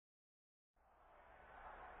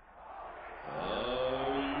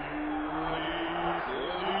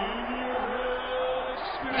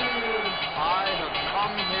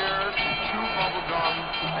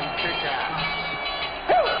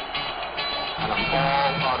and I'm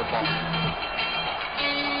all out of ball.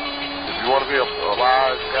 If you want to be a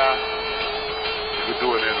wise guy, you can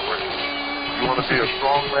do it anyway. If you want to be a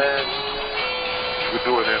strong man, you can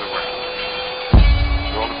do it anyway.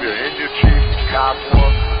 If you want to be an Indian chief,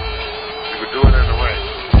 cowboy, you can do it anyway.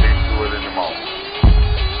 You can't do it in the mall.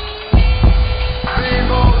 The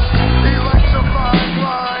most electrifying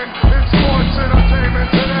line in sports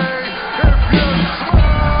entertainment today. If you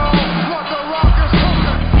smell what the Rock is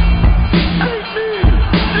cooking, take me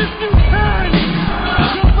if you can.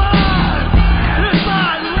 Survive if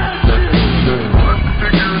I let you. I'm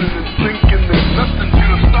figuring and thinking there's nothing to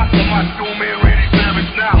stop the Macho Man Randy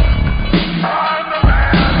Savage now. I'm the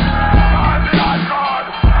man. I'm the icon.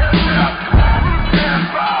 And yes, you can't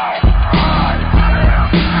bow. I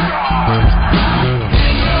am God.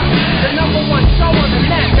 The number one show on the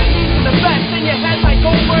net that leads to the best in your head like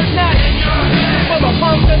Goldberg Net. For the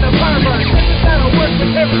punks and the perverts, this is how it works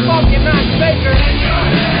with every fucking night baker.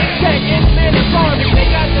 Check in, man, and Barbie, they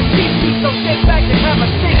got the cheap seats, so sit back and have a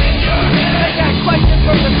seat. They got questions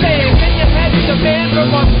from the fans, in your head to the band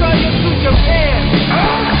from Australia to Japan.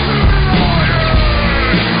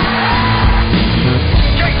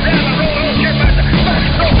 Take down the road, get back the back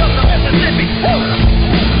stroke up the Mississippi.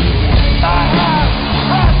 I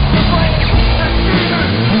have the brain and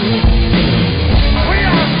demons. We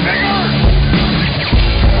are bigger.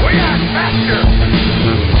 We are faster.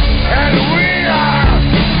 And we are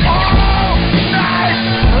all night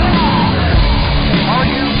long. All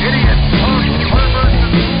you idiots, punks, perverts,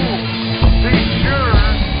 and fools, be sure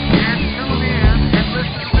and tune in and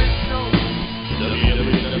listen to this show.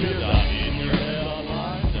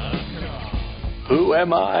 Who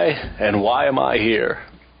am I, and why am I here?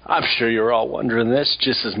 I'm sure you're all wondering this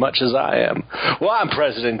just as much as I am. Well, I'm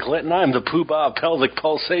President Clinton. I'm the Poobah of Pelvic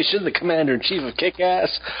Pulsation, the Commander-in-Chief of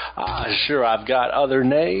Kick-Ass. Sure, I've got other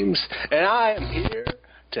names, and I am here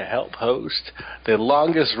to help host the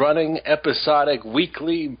longest-running episodic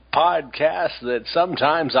weekly podcast that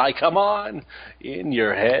sometimes I come on in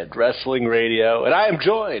your head, Wrestling Radio. And I am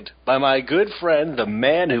joined by my good friend, the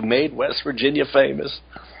man who made West Virginia famous.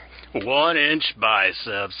 1 inch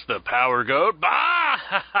biceps, the power goat. Bah!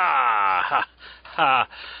 Ha ha ha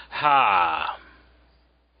ha.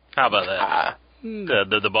 How about that?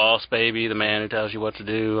 The boss baby, the man who tells you what to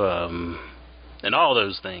do, and all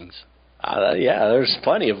those things. Yeah, there's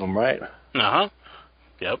plenty of them, right? Uh-huh.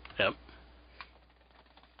 Yep.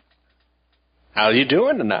 How are you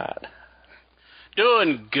doing tonight?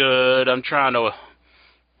 Doing good. I'm trying to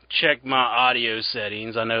check my audio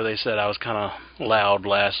settings. I know they said I was kind of loud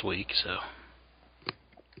last week, so.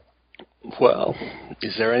 Well,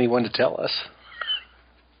 is there anyone to tell us?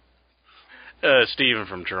 Steven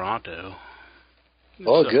from Toronto.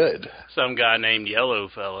 Oh, good. Some guy named Yellow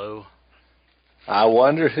Fellow. I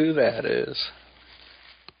wonder who that is.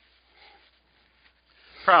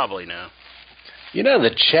 Probably no. You know,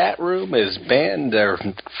 the chat room is banned, or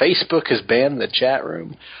Facebook has banned the chat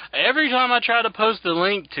room. Every time I try to post the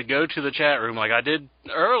link to go to the chat room, like I did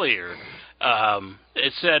earlier,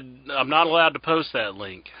 it said I'm not allowed to post that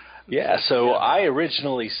link. Yeah, so I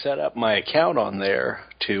originally set up my account on there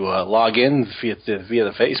to log in via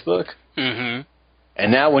the Facebook. Mm-hmm.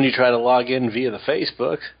 And now when you try to log in via the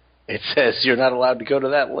Facebook, it says you're not allowed to go to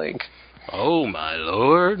that link. Oh, my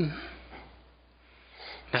Lord.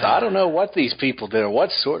 So I don't know what these people did or what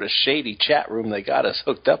sort of shady chat room they got us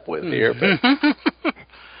hooked up with here. But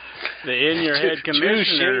the in-your-head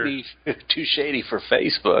commissioner. Too shady for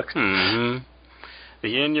Facebook. Mm-hmm.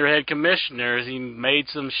 The in-your-head commissioner, he made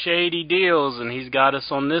some shady deals, and he's got us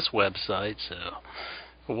on this website. So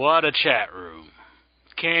what a chat room.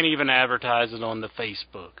 Can't even advertise it on the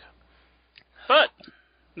Facebook. But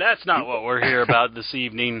that's not what we're here about this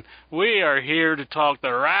evening. We are here to talk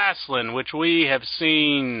the wrestling, which we have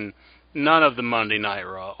seen none of the Monday Night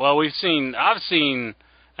Raw. Well, I've seen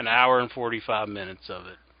an hour and 45 minutes of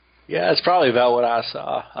it. Yeah, it's probably about what I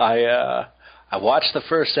saw. I watched the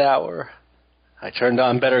first hour. I turned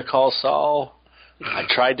on Better Call Saul. I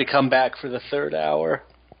tried to come back for the third hour.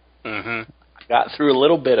 Mm-hmm. I got through a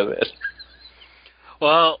little bit of it.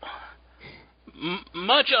 Well,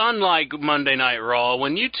 much unlike Monday Night Raw,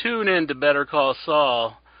 when you tune in to Better Call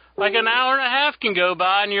Saul, like an hour and a half can go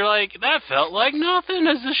by, and you're like, that felt like nothing.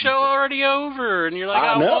 Is the show already over? And you're like,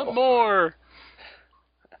 I want more.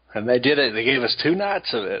 And they did it. They gave us 2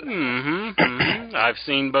 nights of it. Mm-hmm. I've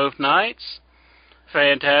seen both nights.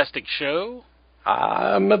 Fantastic show.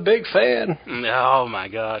 I'm a big fan. Oh, my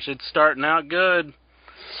gosh. It's starting out good.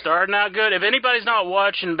 If anybody's not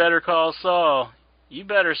watching Better Call Saul, you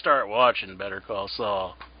better start watching Better Call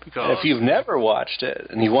Saul. Because if you've never watched it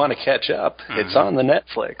and you want to catch up, it's on the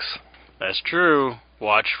Netflix. That's true.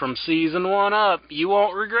 Watch from season 1 up. You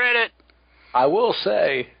won't regret it. I will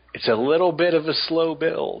say, it's a little bit of a slow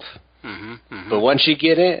build. Mm-hmm. But once you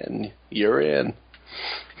get in, you're in.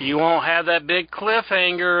 You won't have that big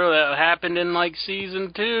cliffhanger that happened in like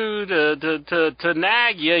season 2 to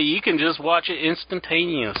nag you. You can just watch it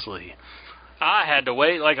instantaneously. I had to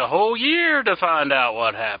wait like a whole year to find out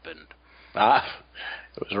what happened. It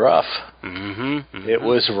was rough. Mm-hmm. It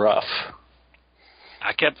was rough.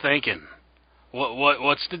 I kept thinking,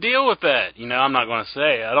 what's the deal with that? You know, I'm not going to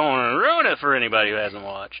say. I don't want to ruin it for anybody who hasn't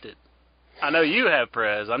watched it. I know you have,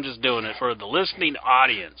 Prez. I'm just doing it for the listening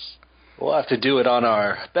audience. We'll have to do it on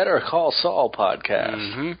our Better Call Saul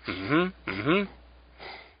podcast. Mm-hmm.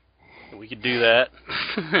 We could do that.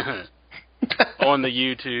 On the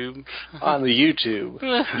YouTube. On the YouTube.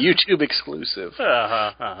 YouTube exclusive.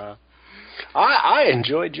 Uh-huh. I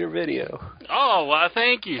enjoyed your video. Oh, well,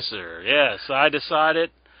 thank you, sir. Yes, I decided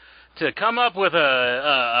to come up with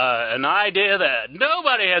an idea that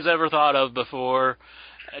nobody has ever thought of before,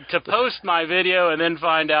 to post my video and then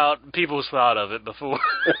find out people's thought of it before.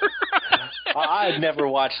 I've never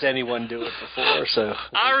watched anyone do it before, so...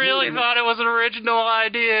 I really thought it was an original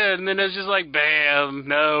idea, and then it's just like, bam,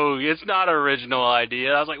 no, it's not an original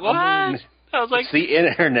idea. I was like, what? I was like... It's the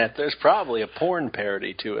internet. There's probably a porn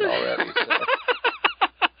parody to it already, so...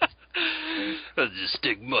 I'll just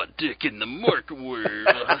stick my dick in the microwave.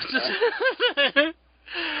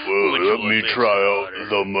 Well, let me try out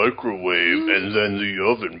the microwave and then the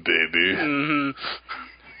oven, baby. Mm-hmm.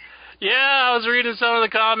 Yeah, I was reading some of the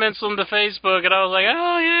comments on the Facebook, and I was like,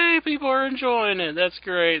 oh, yay, people are enjoying it. That's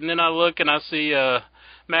great. And then I look and I see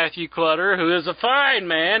Matthew Clutter, who is a fine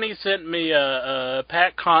man. He sent me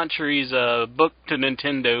Pat Contry's book to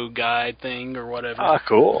Nintendo guide thing or whatever. Ah,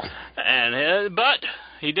 cool. And but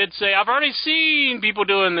he did say, I've already seen people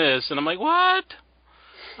doing this. And I'm like, what?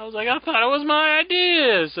 I was like, I thought it was my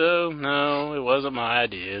idea. So, no, it wasn't my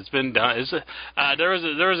idea. It's been done. There was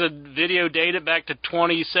a video dated back to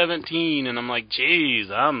 2017, and I'm like, geez,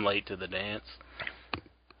 I'm late to the dance.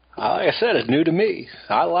 Like I said, it's new to me.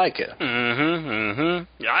 I like it. Yeah,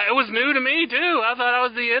 it was new to me, too. I thought I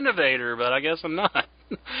was the innovator, but I guess I'm not.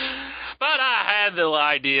 But I had the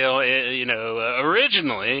idea,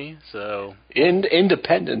 originally, so...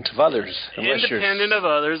 Independent of others. Independent of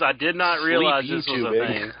others. I did not realize this was a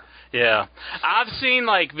thing. Yeah. I've seen,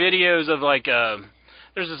 videos of,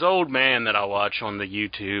 there's this old man that I watch on the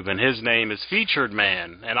YouTube, and his name is Featured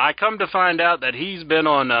Man. And I come to find out that he's been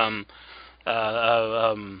on,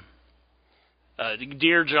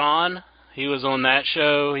 Dear John. He was on that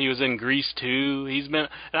show. He was in Grease 2. And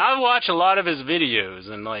I watch a lot of his videos,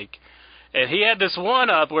 and and he had this one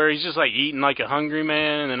up where he's just eating like a hungry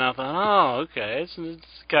man, and I thought, oh, okay, it's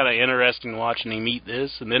kind of interesting watching him eat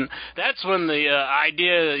this. And then that's when the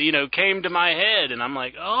idea, came to my head, and I'm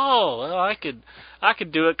like, oh, well, I could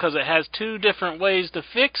do it because it has 2 different ways to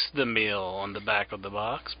fix the meal on the back of the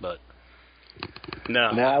box, but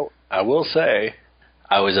no. Now, I will say,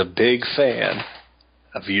 I was a big fan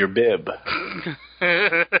of your bib.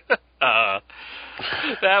 That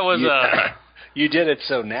was You did it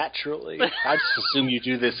so naturally. I just assume you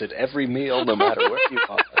do this at every meal, no matter where you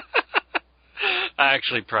are. I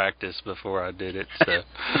actually practiced before I did it, so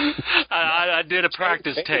I did a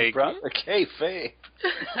practice take. Kayfabe.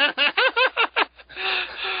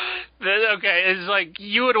 Okay, it's like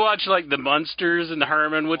you would watch the Munsters, and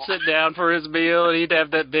Herman would sit down for his meal, and he'd have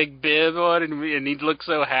that big bib on, and he'd look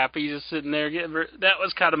so happy just sitting there getting. That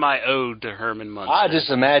was kind of my ode to Herman Munster. I just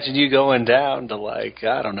imagine you going down to I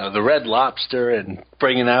don't know, the Red Lobster and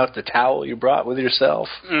bringing out the towel you brought with yourself.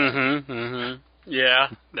 Yeah,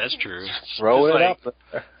 that's true. Throw just it up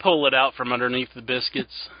there. Pull it out from underneath the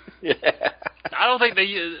biscuits. Yeah. I don't think they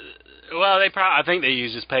use. Well, I think they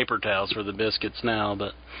use just paper towels for the biscuits now,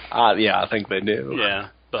 but... yeah, I think they do. Yeah,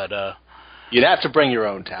 but... You'd have to bring your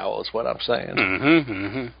own towel, is what I'm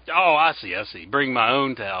saying. Oh, I see. Bring my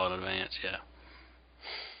own towel in advance, yeah.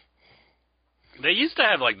 They used to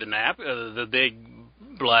have, the big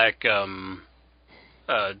black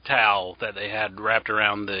towel that they had wrapped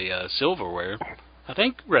around the silverware. I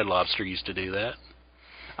think Red Lobster used to do that.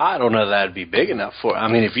 I don't know that'd be big enough for... I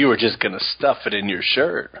mean, if you were just going to stuff it in your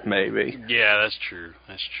shirt, maybe. Yeah, that's true.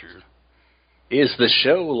 Is the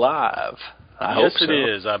show live? I hope so. Yes, it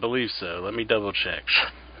is. I believe so. Let me double check.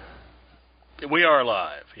 We are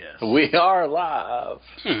live, yes. We are live.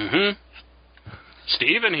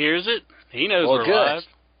 Steven hears it. He knows we're live.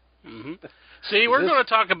 See, we're going to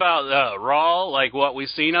talk about Raw, what we've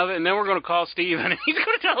seen of it, and then we're going to call Steven, and he's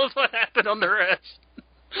going to tell us what happened on the rest.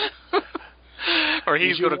 Or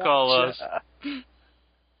he's going to call us.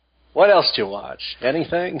 What else did you watch?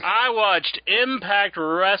 Anything? I watched Impact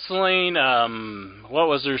Wrestling. What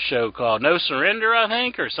was their show called? No Surrender, I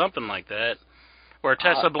think, or something like that. Where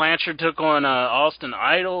Tessa Blanchard took on Austin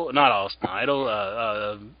Idol. Not Austin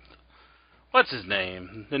Idol. What's his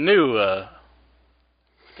name? The new... what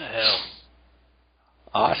the hell?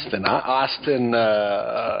 Austin. Damn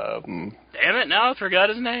it, now I forgot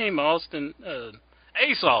his name. Austin.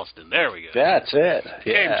 Ace Austin. There we go. That's it.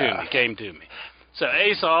 Yeah. Came to me. So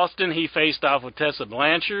Ace Austin, he faced off with Tessa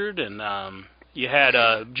Blanchard, and you had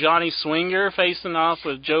Johnny Swinger facing off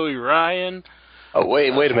with Joey Ryan. Oh, wait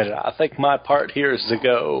a minute. I think my part here is to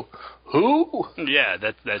go, who? Yeah,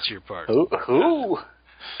 that's your part. Who?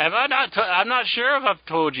 Have I not? I'm not sure if I've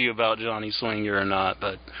told you about Johnny Swinger or not,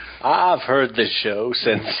 but I've heard this show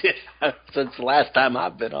since the last time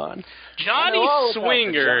I've been on. Johnny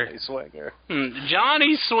Swinger.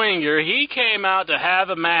 Johnny Swinger. He came out to have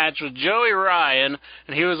a match with Joey Ryan,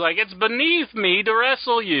 and he was like, "It's beneath me to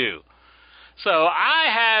wrestle you." So I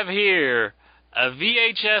have here a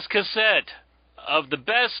VHS cassette of the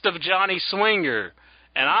best of Johnny Swinger.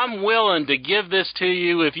 And I'm willing to give this to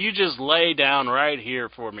you if you just lay down right here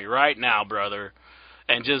for me right now, brother,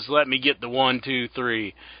 and just let me get the 1, 2,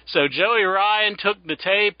 3. So Joey Ryan took the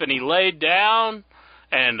tape and he laid down,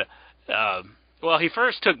 and he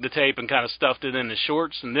first took the tape and kind of stuffed it in his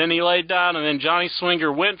shorts, and then he laid down, and then Johnny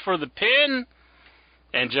Swinger went for the pin,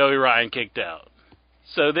 and Joey Ryan kicked out.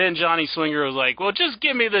 So then Johnny Swinger was like, well, just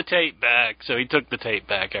give me the tape back. So he took the tape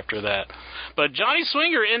back after that. But Johnny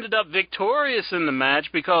Swinger ended up victorious in the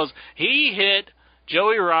match because he hit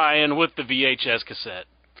Joey Ryan with the VHS cassette.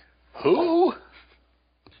 Who?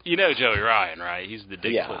 You know Joey Ryan, right? He's the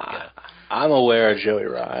Bigfoot guy. I'm aware of Joey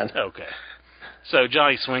Ryan. Okay. So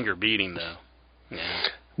Johnny Swinger beat him, though. Yeah.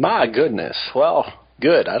 My goodness. Well,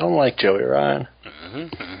 good. I don't like Joey Ryan.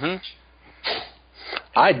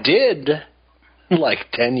 I did...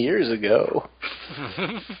 like 10 years ago.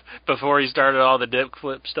 Before he started all the dip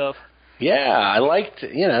flip stuff? Yeah, I liked,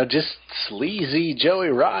 just sleazy Joey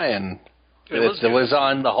Ryan. It was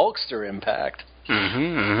on the Hulkster Impact.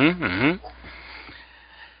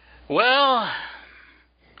 Well,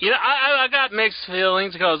 I got mixed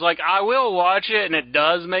feelings because, I will watch it and it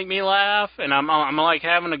does make me laugh and I'm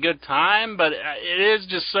having a good time, but it is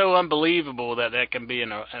just so unbelievable that can be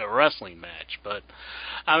in a wrestling match. But,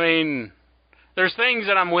 I mean... there's things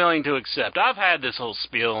that I'm willing to accept. I've had this whole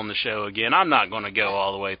spiel on the show again. I'm not going to go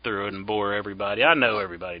all the way through it and bore everybody. I know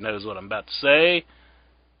everybody knows what I'm about to say.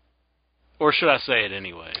 Or should I say it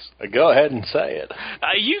anyways? Go ahead and say it.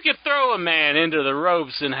 You could throw a man into the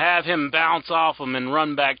ropes and have him bounce off him and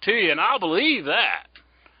run back to you, and I'll believe that.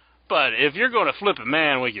 But if you're going to flip a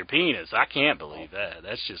man with your penis, I can't believe that.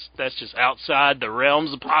 That's just outside the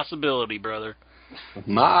realms of possibility, brother.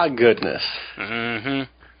 My goodness.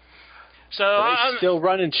 So they're still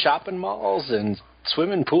running shopping malls and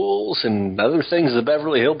swimming pools and other things the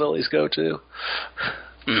Beverly Hillbillies go to.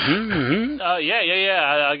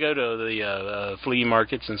 Yeah. I go to the flea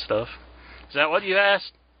markets and stuff. Is that what you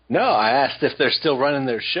asked? No, I asked if they're still running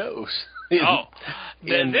their shows. This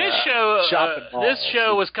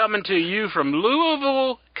show was coming to you from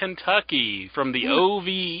Louisville, Kentucky, from the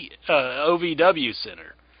OVW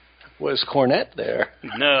Center. Was Cornette there?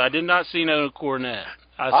 No, I did not see no Cornette.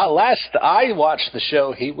 Last I watched the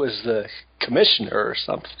show, he was the commissioner or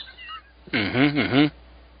something.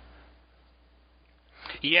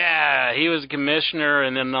 Yeah, he was a commissioner,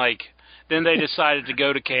 and then they decided to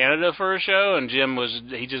go to Canada for a show, and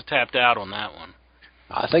he just tapped out on that one.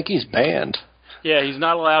 I think he's banned. Yeah, he's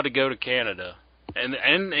not allowed to go to Canada,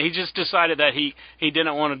 and he just decided that he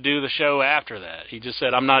didn't want to do the show after that. He just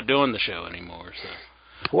said, I'm not doing the show anymore. So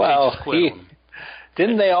well,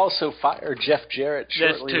 didn't they also fire Jeff Jarrett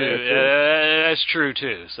shortly thereafter? That's true,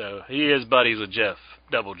 too. So he is buddies with Jeff,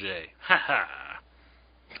 Double J.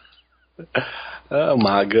 Oh,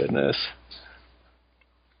 my goodness.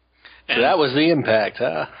 So that was the Impact,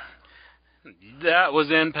 huh? That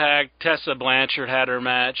was Impact. Tessa Blanchard had her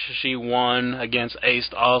match. She won against Ace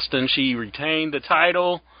Austin. She retained the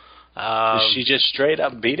title. Did she just straight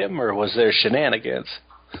up beat him, or was there shenanigans?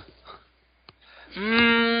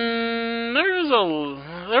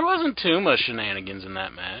 There wasn't too much shenanigans in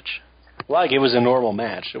that match. It was a normal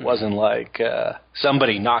match. It wasn't like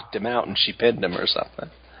somebody knocked him out and she pinned him or something.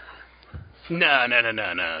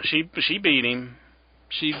 No. She beat him.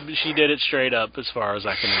 She did it straight up as far as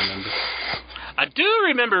I can remember. I do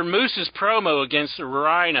remember Moose's promo against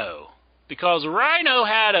Rhino, because Rhino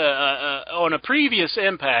had on a previous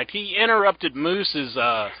Impact, he interrupted Moose's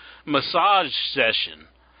massage session.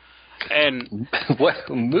 And what,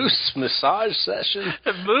 Moose massage session?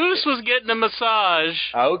 Moose was getting a massage.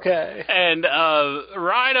 Okay. And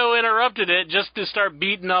Rhino interrupted it just to start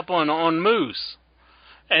beating up on Moose.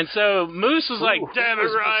 And so Moose was like, "Damn it,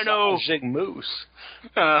 Rhino!" Massaging Moose. He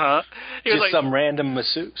was Just like, some random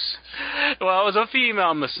masseuse. well, it was a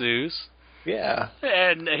female masseuse. Yeah.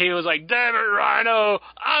 And he was like, "Damn it, Rhino,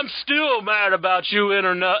 I'm still mad about you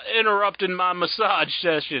interrupting my massage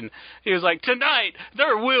session." He was like, "Tonight,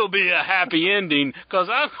 there will be a happy ending, because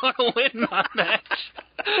I'm going to win my match."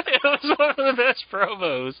 It was one of the best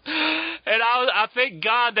promos. And I thank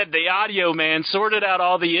God that the audio man sorted out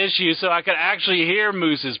all the issues so I could actually hear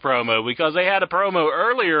Moose's promo, because they had a promo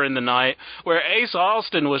earlier in the night where Ace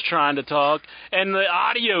Austin was trying to talk, and the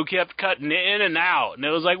audio kept cutting in and out. And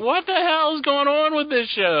it was like, what the hell is going on with this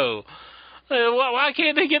show? Why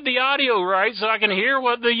can't they get the audio right so I can hear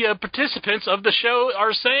what the participants of the show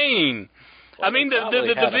are saying? Well, I mean,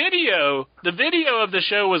 the video of the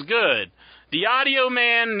show was good. The audio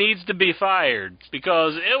man needs to be fired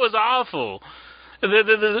because it was awful.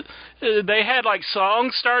 They had like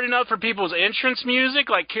songs starting up for people's entrance music,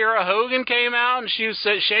 like Kira Hogan came out and she was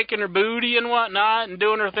shaking her booty and whatnot and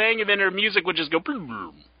doing her thing, and then her music would just go boom,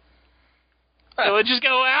 boom. It would just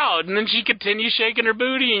go out, and then she continued shaking her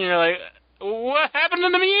booty, and you're like, what happened to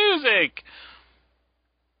the music?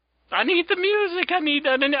 I need the music. I need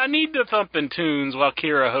the thumping tunes while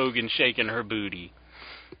Kira Hogan's shaking her booty.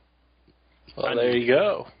 Well, there you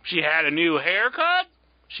go. She had a new haircut.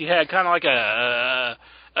 She had kind of like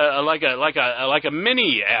a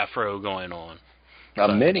mini afro going on. A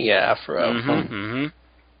mini afro. Mm-hmm, mm-hmm.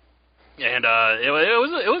 And it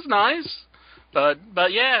was nice, but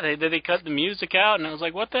yeah, they cut the music out, and I was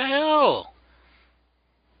like, what the hell?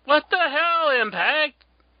 What the hell, Impact?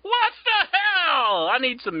 What the hell? I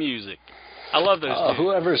need some music. I love those two.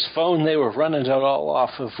 Whoever's phone they were running it all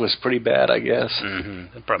off of was pretty bad, I guess.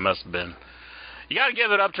 Mm-hmm. It probably must have been. You got to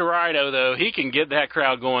give it up to Rhino, though. He can get that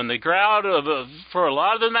crowd going. The crowd, for a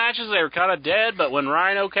lot of the matches, they were kind of dead, but when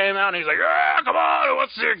Rhino came out and he's like, "Yeah, come on,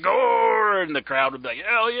 what's it going?" And the crowd would be like,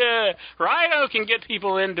 "Hell yeah." Rhino can get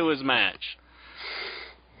people into his match.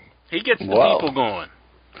 He gets the people going.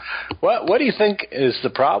 What do you think is the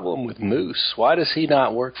problem with Moose? Why does he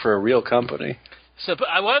not work for a real company? So,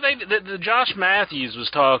 the Josh Matthews was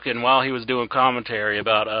talking while he was doing commentary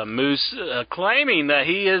about Moose claiming that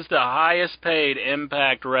he is the highest paid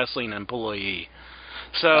Impact Wrestling employee.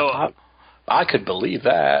 So I could believe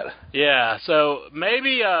that. Yeah. So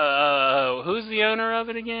maybe who's the owner of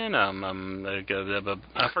it again? I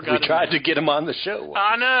forgot. We tried to get him on the show.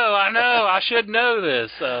 I know. I should know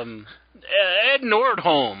this. Ed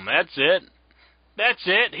Nordholm. That's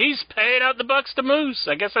it. He's paying out the bucks to Moose.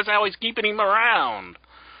 I guess that's how he's keeping him around.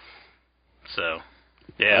 So,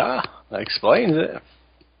 yeah. That explains it.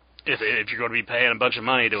 If you're going to be paying a bunch of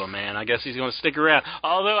money to a man, I guess he's going to stick around.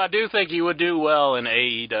 Although I do think he would do well in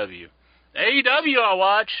AEW. AEW I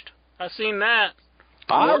watched. I seen that.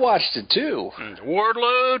 I watched it too.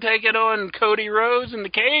 Wardlow taking on Cody Rhodes in the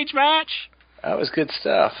cage match. That was good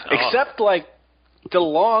stuff. Except, like, the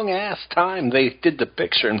long-ass time they did the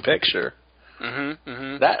picture-in-picture. Mm-hmm,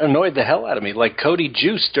 mm-hmm. That annoyed the hell out of me. Like Cody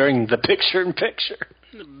juiced during the picture-in-picture.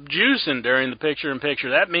 Juicing during the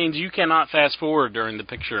picture-in-picture. That means you cannot fast-forward during the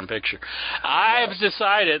picture-in-picture. I've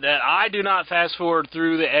decided that I do not fast-forward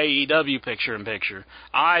through the AEW picture-in-picture.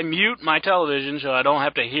 I mute my television so I don't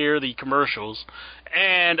have to hear the commercials.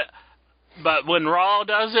 But when Raw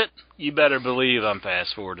does it, you better believe I'm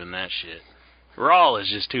fast-forwarding that shit. Raw is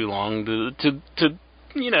just too long to sit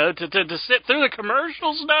through the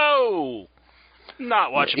commercials. No,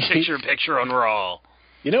 not watching picture-in-picture on Raw.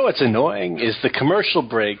 You know what's annoying is the commercial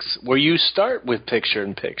breaks where you start with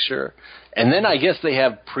picture-in-picture, and then I guess they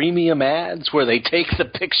have premium ads where they take the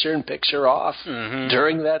picture-in-picture off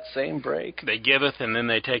during that same break. They giveth and then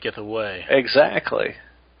they taketh away. Exactly.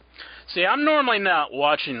 See, I'm normally not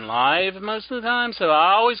watching live most of the time, so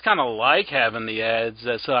I always kind of like having the ads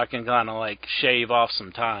so I can kind of like shave off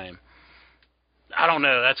some time. I don't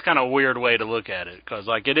know. That's kind of a weird way to look at it because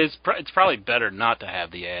like it's probably better not to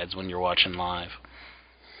have the ads when you're watching live.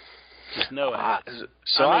 Just no ads.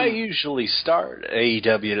 I usually start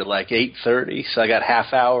AEW at like 8:30, so I got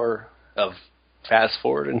half hour of fast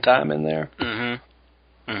forwarding time in there.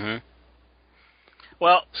 Mm-hmm. Mm-hmm.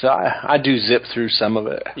 Well, so I do zip through some of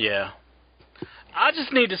it. Yeah. I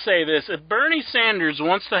just need to say this: if Bernie Sanders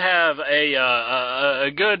wants to have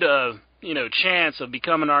a good chance of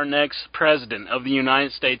becoming our next president of the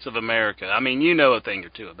United States of America, I mean, you know a thing or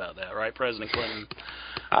two about that, right, President Clinton?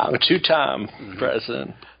 I'm a two-time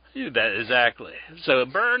president. That exactly. So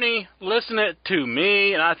Bernie, listen to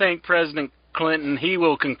me, and I think President Clinton, he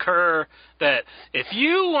will concur that if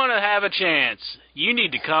you want to have a chance, you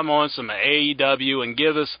need to come on some AEW and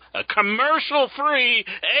give us a commercial-free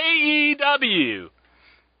AEW.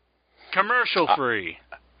 Commercial-free.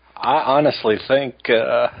 I honestly think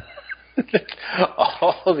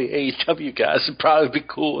all the AEW guys would probably be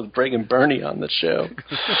cool with bringing Bernie on the show.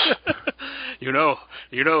 you know,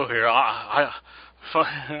 here,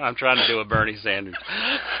 I'm trying to do a Bernie Sanders.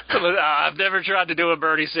 I've never tried to do a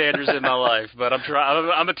Bernie Sanders in my life, but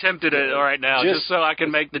I'm attempting it right now, just so I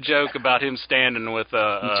can make the joke about him standing with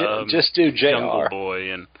just do JR. Jungle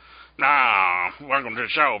Boy and welcome to the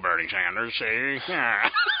show, Bernie Sanders. See, yeah.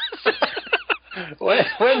 When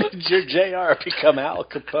did your JR become Al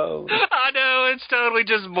Capone? I know, it's totally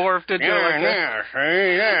just morphed into I'm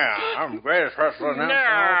the greatest wrestler in all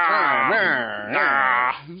time.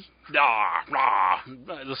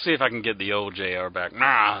 Let's see if I can get the old JR back.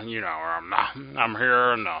 I'm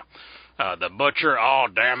here and the butcher. Oh,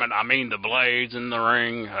 damn it! I mean the blades in the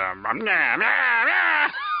ring. I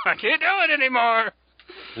can't do it anymore.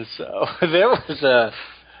 So there was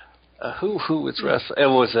who was wrestling? It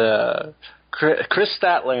was Chris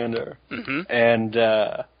Statlander and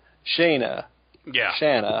Shayna. Yeah,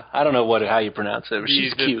 Shanna. I don't know how you pronounce it, but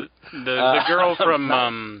she's cute. The girl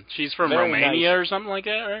from she's from Romania nice. or something like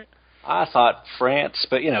that, right? I thought France,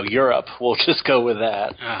 but Europe. We'll just go with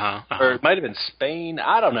that. Or it might have been Spain.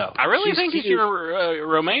 I don't know. I really think she's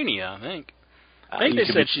Romania. I think they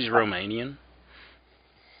said she's Romanian.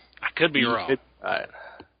 I could be wrong.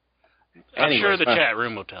 I'm sure the chat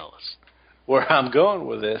room will tell us. Where I'm going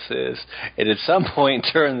with this is, and at some point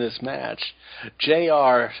during this match,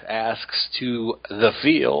 JR asks to the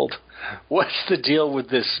field, "What's the deal with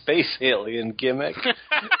this space alien gimmick?"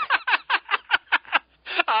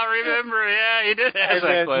 I remember, yeah, he did ask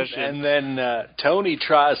that question. And then Tony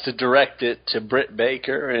tries to direct it to Britt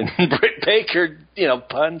Baker, and Britt Baker,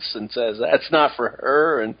 punts and says, "That's not for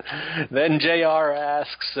her." And then JR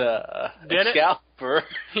asks Excalibur.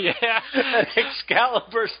 Yeah. And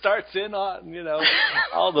Excalibur starts in on,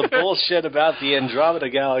 all the bullshit about the Andromeda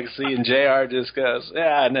Galaxy, and JR just goes,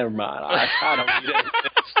 "Yeah, never mind. I don't need it."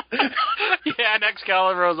 Yeah, and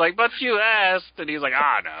Excalibur was like, "But you asked," and he's like,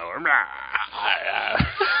 "I know."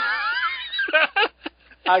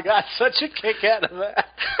 I got such a kick out of that.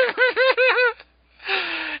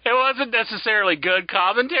 It wasn't necessarily good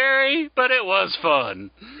commentary, but it was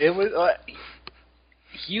fun. It was.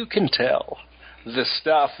 You can tell the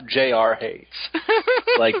stuff JR hates.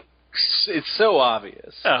 Like, it's so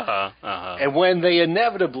obvious. And when they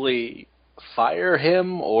inevitably fire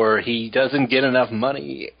him or he doesn't get enough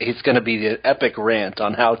money, it's going to be the epic rant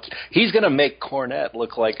on how he's going to make Cornette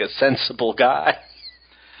look like a sensible guy.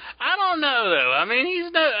 I don't know, though. I mean,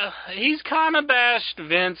 he's kind of bashed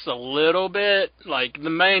Vince a little bit. Like,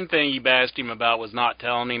 the main thing he bashed him about was not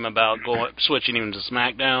telling him about switching him to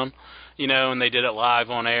SmackDown, and they did it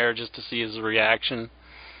live on air just to see his reaction.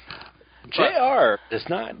 JR does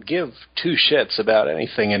not give two shits about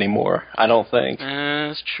anything anymore, I don't think.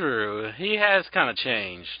 That's true. He has kind of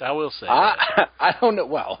changed, I will say. I don't know.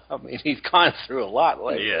 Well, I mean, he's gone through a lot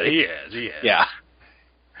lately. Yeah, he has. Yeah.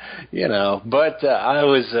 But I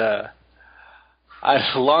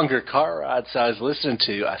had a longer car ride, so I was listening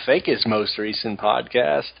to, I think, his most recent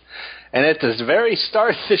podcast. And at the very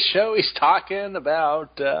start of the show, he's talking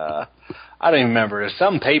about, I don't even remember,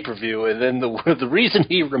 some pay-per-view. And then the reason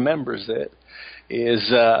he remembers it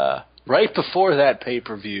is right before that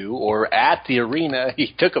pay-per-view, or at the arena, he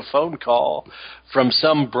took a phone call from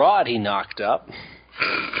some broad he knocked up.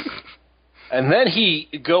 And then he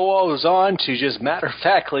goes on to just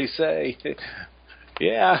matter-of-factly say,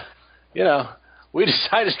 "Yeah, we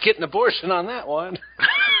decided to get an abortion on that one."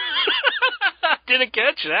 Didn't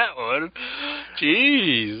catch that one.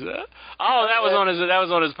 Jeez. Oh, that was on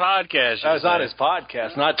his podcast. That was on his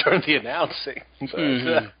podcast, not during the announcing.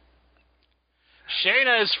 But,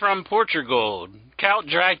 Shayna is from Portugal. Count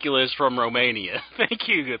Dracula is from Romania. Thank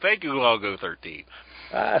you, Algo 13.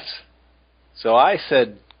 So I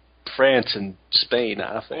said France and Spain,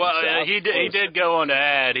 I think. Well, he did go on to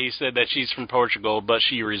add, he said that she's from Portugal, but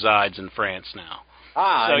she resides in France now. So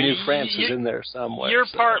I knew France was in there somewhere. You're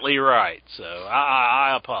partly right, so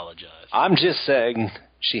I apologize. I'm just saying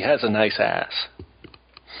she has a nice ass.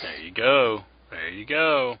 There you go.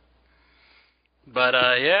 But,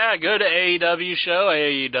 good AEW show.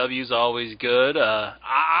 AEW's always good.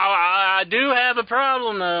 I do have a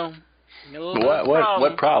problem, though.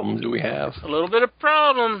 What problem do we have? A little bit of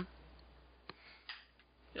problem.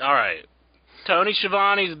 All right. Tony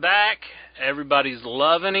Schiavone's back. Everybody's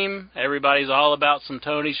loving him. Everybody's all about some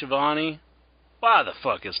Tony Schiavone. Why the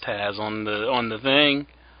fuck is Taz on the thing?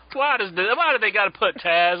 Why do they got to put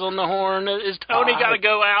Taz on the horn? Is Tony got to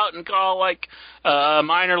go out and call like a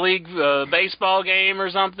minor league baseball game or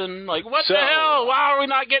something? Like what the hell? Why are we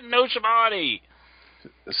not getting No Schiavone?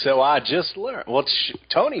 So I just learned. Well,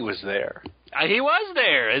 Tony was there. He was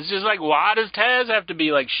there. It's just like, why does Taz have to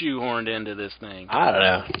be like shoehorned into this thing? I don't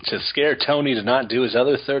know. To scare Tony to not do his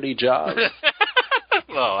other 30 jobs.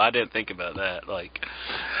 Well, I didn't think about that. Like,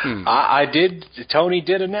 I did. Tony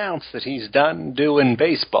did announce that he's done doing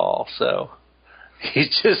baseball, so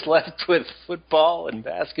he's just left with football and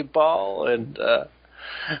basketball and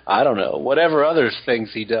I don't know, whatever other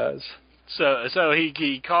things he does. So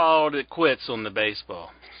he called it quits on the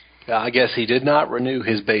baseball. I guess he did not renew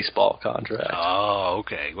his baseball contract. Oh,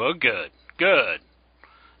 okay. Well, good.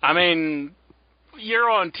 I mean, you're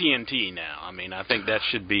on TNT now. I mean, I think that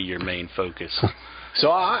should be your main focus. So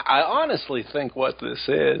I honestly think what this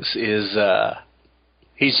is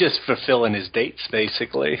he's just fulfilling his dates,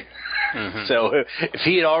 basically. Mm-hmm. So if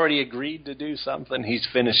he had already agreed to do something, he's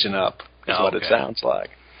finishing up, is what it sounds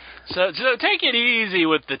like. So take it easy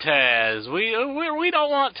with the Taz. We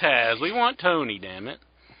don't want Taz. We want Tony, damn it.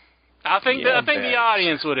 I think the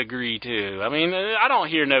audience would agree too. I mean, I don't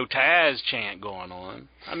hear no Taz chant going on.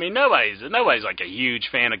 I mean, nobody's like a huge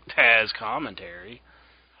fan of Taz commentary.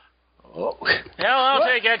 Oh. Hell, I'll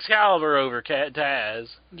take Excalibur over Taz.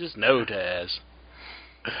 Just no Taz.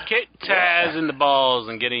 Kick Taz in the balls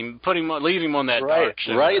and leave him on that dark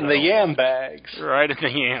show. Right in the yam bags. Right in the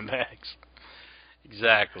yam bags.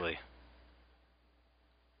 Exactly.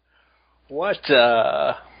 What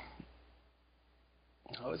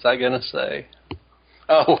was I going to say?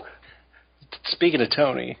 Oh, speaking of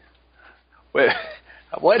Tony,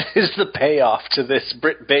 what is the payoff to this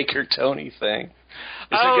Britt Baker-Tony thing?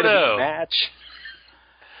 Is there going to be a match?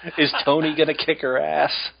 Is Tony going to kick her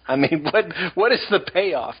ass? I mean, what is the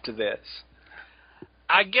payoff to this?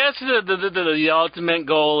 I guess the ultimate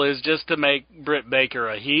goal is just to make Britt Baker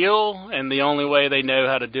a heel, and the only way they know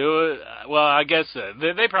how to do it, well, I guess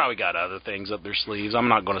they probably got other things up their sleeves. I'm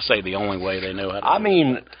not going to say the only way they know how to do it. I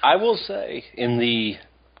mean, I will say, in the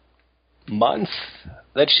month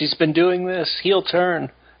that she's been doing this heel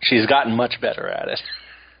turn, she's gotten much better at it.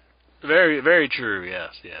 Very, very true, yes.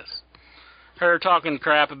 Her talking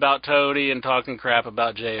crap about Tony and talking crap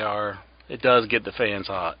about JR, it does get the fans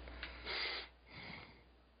hot.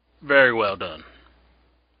 Very well done.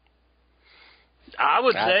 I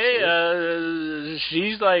would say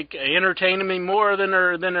she's like entertaining me more than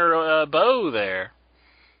her Bo there.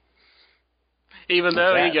 Even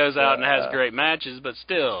though he goes out and has great matches, but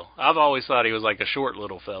still, I've always thought he was like a short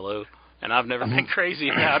little fellow, and I've never been crazy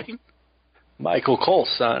about him. Michael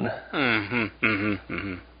Cole's son.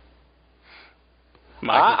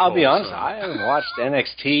 I'll be honest, I haven't watched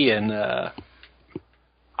NXT and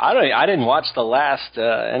I didn't watch the last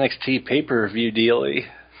NXT pay-per-view dealie.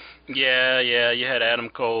 Yeah, you had Adam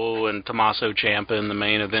Cole and Tommaso Ciampa in the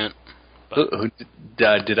main event.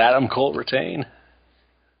 Did Adam Cole retain?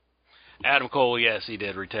 Adam Cole, yes, he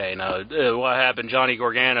did retain. What happened, Johnny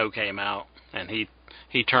Gargano came out, and he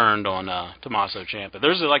turned on Tommaso Ciampa.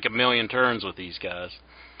 There's like a million turns with these guys.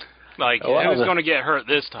 Like, who's going to get hurt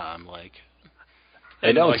this time? Like,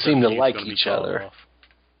 they don't seem to like each other.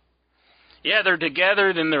 Yeah, they're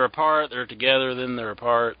together, then they're apart. They're together, then they're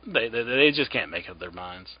apart. They just can't make up their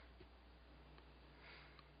minds.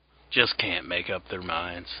 Just can't make up their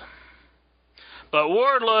minds. But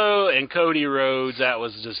Wardlow and Cody Rhodes, that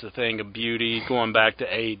was just a thing of beauty going back to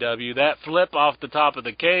AEW. That flip off the top of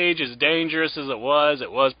the cage, as dangerous as it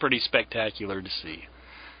was pretty spectacular to see.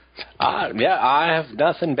 Yeah, I have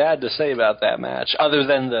nothing bad to say about that match, other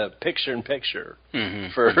than the picture-in-picture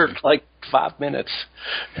for like 5 minutes.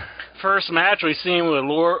 First match we seen with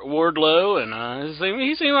Wardlow, and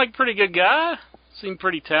he seemed like a pretty good guy. Seemed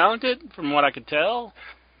pretty talented, from what I could tell.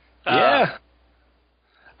 Yeah.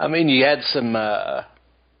 I mean, you had some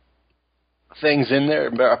things in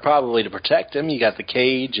there probably to protect him. You got the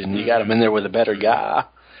cage, and you got him in there with a better guy.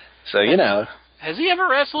 So, you know. Has he ever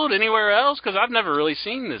wrestled anywhere else? Because I've never really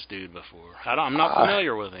seen this dude before. I'm not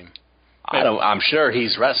familiar with him. I'm sure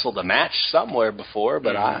he's wrestled a match somewhere before,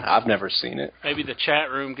 but I've never seen it. Maybe the chat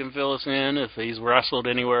room can fill us in if he's wrestled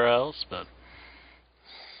anywhere else. But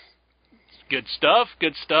good stuff.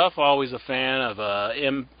 Always a fan of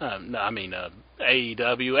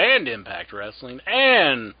AEW and Impact Wrestling,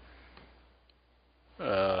 and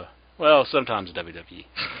sometimes WWE.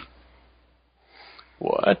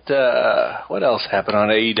 What else happened on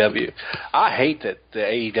AEW? I hate that the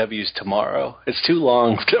AEW's tomorrow. It's too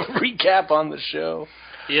long to recap on the show.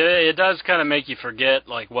 Yeah, it does kind of make you forget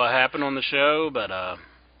like what happened on the show, but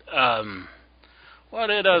Well,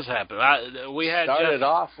 it does happen. We had started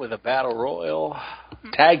off with a battle royal,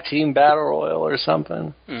 tag team battle royal or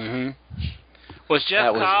something. Mm-hmm. Was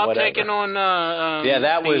Jeff Cobb taking on? Yeah,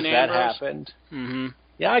 that happened. Mm-hmm.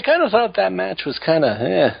 Yeah, I kind of thought that match was kind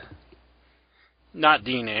of Not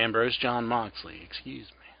Dean Ambrose, John Moxley. Excuse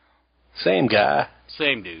me. Same guy.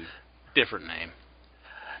 Same dude, different name.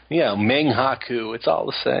 Yeah, Ming Haku. It's all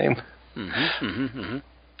the same. Mm-hmm. Mm-hmm. Mm-hmm.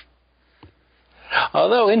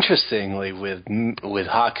 Although, interestingly, with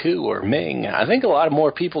Haku or Ming, I think a lot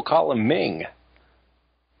more people call him Ming,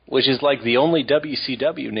 which is like the only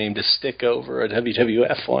WCW name to stick over a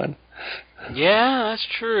WWF one. Yeah, that's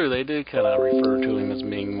true. They did kind of refer to him as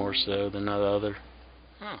Ming more so than the other.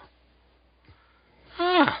 Huh.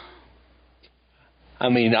 Huh. I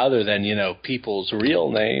mean, other than, people's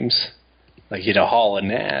real names, like, Hall and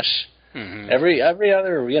Nash. Mm-hmm. Every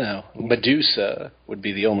other, Medusa would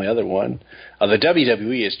be the only other one. The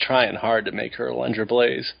WWE is trying hard to make her Alundra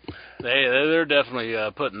Blaze. They're definitely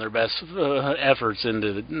putting their best efforts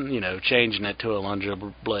into, changing it to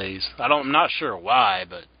Alundra Blaze. I'm not sure why,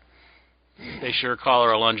 but they sure call her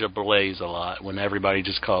Alundra Blaze a lot when everybody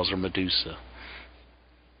just calls her Medusa.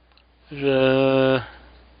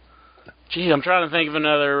 Gee, I'm trying to think of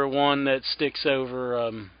another one that sticks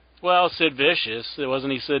over. Sid Vicious.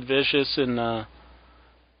 Wasn't he Sid Vicious in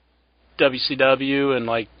WCW? And,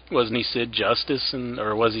 wasn't he Sid Justice?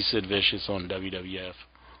 Or was he Sid Vicious on WWF?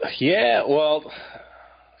 Yeah, well,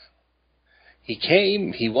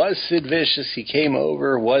 he was Sid Vicious. He came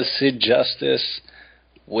over, was Sid Justice,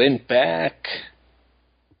 went back.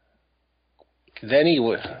 Then he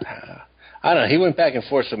I don't know, he went back and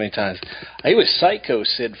forth so many times. He was Psycho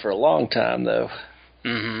Sid for a long time, though.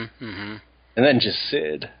 Mm-hmm, mm-hmm. And then just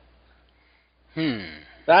Sid.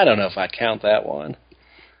 I don't know if I count that one.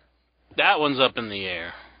 That one's up in the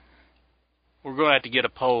air. We're going to have to get a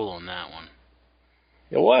poll on that one.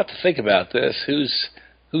 Yeah, we'll have to think about this. Whose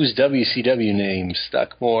WCW name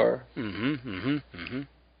stuck more?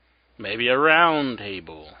 Maybe a round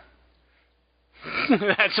table.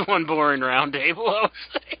 That's one boring round table, I would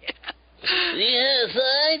say. Yes,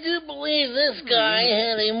 I do believe this guy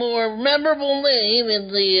had a more memorable name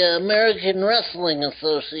in the American Wrestling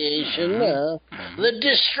Association. The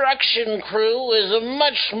Destruction Crew is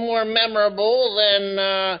much more memorable than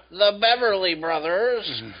the Beverly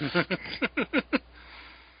Brothers.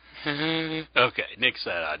 Okay, nix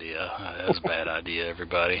that idea. That was a bad idea,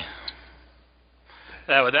 everybody.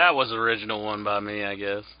 That was the original one by me, I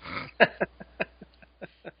guess.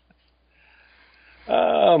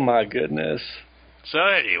 Oh, my goodness. So,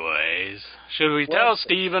 anyways, should we tell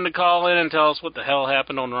Steven to call in and tell us what the hell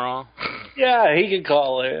happened on Raw? Yeah, he can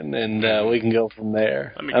call in, and we can go from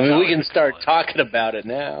there. We can start talking about it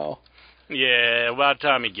now. Yeah, by the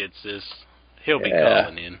time he gets this, he'll be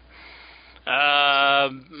calling in.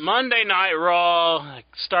 Monday Night Raw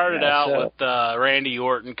started out with Randy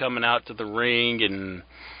Orton coming out to the ring, and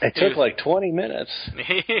it took like 20 minutes.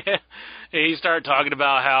 He started talking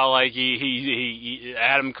about how he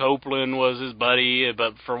Adam Copeland was his buddy,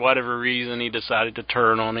 but for whatever reason he decided to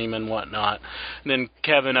turn on him and whatnot. And then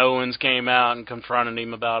Kevin Owens came out and confronted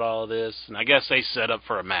him about all this, and I guess they set up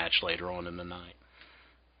for a match later on in the night.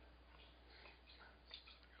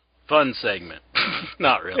 Fun segment.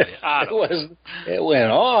 Not really. It went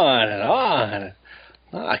on and on.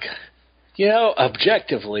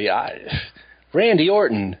 Objectively, Randy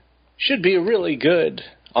Orton should be really good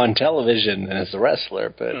on television and as a wrestler,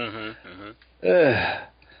 but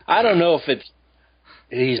I don't know if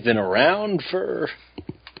he's been around for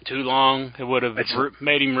too long. It would have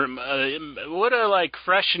made him would have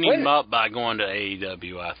freshened him up by going to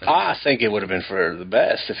AEW. I think it would have been for the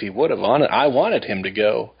best if he would have on it. I wanted him to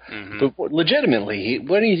go, but legitimately,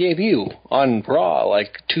 when did he debut on Raw?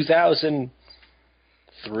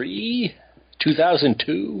 2003,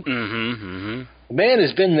 2002. The man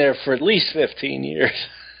has been there for at least 15 years.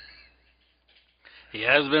 He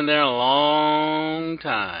has been there a long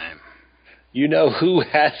time. You know who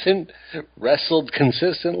hasn't wrestled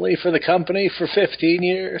consistently for the company for 15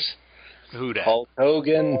 years? Who that? Hulk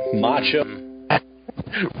Hogan, Macho,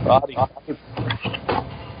 Roddy.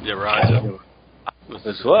 Yeah, Roddy. Let's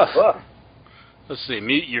see.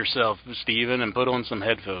 Mute yourself, Steven, and put on some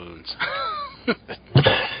headphones.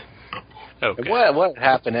 Okay. What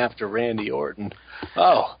happened after Randy Orton?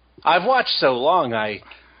 Oh, I've watched so long, I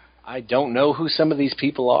don't know who some of these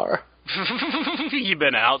people are. You've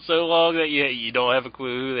been out so long that you don't have a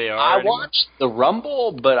clue who they are. I watched the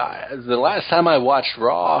Rumble, but the last time I watched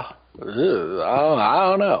Raw, I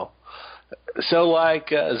don't know. So,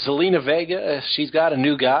 Zelina Vega, she's got a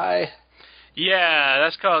new guy. Yeah,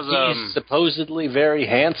 that's because he's supposedly very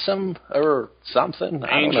handsome or something. I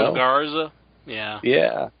don't Angel know. Garza. Yeah.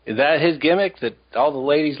 Yeah. Is that his gimmick, that all the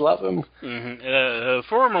ladies love him? Mm-hmm.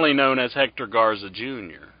 Formerly known as Hector Garza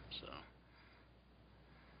Jr. So.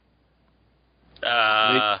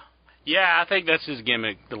 Yeah, I think that's his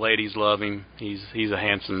gimmick. The ladies love him. He's a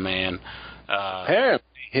handsome man. Apparently,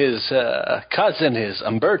 his cousin is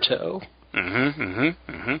Umberto.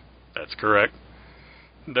 That's correct.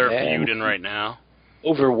 They're feuding right now.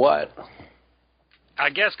 Over what?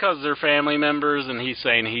 I guess because they're family members, and he's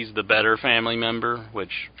saying he's the better family member,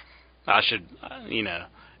 which I should,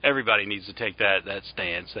 everybody needs to take that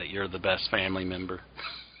stance, that you're the best family member.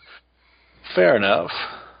 Fair enough.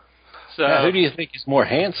 So, now, who do you think is more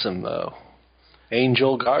handsome, though?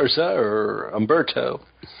 Angel Garza or Umberto?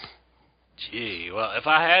 Gee, well, if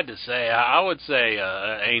I had to say, I would say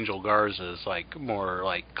Angel Garza is more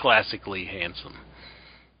classically handsome.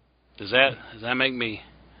 Does that make me?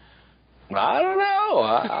 I don't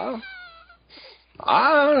know.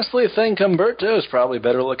 I honestly think Umberto's probably a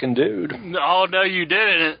better looking dude. Oh no, you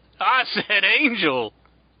didn't. I said Angel.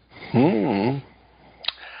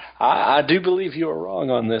 I do believe you are wrong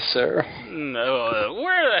on this, sir. No,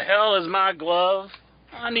 where the hell is my glove?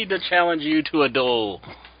 I need to challenge you to a duel.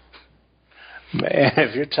 Man,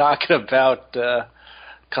 if you're talking about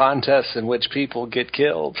contests in which people get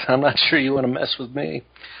killed, I'm not sure you want to mess with me.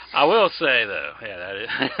 I will say, though, that is...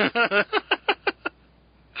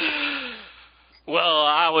 Well,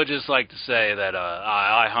 I would just like to say that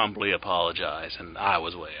I humbly apologize, and I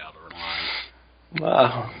was way out of line.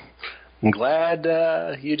 Well, I'm glad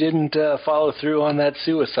you didn't follow through on that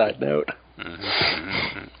suicide note.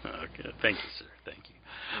 Okay, thank you, sir. Thank you.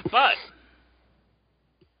 But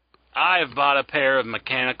I've bought a pair of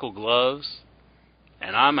mechanical gloves,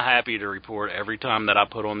 and I'm happy to report every time that I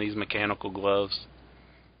put on these mechanical gloves,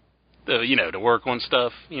 to work on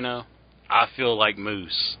stuff, I feel like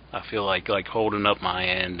Moose. I feel like holding up my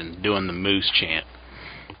hand and doing the Moose chant.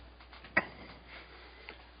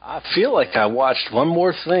 I feel like I watched one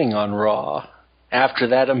more thing on Raw after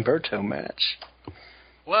that Umberto match.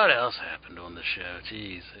 What else happened on the show?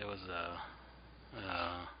 Jeez, it was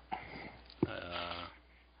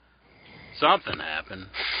something happened.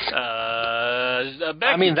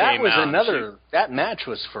 Becky that came was out another. That match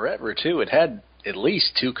was forever too. It had at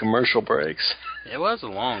least 2 commercial breaks. It was a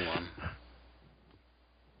long one.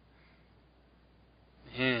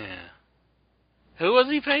 Yeah. Who was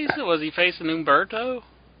he facing? Was he facing Umberto?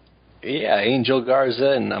 Yeah, Angel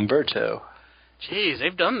Garza and Umberto. Jeez,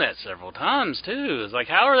 they've done that several times too. It's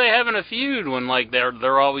how are they having a feud when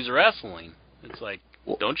they're always wrestling? It's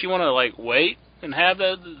don't you want to wait and have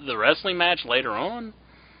the wrestling match later on?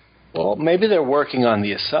 Well, maybe they're working on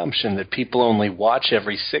the assumption that people only watch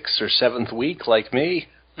every 6th or 7th week, like me.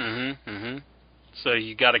 So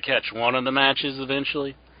you got to catch one of the matches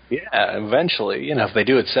eventually. Yeah, eventually. If they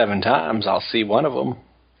do it 7 times, I'll see one of them.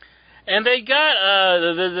 And they got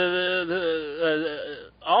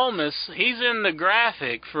Almas. He's in the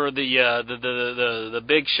graphic for the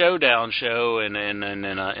big showdown show in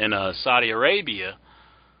Saudi Arabia.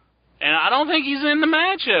 And I don't think he's in the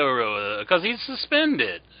match because he's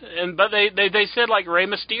suspended. But they said Rey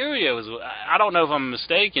Mysterio was. I don't know if I'm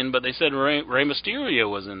mistaken, but they said Rey Mysterio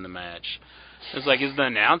was in the match. It's is the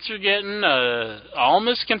announcer getting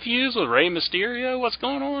Almas confused with Rey Mysterio? What's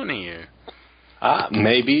going on here?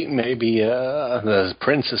 Maybe the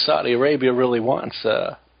Prince of Saudi Arabia really wants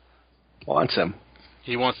him.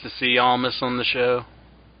 He wants to see Almas on the show.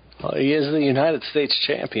 Well, he is the United States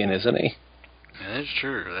champion, isn't he? That is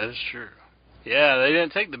true. Yeah, they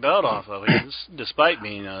didn't take the belt off of him, despite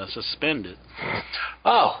being suspended.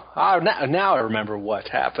 Oh, now I remember what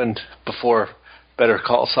happened before Better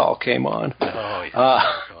Call Saul came on. Oh, yeah,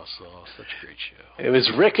 Better Call Saul, such a great show. It was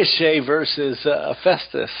Ricochet versus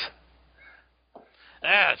Festus.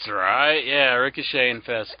 That's right, yeah, Ricochet and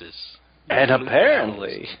Festus. And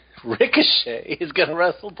apparently, Ricochet is going to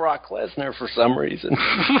wrestle Brock Lesnar for some reason.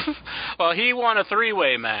 Well, he won a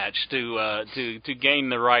 3-way match to gain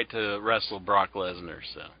the right to wrestle Brock Lesnar,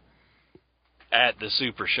 so at the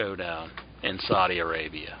Super Showdown in Saudi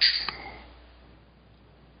Arabia.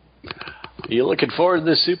 You looking forward to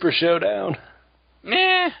the Super Showdown?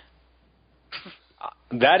 Nah.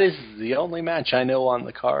 That is the only match I know on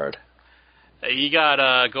the card. You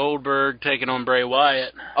got Goldberg taking on Bray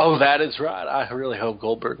Wyatt. Oh, that is right. I really hope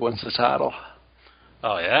Goldberg wins the title.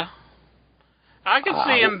 Oh yeah, I could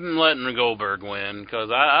see him letting Goldberg win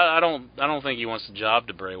because I don't think he wants the job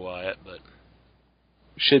to Bray Wyatt, but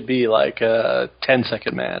should be like a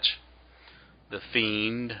 10-second match. The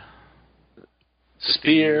Fiend,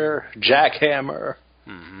 Spear, Jackhammer.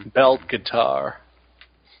 Belt guitar.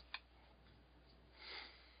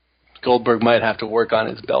 Goldberg might have to work on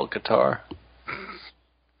his belt guitar.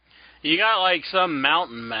 You got like some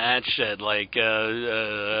mountain match that like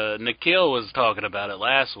Nikhil was talking about it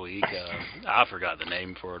last week. I forgot the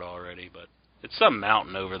name for it already, but it's some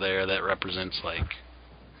mountain over there that represents like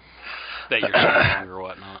that you're strong or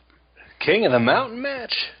whatnot. King of the Mountain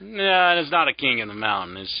match? No, it's not a King of the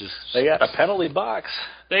Mountain. It's just they got a penalty box.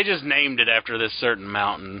 They just named it after this certain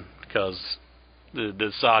mountain because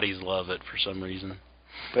the Saudis love it for some reason.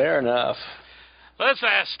 Fair enough. Let's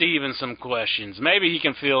ask Steven some questions. Maybe he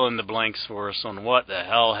can fill in the blanks for us on what the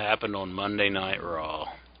hell happened on Monday Night Raw.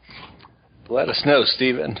 Let us know,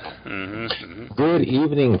 Steven. Good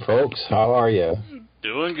evening, folks. How are you?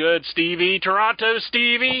 Doing good, Stevie. Toronto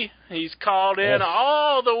Stevie. He's called in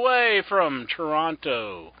all the way from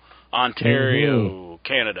Toronto, Ontario,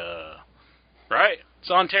 Canada. Right?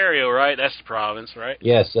 It's Ontario, right? That's the province, right?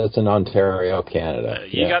 Yes, that's in Ontario, Canada.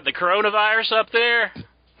 You got the coronavirus up there?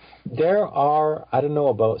 There are, I don't know,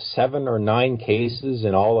 about 7 or 9 cases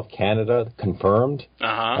in all of Canada confirmed.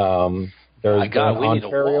 There's we Ontario. need a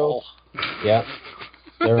wall. Yeah.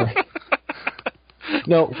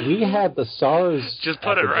 No, we had the SARS. Just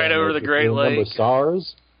put it right over the Great Lakes. Remember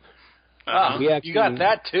SARS? You got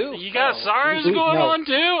that too? You got SARS going on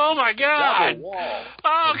too? Oh my God!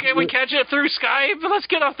 Oh, can we catch it through Skype? Let's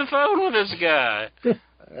get off the phone with this guy.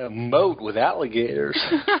 A moat with alligators.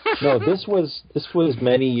 No, this was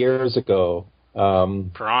many years ago.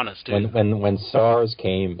 Piranhas too. When SARS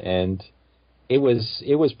came, and it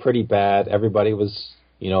was pretty bad. Everybody was,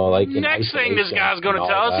 like in next thing this guy's going to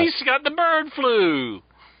tell us, he's got the bird flu.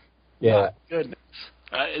 Yeah. Oh, goodness.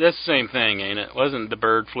 That's the same thing, ain't it? Wasn't the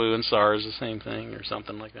bird flu and SARS the same thing or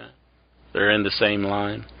something like that? They're in the same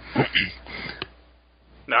line.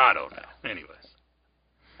 No, I don't know. Anyways.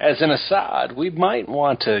 As an aside, we might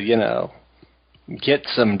want to, get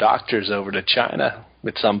some doctors over to China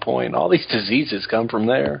at some point. All these diseases come from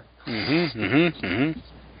there.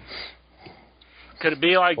 Could it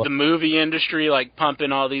be like the movie industry, like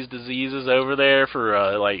pumping all these diseases over there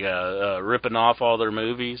for ripping off all their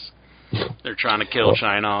movies? They're trying to kill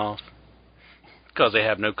China off because they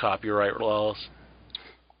have no copyright laws.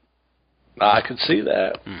 I could see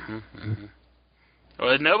that.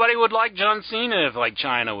 Well, nobody would like John Cena if like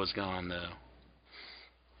China was gone, though.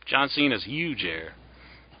 John Cena's huge here.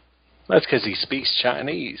 That's because he speaks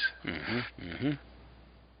Chinese.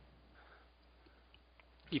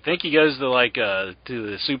 You think he goes to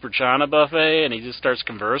to the Super China buffet and he just starts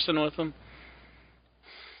conversing with them?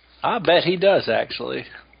 I bet he does, actually.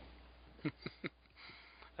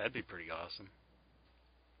 That'd be pretty awesome.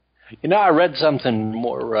 I read something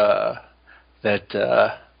more that,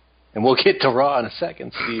 and we'll get to Raw in a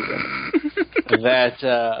second, Steven,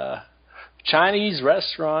 that Chinese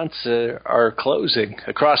restaurants are closing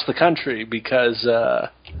across the country because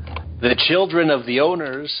the children of the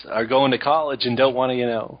owners are going to college and don't want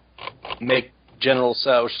to, make General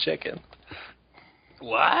Tso's chicken.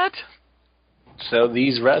 What? So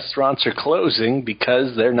these restaurants are closing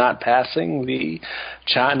because they're not passing the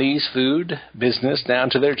Chinese food business down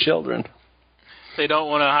to their children. They don't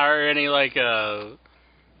want to hire any,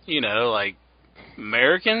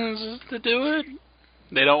 Americans to do it?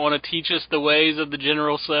 They don't want to teach us the ways of the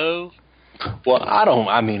General Tso? Well,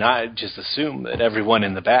 I just assume that everyone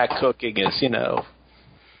in the back cooking is,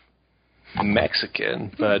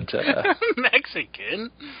 Mexican, but... Mexican?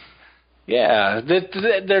 Yeah,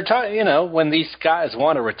 they're talking, when these guys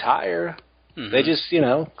want to retire, they just,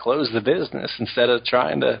 close the business instead of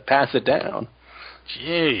trying to pass it down.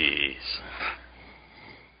 Jeez.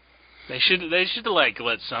 They should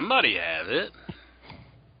let somebody have it.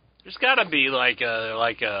 There's got to be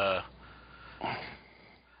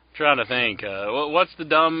trying to think. What's the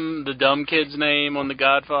dumb kid's name on The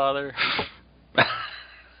Godfather?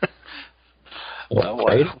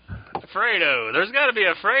 Fredo. There's got to be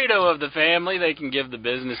a Fredo of the family they can give the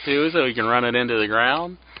business to so he can run it into the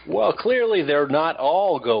ground. Well, clearly they're not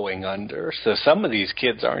all going under, so some of these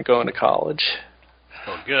kids aren't going to college.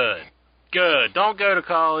 Oh, good. Good. Don't go to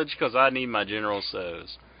college because I need my General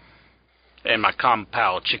Tso's and my Kung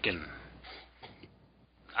Pao chicken.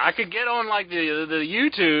 I could get on the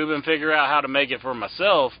YouTube and figure out how to make it for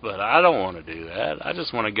myself, but I don't want to do that. I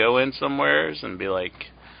just want to go in somewhere and be like,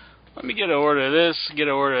 let me get an order of this, get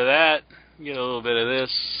an order of that, get a little bit of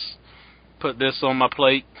this, put this on my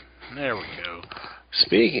plate. There we go.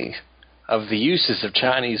 Speaking of the uses of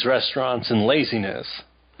Chinese restaurants and laziness,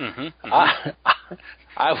 I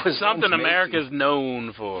was something America's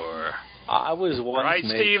known for. I was once right,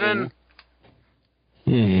 Steven?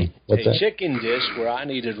 a chicken dish where I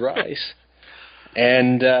needed rice.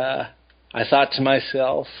 And I thought to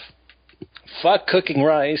myself, fuck cooking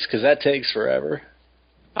rice, because that takes forever.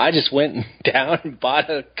 I just went down and bought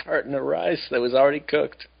a carton of rice that was already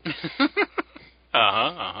cooked. It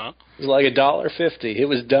was like $1.50. It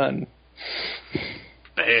was done.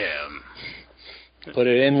 Bam. Put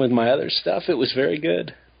it in with my other stuff. It was very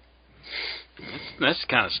good. That's the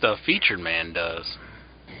kind of stuff Featured Man does.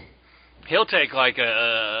 He'll take like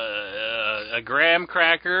a graham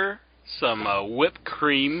cracker, some whipped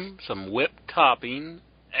cream, some whipped topping,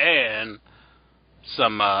 and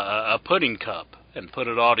some a pudding cup, and put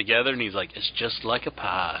it all together, and he's like, it's just like a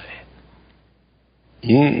pie.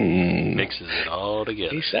 Mixes it all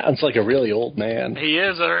together. He sounds like a really old man. He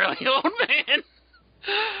is a really old man.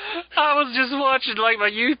 I was just watching like my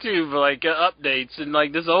YouTube updates, and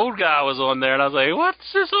like this old guy was on there, and I was like,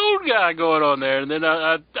 "What's this old guy going on there?" And then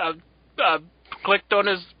I clicked on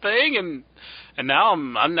his thing, and now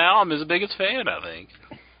I'm his biggest fan, I think.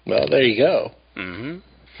 Well, there you go.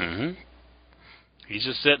 He's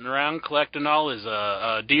just sitting around collecting all his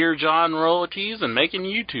Dear John royalties and making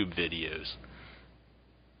YouTube videos.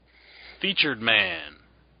 Featured Man.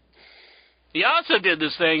 He also did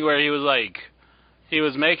this thing where he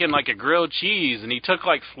was making like a grilled cheese, and he took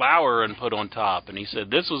like flour and put on top, and he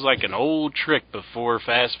said this was like an old trick before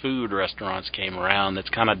fast food restaurants came around that's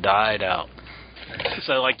kind of died out.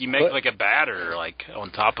 So like you make like a batter like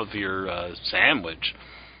on top of your sandwich.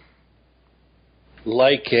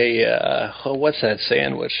 Like a, what's that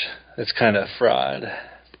sandwich that's kind of fried?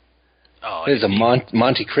 Oh, it's a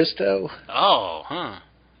Monte Cristo? Oh, huh.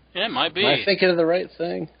 Yeah, it might be. Am I thinking of the right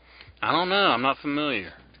thing? I don't know. I'm not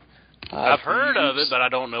familiar. I've heard of it, but I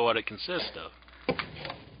don't know what it consists of.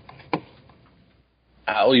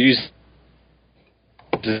 I'll use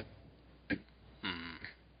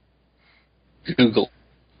Google.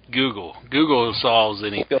 Google solves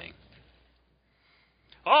anything.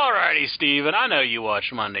 Alrighty, Steven. I know you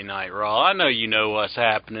watch Monday Night Raw. I know you know what's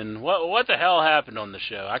happening. What the hell happened on the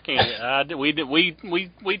show? I can't.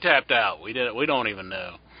 We tapped out. We don't even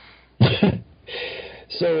know.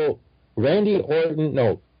 So Randy Orton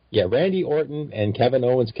and Kevin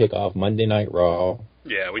Owens kick off Monday Night Raw.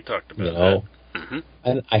 Yeah, we talked about that.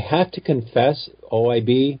 And I have to confess,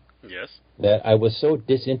 OIB, yes, that I was so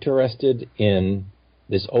disinterested in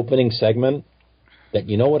this opening segment that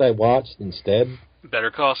you know what I watched instead?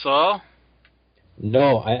 Better Call Saul?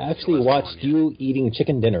 No, I actually watched you eating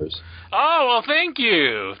chicken dinners. Oh, well, thank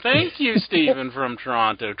you. Thank you, Stephen from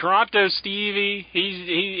Toronto. Toronto Stevie,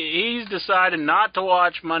 he's decided not to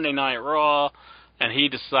watch Monday Night Raw, and he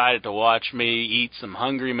decided to watch me eat some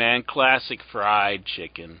Hungry Man classic fried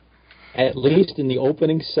chicken. At least in the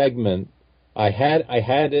opening segment, I had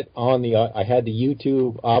it on I had the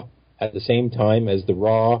YouTube up at the same time as the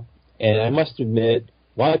Raw, and I must admit,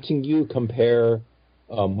 watching you compare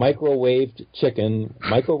microwaved chicken,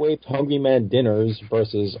 microwaved Hungry Man dinners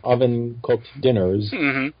versus oven-cooked dinners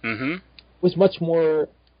was much more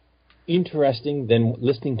interesting than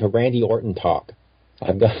listening to Randy Orton talk.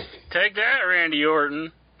 Take that, Randy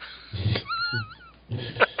Orton.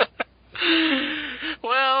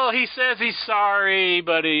 Well, he says he's sorry,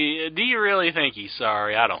 but do you really think he's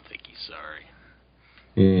sorry? I don't think he's sorry.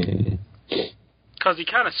 Because he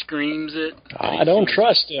kind of screams it. I don't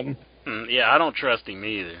trust him. Yeah, I don't trust him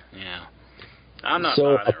either. Yeah. I'm not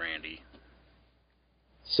buying it, Randy.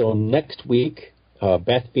 So next week,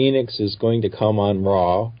 Beth Phoenix is going to come on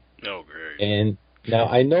Raw. Oh, great. And now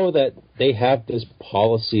I know that they have this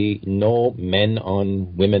policy, no men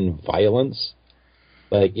on women violence.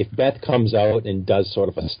 Like, if Beth comes out and does sort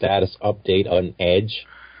of a status update on Edge,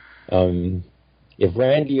 if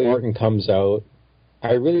Randy Orton comes out,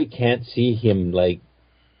 I really can't see him,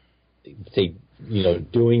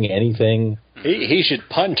 doing anything. He should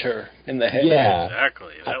punt her in the head. Yeah.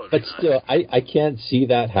 Exactly. That would but be still, nice. I can't see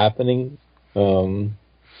that happening.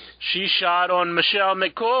 She shot on Michelle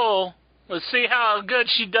McCool. Let's see how good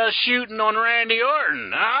she does shooting on Randy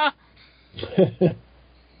Orton, huh?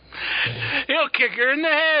 He'll kick her in the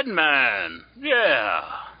head, man. Yeah,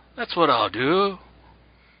 that's what I'll do.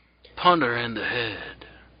 Punt her in the head.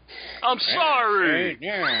 I'm sorry.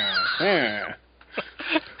 Yeah.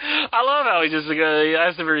 I love how he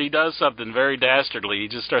does something very dastardly, he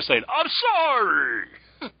just starts saying, I'm sorry.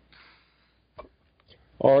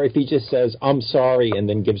 Or if he just says, I'm sorry, and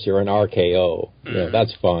then gives her an RKO,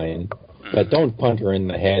 that's fine. But don't punt her in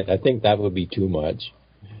the head. I think that would be too much.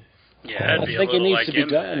 Yeah, I think it needs to be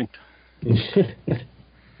done.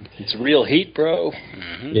 It's real heat, bro.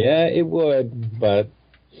 Yeah, it would, but,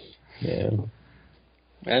 yeah.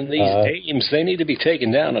 And these dames, they need to be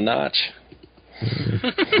taken down a notch.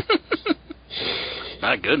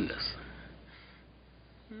 My goodness.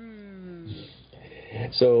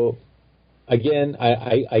 So, again,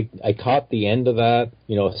 I caught the end of that,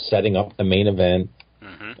 setting up the main event.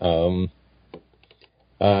 Mm-hmm.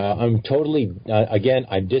 I'm totally, again,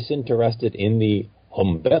 I'm disinterested in the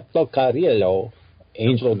Humberto Carrillo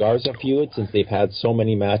Angel Garza feud since they've had so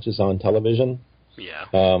many matches on television. Yeah.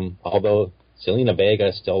 Although Selena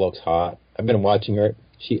Vega still looks hot. I've been watching her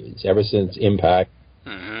ever since Impact.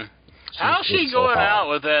 Mm-hmm. How's she going out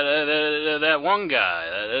with that one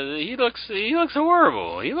guy? He looks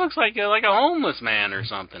horrible. He looks like a homeless man or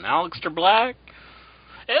something. Aleister Black.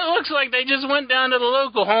 It looks like they just went down to the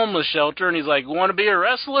local homeless shelter and he's like, "Want to be a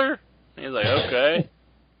wrestler?" And he's like, "Okay."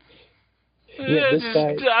 Yeah, this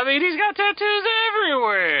guy. I mean, he's got tattoos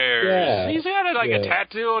everywhere. Yeah. He's got a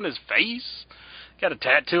tattoo on his face. Got a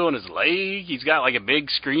tattoo on his leg. He's got like a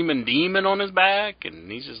big screaming demon on his back,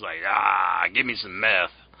 and he's just like, give me some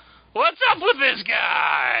meth. What's up with this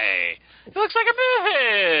guy? He looks like a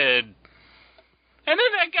meth. And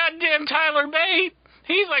then that goddamn Tyler Bate,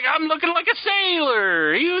 he's like, I'm looking like a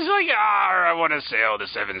sailor. He was like, I want to sail the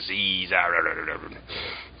seven seas.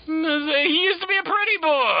 He used to be a pretty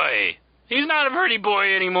boy. He's not a pretty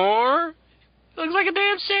boy anymore. He looks like a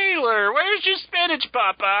damn sailor. Where's your spinach,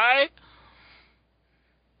 Popeye?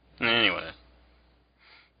 Anyway.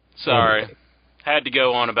 Sorry. Had to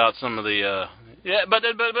go on about some of the, but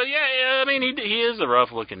yeah, I mean, he is a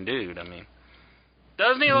rough-looking dude, I mean.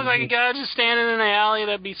 Doesn't he look like a guy just standing in the alley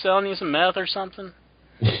that'd be selling you some meth or something?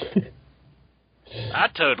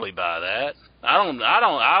 I'd totally buy that.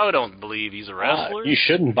 I don't believe he's a wrestler. You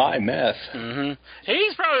shouldn't buy meth. Mm-hmm.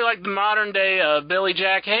 He's probably like the modern-day Billy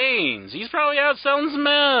Jack Haynes. He's probably out selling some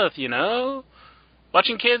meth,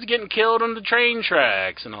 watching kids getting killed on the train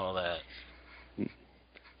tracks and all that.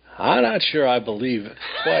 I'm not sure I believe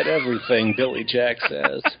quite everything Billy Jack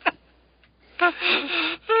says.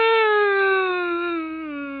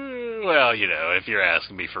 Well, if you're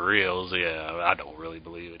asking me for reals, yeah, I don't really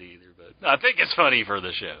believe it either, but I think it's funny for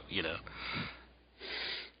the show,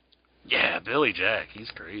 Yeah, Billy Jack,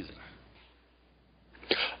 he's crazy.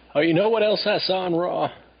 Oh, you know what else I saw on Raw?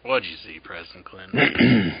 What'd you see, President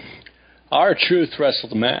Clinton? R-Truth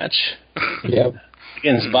wrestled a match. Yep.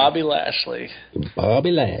 Against Bobby Lashley.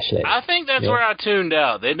 I think that's where I tuned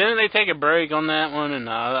out. Didn't they take a break on that one, and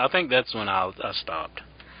I think that's when I stopped.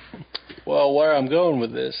 Well, where I'm going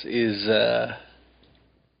with this is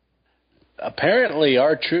apparently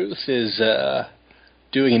R-Truth is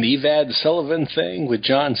doing an Evad Sullivan thing with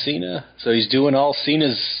John Cena, so he's doing all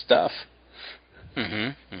Cena's stuff.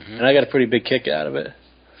 Mm-hmm. Mm-hmm. And I got a pretty big kick out of it.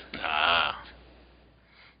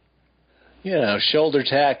 Shoulder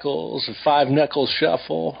tackles, a 5-knuckle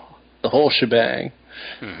shuffle, the whole shebang.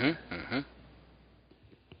 Mm-hmm. Mm-hmm.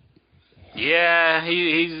 Yeah,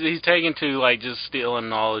 he's taken to like just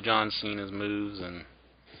stealing all of John Cena's moves, and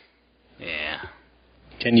yeah.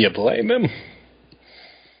 Can you blame him?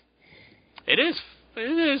 It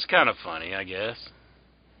is kind of funny, I guess.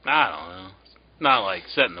 I don't know. It's not like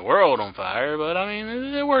setting the world on fire, but I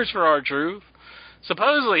mean it works for R-Truth.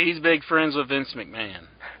 Supposedly he's big friends with Vince McMahon.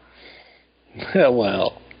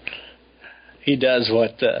 Well, he does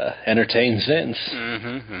what entertains Vince.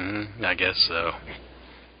 Mm-hmm, mm-hmm. I guess so.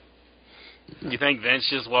 You think Vince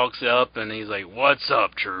just walks up and he's like, "What's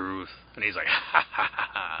up, Truth?" And he's like, "Ha ha ha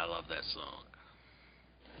ha! I love that song."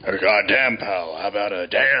 Hey, goddamn, pal, how about a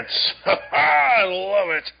dance? Ha ha! I love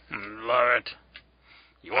it. Love it.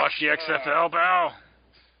 You watch the XFL, pal?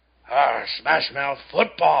 Smash Mouth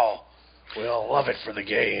football. We'll love it for the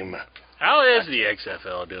game. How is the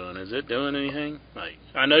XFL doing? Is it doing anything? Like,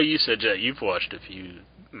 I know you said that you've watched a few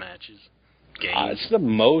matches, games. It's the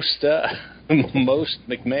most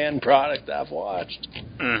McMahon product I've watched.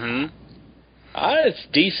 Mm-hmm. It's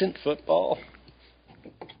decent football.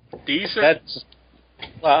 Decent?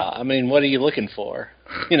 I mean, what are you looking for?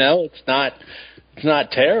 It's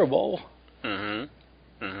not terrible.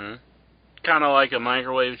 Mm-hmm. Mm-hmm. Kind of like a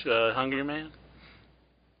microwave Hungry Man?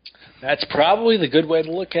 That's probably the good way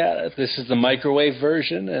to look at it. This is the microwave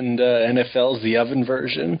version, and NFL's the oven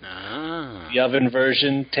version. The oven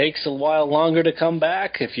version takes a while longer to come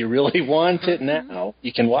back. If you really want it now,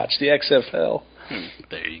 you can watch the XFL.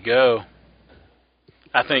 There you go.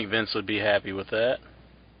 I think Vince would be happy with that.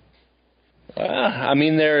 I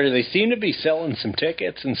mean, they seem to be selling some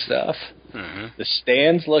tickets and stuff. Mm-hmm. The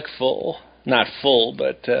stands look full. Not full,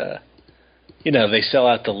 but, they sell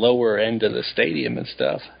out the lower end of the stadium and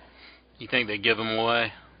stuff. You think they give them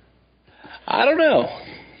away? I don't know.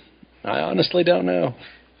 I honestly don't know.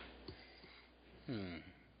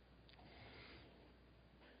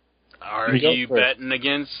 Are you betting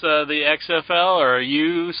against the XFL, or are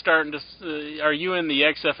you starting to? Are you in the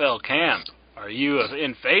XFL camp? Are you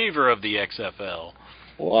in favor of the XFL?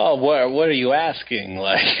 Well, what are you asking?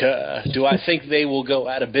 Like, do I think they will go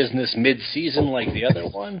out of business mid-season like the other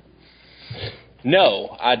one?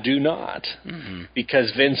 No, I do not. Mm-hmm.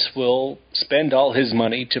 Because Vince will spend all his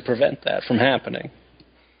money to prevent that from happening.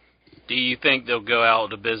 Do you think they'll go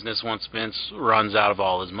out of business once Vince runs out of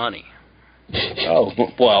all his money? Oh,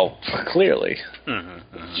 well, clearly.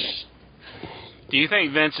 Mm-hmm, mm-hmm. Do you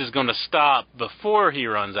think Vince is going to stop before he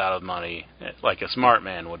runs out of money, like a smart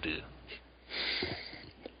man would do?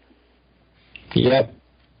 Yep.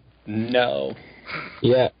 No.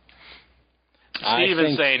 Yeah.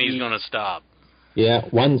 Steven's saying he's going to stop. Yeah,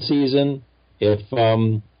 one season. If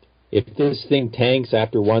this thing tanks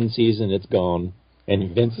after one season, it's gone.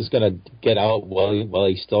 And Vince is going to get out while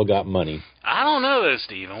he's still got money. I don't know, though,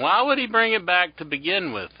 Steven. Why would he bring it back to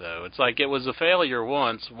begin with, though? It's like it was a failure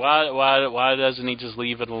once. Why doesn't he just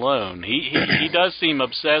leave it alone? He does seem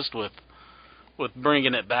obsessed with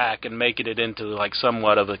bringing it back and making it into like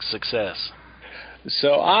somewhat of a success.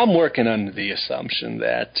 So I'm working under the assumption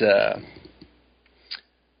that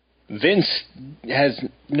Vince has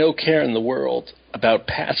no care in the world about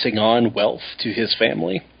passing on wealth to his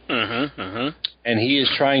family. Mm-hmm, mm-hmm. And he is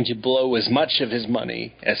trying to blow as much of his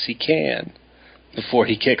money as he can before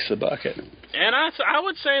he kicks the bucket. And I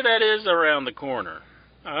would say that is around the corner.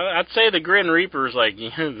 I'd say the Grin Reaper's like,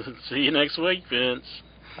 see you next week, Vince.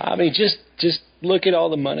 I mean, just look at all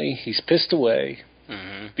the money he's pissed away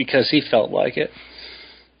because he felt like it.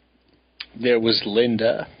 There was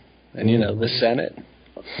Linda and, the Senate.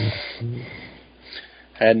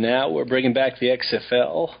 And now we're bringing back the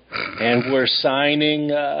XFL, and we're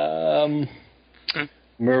signing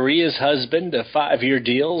Maria's husband to 5-year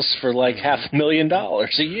deals for like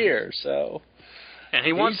 $500,000 a year. So, and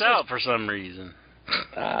he wants out for some reason.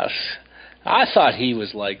 I thought he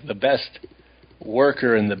was like the best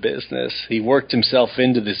worker in the business. He worked himself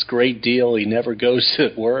into this great deal. He never goes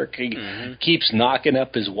to work. He keeps knocking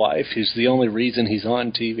up his wife, who's the only reason he's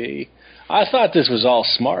on TV. I thought this was all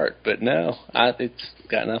smart, but no, it's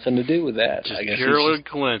got nothing to do with that. Just I guess purely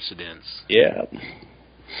coincidence. Yeah.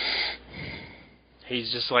 He's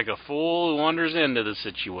just like a fool who wanders into the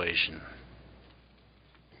situation.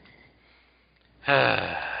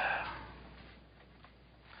 All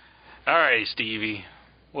right, Stevie.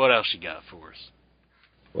 What else you got for us?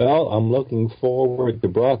 Well, I'm looking forward to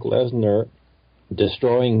Brock Lesnar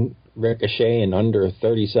destroying Ricochet in under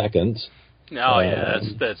 30 seconds. Oh, yeah,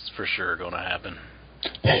 that's for sure going to happen.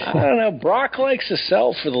 I don't know. Brock likes to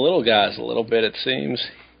sell for the little guys a little bit, it seems.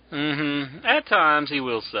 Mm-hmm. At times, he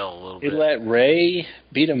will sell a little bit. He let Ray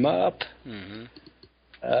beat him up. Mm-hmm.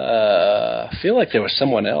 I feel like there was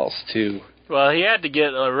someone else, too. Well, he had to get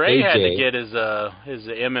Ray AJ. had to get his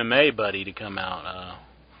MMA buddy to come out.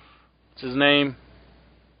 What's his name?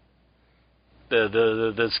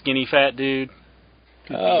 The skinny fat dude.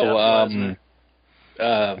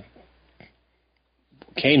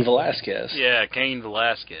 Cain Velasquez. Yeah, Cain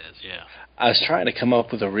Velasquez. Yeah. I was trying to come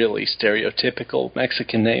up with a really stereotypical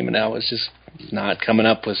Mexican name, and I was just not coming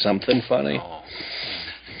up with something funny. Oh.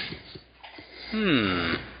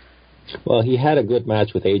 Well, he had a good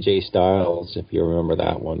match with AJ Styles, if you remember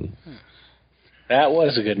that one. That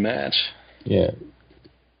was a good match. Yeah.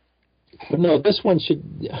 But no, this one should,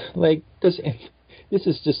 this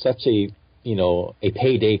is just such a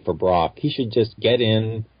payday for Brock. He should just get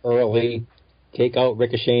in early, take out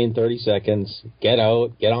Ricochet in 30 seconds, get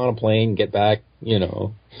out, get on a plane, get back,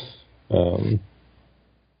 I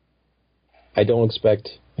don't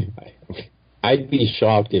expect, I'd be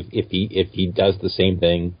shocked if he does the same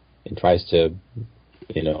thing and tries to,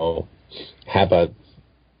 have a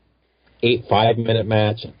 5-minute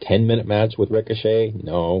match, a 10-minute match with Ricochet.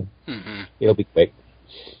 No. Mm-hmm. It'll be quick.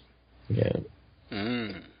 Yeah.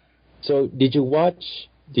 Mm. So did you watch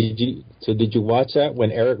that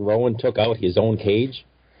when Eric Rowan took out his own cage?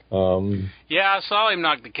 Yeah, I saw him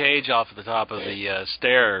knock the cage off the top of the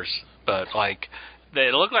stairs, but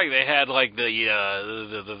it looked like they had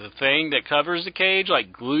the thing that covers the cage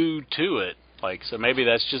glued to it. So maybe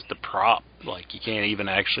that's just the prop. You can't even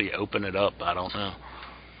actually open it up. I don't know.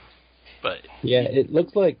 But yeah, it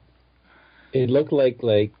looked like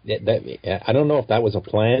that. I don't know if that was a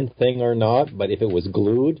planned thing or not, but if it was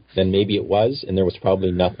glued, then maybe it was, and there was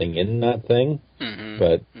probably nothing in that thing. Mm-hmm.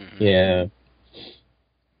 But yeah,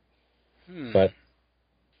 but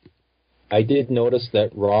I did notice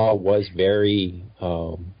that Raw was very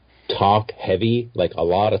talk heavy, a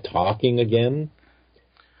lot of talking again.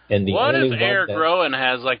 And what if Eric Rowan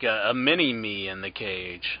has a mini me in the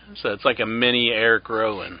cage? So it's like a mini Eric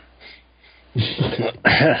Rowan.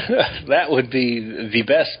 That would be the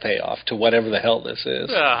best payoff to whatever the hell this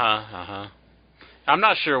is. I'm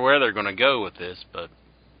not sure where they're going to go with this, but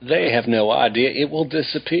They have no idea. It will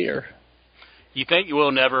disappear. You think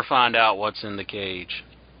we'll never find out what's in the cage?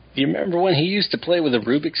 You remember when he used to play with a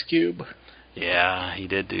Rubik's Cube? Yeah, he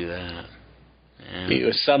did do that. Yeah. He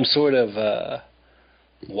was some sort of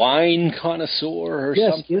wine connoisseur or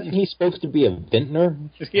something. Yes, isn't he supposed to be a vintner?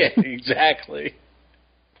 Yeah, exactly.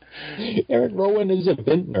 Eric Rowan is a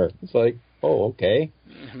vintner. It's like, oh, okay.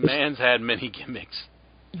 Man's had many gimmicks.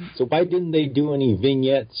 So why didn't they do any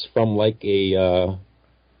vignettes from a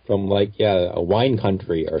wine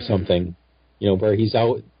country or something? You know, where he's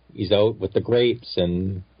out with the grapes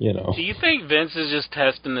and, you know. Do you think Vince is just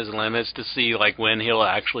testing his limits to see, like, when he'll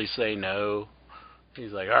actually say no?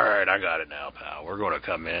 He's like, all right, I got it now, pal. We're going to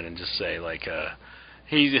come in and just say, like,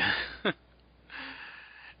 he's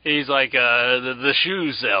like the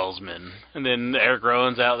shoe salesman. And then Eric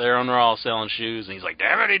Rowan's out there on Raw selling shoes, and he's like,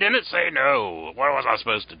 damn it, he didn't say no. What was I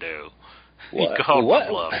supposed to do? He called my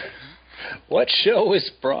bluff. What show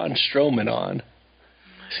is Braun Strowman on?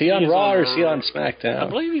 Is he on Raw or is he on SmackDown? I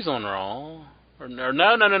believe he's on Raw. Or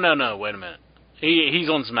no. Wait a minute. He's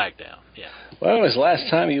on SmackDown. Yeah. When was the last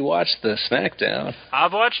time you watched the SmackDown?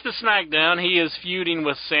 I've watched the SmackDown. He is feuding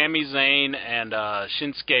with Sami Zayn and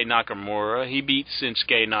Shinsuke Nakamura. He beat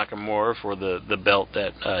Shinsuke Nakamura for the belt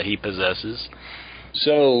that he possesses.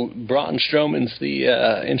 So Braun Strowman's the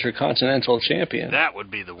Intercontinental Champion. That would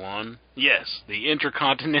be the one. Yes, the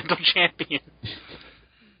Intercontinental Champion.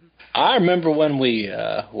 I remember when we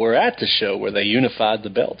were at the show where they unified the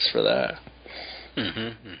belts for that.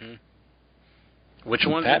 Which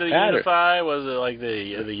one did they unify? Was it like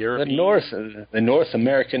the European? The North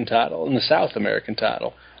American title and the South American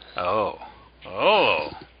title. Oh,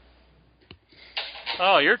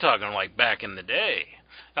 you're talking like back in the day.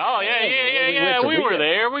 Oh, yeah. We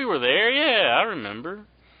were there. Yeah, I remember.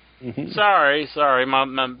 Mm-hmm. Sorry. My,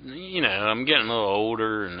 I'm getting a little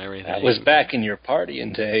older and everything. That was back in your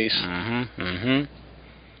partying days.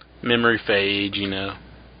 Memory fade,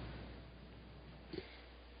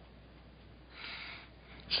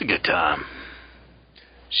 It's a good time.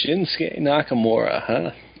 Shinsuke Nakamura,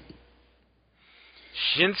 huh?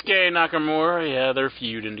 Shinsuke Nakamura, yeah, they're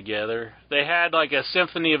feuding together. They had like a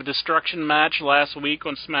Symphony of Destruction match last week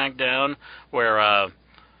on SmackDown where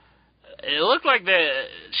it looked like the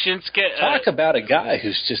Shinsuke... Talk about a guy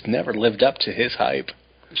who's just never lived up to his hype.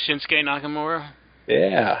 Shinsuke Nakamura?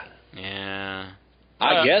 Yeah. Yeah.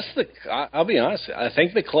 I guess I'll be honest, I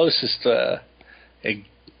think the closest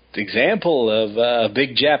example of a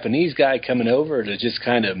big Japanese guy coming over to just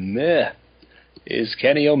kind of meh is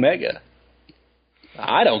Kenny Omega.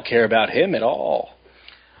 I don't care about him at all.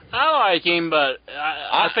 I like him, but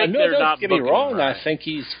I think they're not booking him. Don't get me wrong, right. I think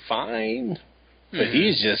he's fine, but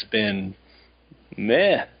he's just been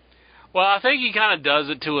meh. Well, I think he kind of does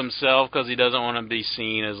it to himself because he doesn't want to be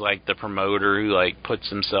seen as like the promoter who like puts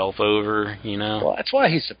himself over, Well, that's why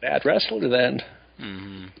he's a bad wrestler then.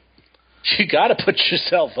 Mm-hmm. You got to put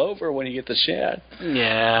yourself over when you get the shot.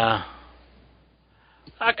 Yeah.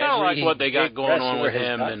 I kind of like what they got going on with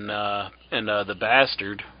him and the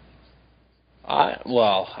Bastard.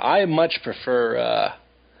 I much prefer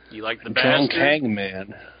you like the Drunk Bastard?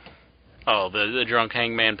 Hangman. Oh, the Drunk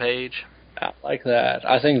Hangman Page? I like that.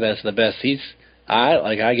 I think that's the best.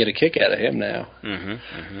 I get a kick out of him now.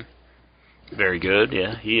 Very good.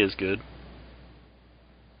 Yeah, he is good.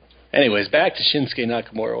 Anyways, back to Shinsuke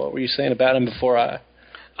Nakamura. What were you saying about him before I...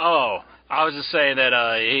 Oh, I was just saying that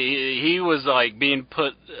he was like being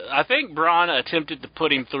put... I think Braun attempted to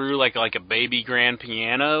put him through like a baby grand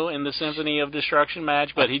piano in the Symphony of Destruction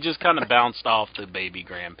match, but he just kind of bounced off the baby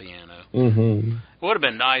grand piano. It would have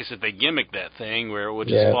been nice if they gimmicked that thing where it would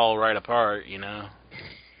just fall right apart,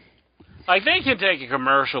 Like, they can take a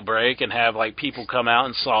commercial break and have like people come out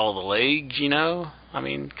and saw the legs, I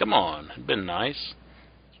mean, come on. It'd been nice.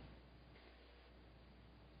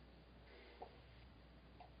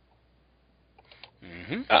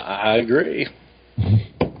 I agree.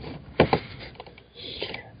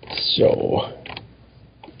 So,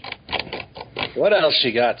 what else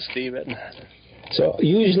you got, Steven? So,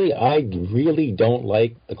 usually I really don't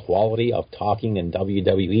like the quality of talking in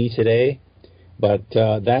WWE today, but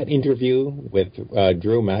that interview with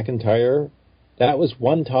Drew McIntyre, that was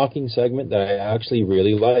one talking segment that I actually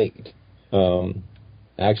really liked.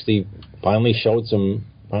 Actually, finally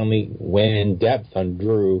went in depth on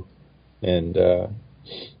Drew, and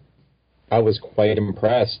I was quite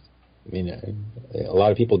impressed. I mean, a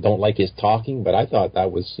lot of people don't like his talking, but I thought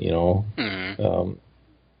that was, Drew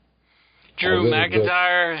really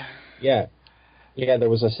McIntyre. Good. Yeah, there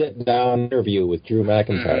was a sit-down interview with Drew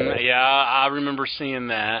McIntyre. Yeah, I remember seeing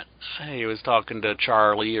that. He was talking to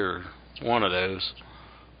Charlie or one of those,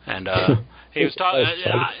 and He was talking.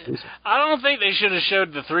 I don't think they should have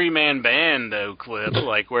showed the 3-man band though clip,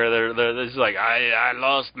 like where it's like I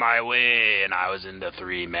lost my way and I was in the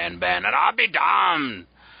 3-man band and I'll be damned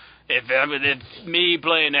if me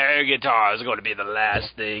playing air guitar is going to be the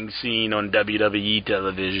last thing seen on WWE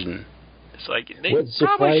television. It's like they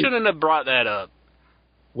probably shouldn't have brought that up.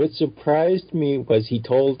 What surprised me was he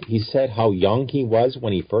said how young he was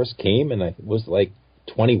when he first came, and I was like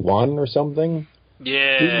 21 or something.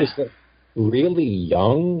 Yeah. He was like really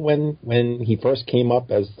young when he first came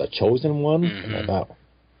up as the chosen one. Mm-hmm. And I thought,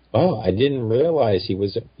 oh, I didn't realize he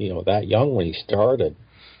was that young when he started.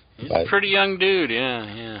 He's a pretty young dude,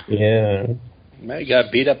 yeah. Yeah. He got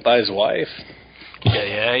beat up by his wife.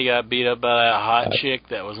 Yeah, he got beat up by that hot chick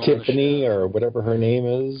that was on Tiffany the show. or whatever her name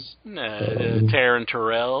is. No, Taryn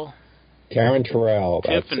Terrell. Taryn Terrell.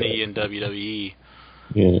 Tiffany in WWE.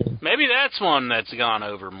 Yeah. Maybe that's one that's gone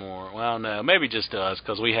over more. Well, no, maybe just us,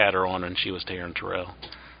 because we had her on and she was Taryn Terrell.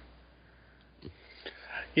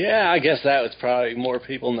 Yeah, I guess that was probably more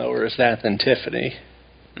people know her as that than Tiffany.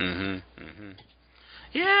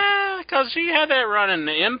 Yeah, because she had that run in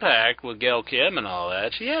the Impact with Gail Kim and all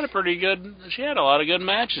that. She had a lot of good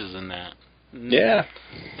matches in that. Yeah.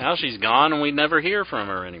 Now she's gone and we never hear from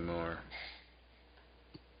her anymore.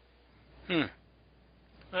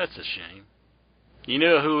 That's a shame. You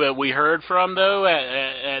know who we heard from, though,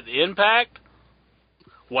 at Impact?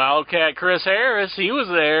 Wildcat Chris Harris. He was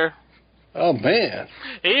there. Oh, man.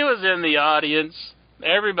 He was in the audience.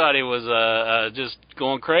 Everybody was just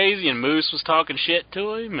going crazy, and Moose was talking shit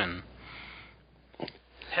to him, and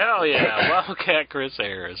hell yeah, Wildcat Chris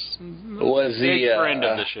Harris. Was he big friend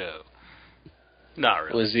of the show? Not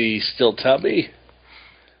really. Was he still tubby?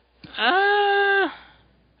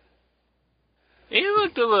 He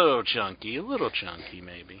looked a little chunky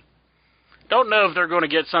maybe. Don't know if they're going to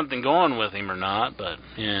get something going with him or not, but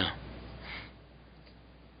yeah.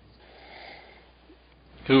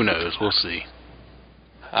 Who knows? We'll see.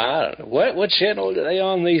 I don't know. What channel are they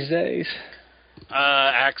on these days?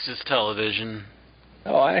 Access Television.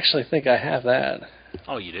 Oh, I actually think I have that.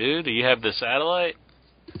 Oh, you do? Do you have the satellite?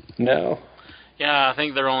 No. Yeah, I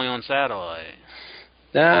think they're only on satellite.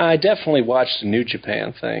 Nah, I definitely watched the New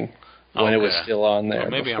Japan thing when it was still on there.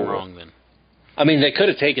 Well, maybe before. I'm wrong then. I mean, they could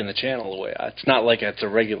have taken the channel away. It's not like it's a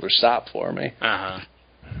regular stop for me.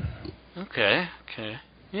 Okay.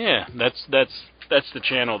 Yeah, that's the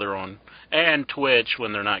channel they're on. And Twitch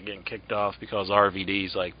when they're not getting kicked off because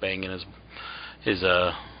RVD's like banging his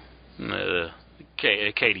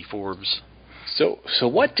Katie Forbes. So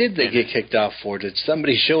what did they get kicked off for? Did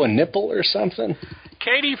somebody show a nipple or something?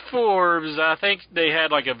 Katie Forbes, I think they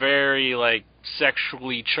had like a very like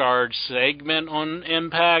sexually charged segment on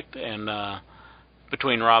Impact, and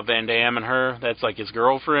between Rob Van Dam and her, that's like his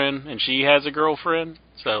girlfriend, and she has a girlfriend.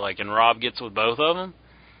 So like, and Rob gets with both of them.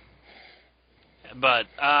 But,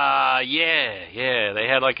 yeah, they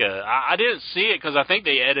had like I didn't see it because I think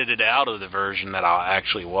they edited out of the version that I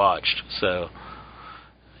actually watched. So,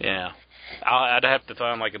 yeah. I'd have to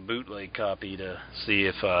find like a bootleg copy to see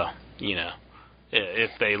if,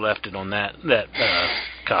 if they left it on that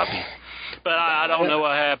copy. But I don't know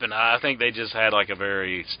what happened. I think they just had like a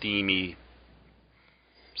very steamy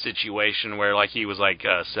situation where like he was like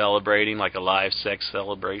celebrating, like a live sex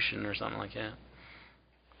celebration or something like that.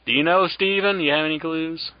 Do you know, Steven? You have any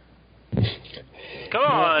clues? Come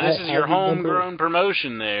on, this is your homegrown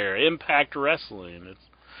promotion there, Impact Wrestling.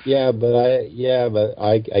 But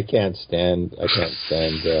I can't stand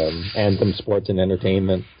Anthem Sports and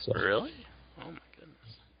Entertainment. So. Really? Oh my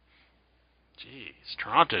goodness. Jeez,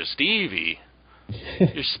 Toronto Stevie,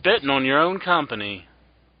 you're spitting on your own company.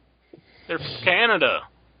 They're from Canada.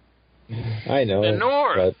 I know.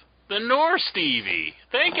 The North Stevie.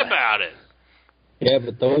 Think about it. Yeah,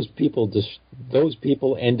 but those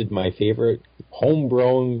people ended my favorite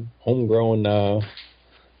homegrown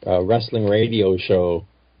wrestling radio show.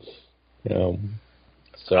 So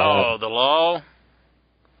The Law.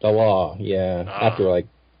 The Law, yeah. After like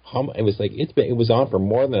it was on for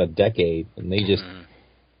more than a decade, and they just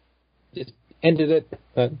ended it.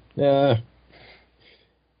 Yeah,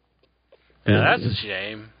 that's a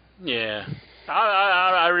shame. Yeah.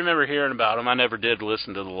 I remember hearing about them. I never did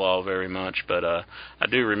listen to The Law very much, but I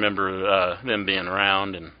do remember them being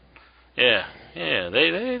around, and yeah,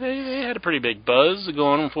 they had a pretty big buzz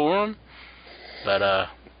going on for them. But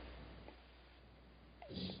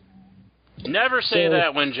never say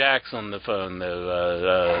that when Jack's on the phone,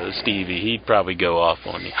 though, Stevie. He'd probably go off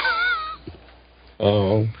on you.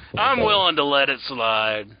 Oh, okay. I'm willing to let it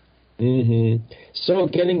slide. So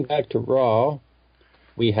getting back to Raw.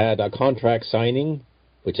 We had a contract signing,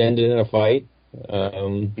 which ended in a fight.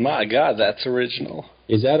 My God, that's original.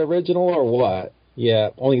 Is that original or what? Yeah,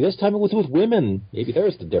 only this time it was with women. Maybe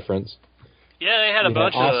there's the difference. Yeah, they had a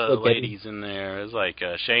bunch of Asuka ladies in there. It was like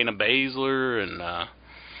Shayna Baszler and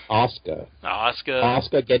Asuka.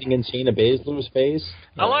 Asuka. Getting in Shayna Baszler's face.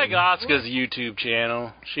 I like Asuka's YouTube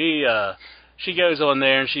channel. She goes on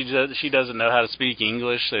there and she doesn't know how to speak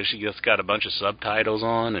English, so she just got a bunch of subtitles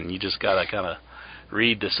on, and you just gotta kind of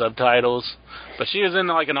read the subtitles. But she was in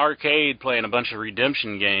like an arcade playing a bunch of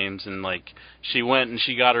redemption games, and like she went and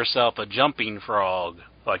she got herself a jumping frog,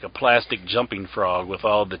 like a plastic jumping frog with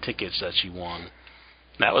all the tickets that she won.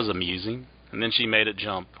 That was amusing. And then she made it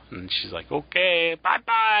jump, and she's like, "Okay,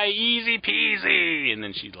 bye-bye, easy peasy," and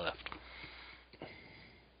then she left.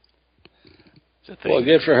 Well,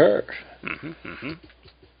 good for her. Mm-hmm.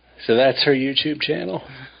 So that's her YouTube channel?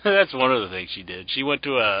 That's one of the things she did. She went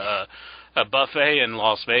to a buffet in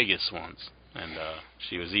Las Vegas once, and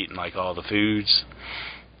she was eating like all the foods,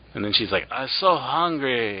 and then she's like, "I'm so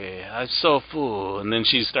hungry, I'm so full," and then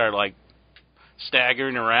she started like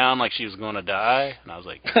staggering around like she was going to die, and I was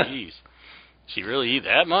like, "Geez, she really eat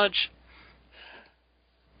that much?"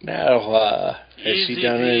 Now, has she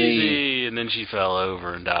done any? And then she fell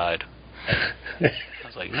over and died. I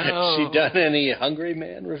was like, no. Has she done any Hungry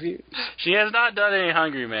Man reviews? She has not done any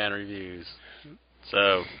Hungry Man reviews.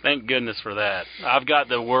 So, thank goodness for that. I've got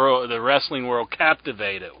the wrestling world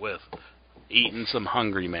captivated with eating some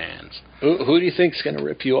Hungry Mans. Who do you think's going to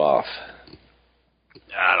rip you off?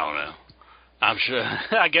 I don't know. I'm sure.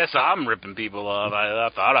 I guess I'm ripping people off. I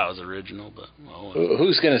thought I was original, but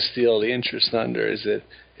who's going to steal the interest thunder? Is it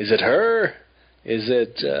her? Is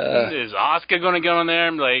Asuka going to go in there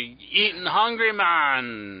and be like, "Eating Hungry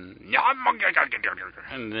Man"?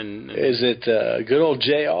 And then is it good old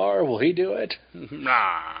JR? Will he do it?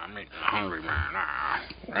 Nah, I'm eating Hungry Man.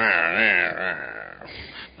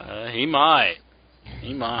 Nah. He might.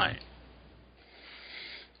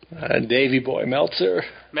 Davey Boy Meltzer.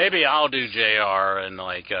 Maybe I'll do JR and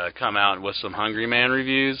like come out with some Hungry Man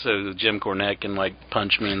reviews, so Jim Cornette can like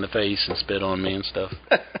punch me in the face and spit on me and stuff.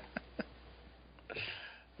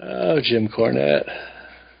 Oh, Jim Cornette.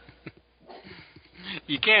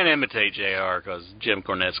 You can't imitate JR because Jim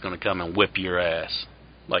Cornette's going to come and whip your ass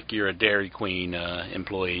like you're a Dairy Queen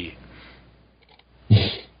employee.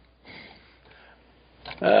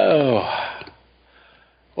 Oh.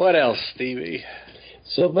 What else, Stevie?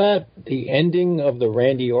 So that the ending of the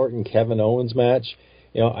Randy Orton-Kevin Owens match,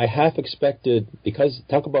 I half expected, because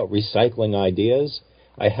talk about recycling ideas,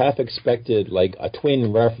 I half expected like a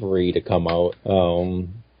twin referee to come out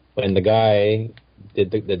when the guy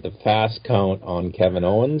did the fast count on Kevin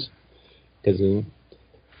Owens, and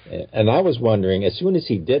I was wondering, as soon as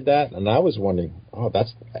he did that, and I was wondering,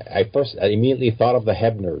 I immediately thought of the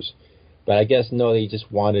Hebners, but I guess no, they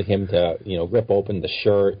just wanted him to rip open the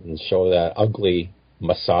shirt and show that ugly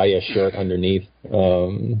Messiah shirt underneath.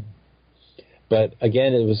 But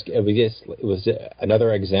again, it was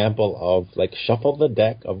another example of like shuffle the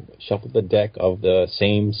deck of the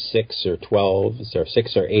same 6 or 12 or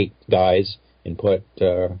 6 or 8 guys and put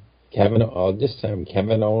Kevin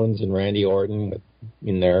Owens and Randy Orton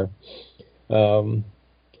in there.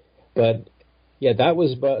 But yeah, that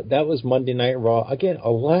was Monday Night Raw. Again, a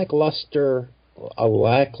lackluster I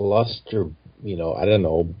don't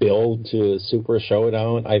know, build to Super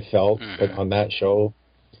Showdown. I felt on that show.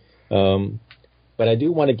 But I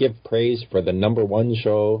do want to give praise for the number one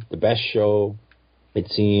show, the best show.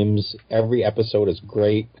 It seems every episode is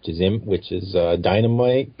great, which is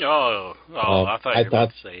Dynamite. I thought you were about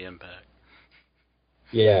to say Impact.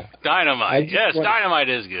 Yeah, Dynamite. Yes, Dynamite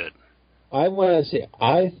is good. I want to say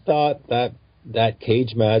I thought that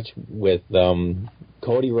cage match with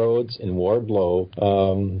Cody Rhodes and Wardlow.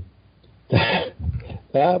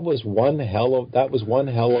 That was one hell of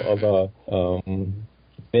a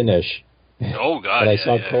finish. Oh God! And I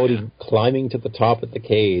saw Cody climbing to the top of the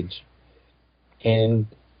cage, and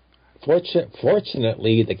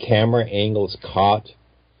fortunately, the camera angles caught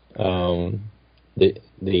the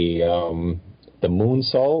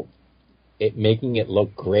moonsault, making it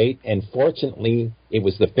look great. And fortunately, it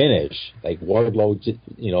was the finish. Like Wardlow,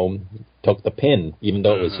 took the pin, even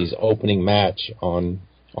though it was his opening match on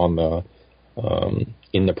the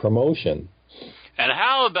in the promotion. And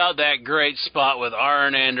how about that great spot with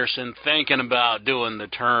Arn Anderson thinking about doing the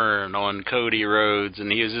turn on Cody Rhodes,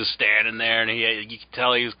 and he was just standing there, and you could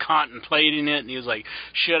tell he was contemplating it, and he was like,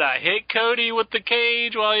 should I hit Cody with the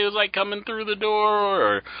cage while he was like coming through the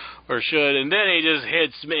door, or should? And then he just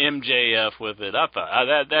hits MJF with it. I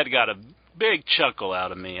thought that got a big chuckle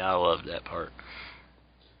out of me. I loved that part.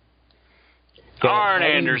 Arn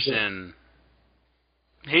Anderson.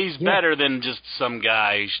 He's better than just some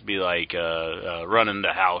guy who should be like running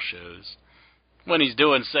the house shows. When he's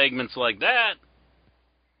doing segments like that.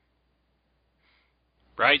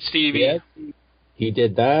 Right, Stevie? Yeah, he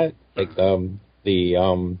did that. Like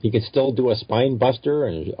he can still do a spine buster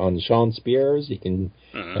on Sean Spears. He can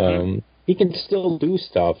still do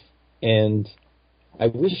stuff, and I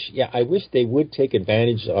wish they would take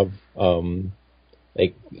advantage of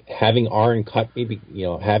like having Arn cut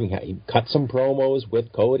cut some promos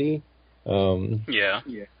with Cody. Yeah.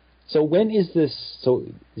 So when is this?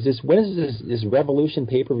 When is this Revolution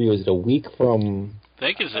pay-per-view? Is it a week from? I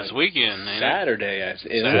think it's this weekend. Saturday.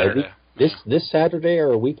 Saturday. This Saturday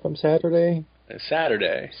or a week from Saturday?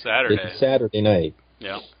 Saturday. It's Saturday night.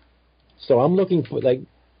 Yeah. So I'm looking for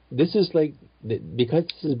this is because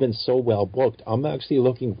this has been so well booked. I'm actually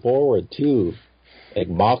looking forward to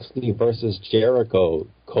Moxley versus Jericho,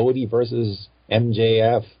 Cody versus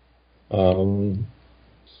MJF.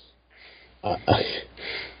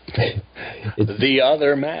 The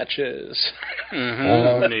other matches.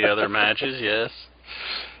 The other matches, yes.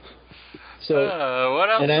 So what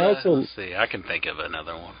else? And I also let's see. I can think of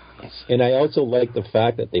another one. And I also like the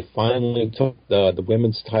fact that they finally took the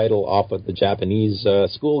women's title off of the Japanese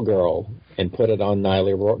schoolgirl and put it on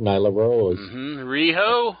Nyla Rose.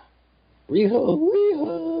 Riho.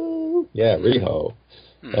 Yeah, Riho.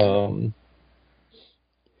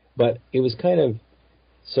 But it was kind of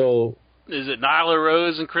so. Is it Nyla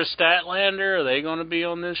Rose and Chris Statlander? Are they going to be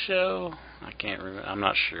on this show? I can't remember. I'm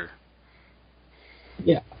not sure.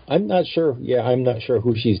 Yeah, I'm not sure. Yeah, I'm not sure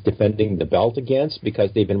who she's defending the belt against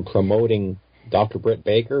because they've been promoting Dr. Britt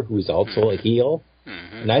Baker, who's also a heel,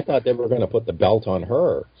 and I thought they were going to put the belt on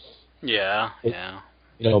her. Yeah.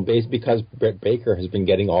 Because Britt Baker has been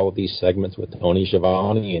getting all of these segments with Tony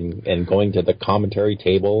Schiavone and going to the commentary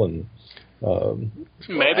table and.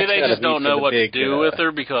 Maybe they just don't know what to do with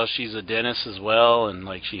her because she's a dentist as well, and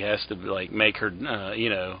she has to make her,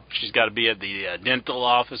 she's got to be at the dental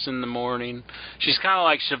office in the morning. She's kind of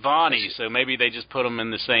like Shivani, so maybe they just put them in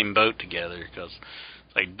the same boat together because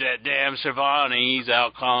that damn Shivani, he's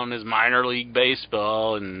out calling his minor league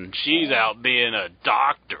baseball, and she's out being a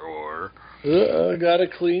doctor. Gotta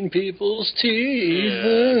clean people's teeth.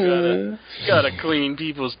 Yeah, gotta clean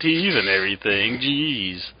people's teeth and everything.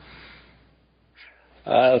 Jeez.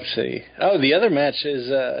 Let's see. Oh, the other match is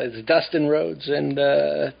Dustin Rhodes and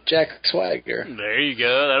Jack Swagger. There you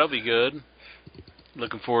go. That'll be good.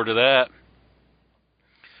 Looking forward to that.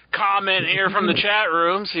 Comment here from the chat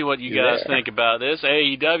room. See what you guys think about this.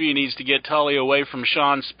 AEW needs to get Tully away from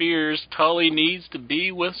Sean Spears. Tully needs to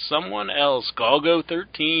be with someone else.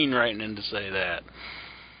 Golgo13 writing in to say that.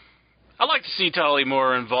 I'd like to see Tully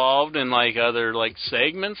more involved in other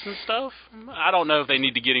segments and stuff. I don't know if they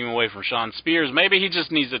need to get him away from Sean Spears. Maybe he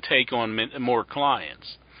just needs to take on more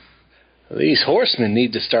clients. These horsemen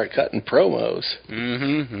need to start cutting promos.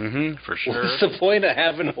 For sure. What's the point of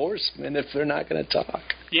having horsemen if they're not going to talk?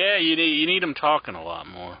 Yeah, you need them talking a lot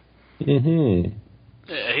more.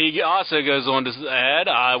 He also goes on to add,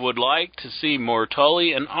 I would like to see more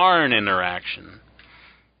Tully and Arn interaction.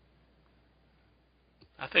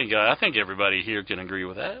 I think everybody here can agree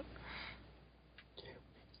with that.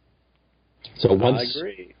 So I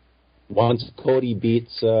agree. Once Cody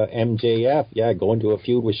beats MJF, go into a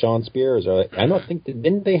feud with Sean Spears. I don't think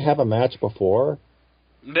didn't they have a match before?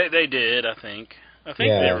 They did, I think. They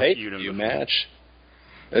were feuding before. Match.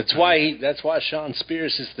 That's why Sean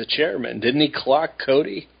Spears is the chairman. Didn't he clock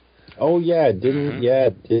Cody? Oh yeah,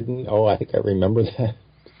 didn't. Oh, I think I remember that.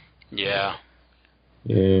 Yeah.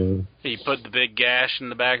 Yeah. He put the big gash in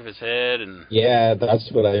the back of his head, and that's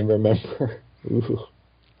what I remember. Ooh.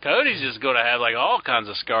 Cody's just going to have all kinds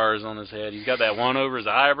of scars on his head. He's got that one over his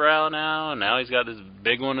eyebrow now, and now he's got this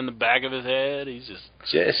big one in the back of his head. He's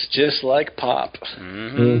just like Pop.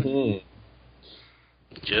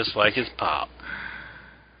 Just like his Pop.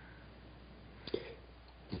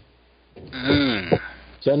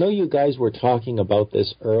 So I know you guys were talking about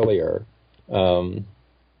this earlier.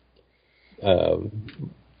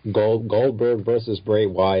 Goldberg versus Bray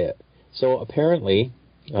Wyatt. So apparently,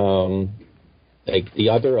 the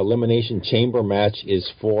other Elimination Chamber match is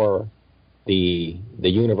for the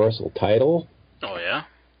Universal title. Oh yeah,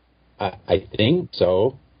 I think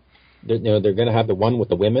so. They're going to have the one with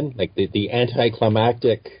the women, the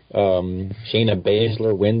anticlimactic. Shayna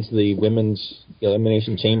Baszler wins the women's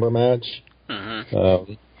Elimination Chamber match, and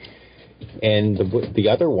the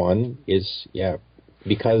other one is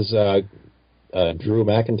because Drew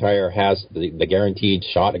McIntyre has the guaranteed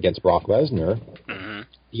shot against Brock Lesnar.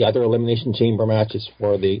 The other Elimination Chamber match is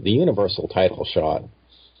for the Universal title shot.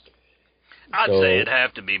 I'd say it'd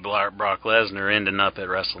have to be Brock Lesnar ending up at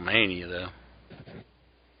WrestleMania, though.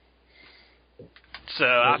 So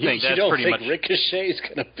I think that's pretty much. You don't think Ricochet's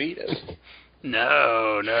going to beat him?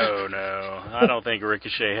 No. I don't think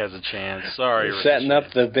Ricochet has a chance. Sorry, Ricochet. Setting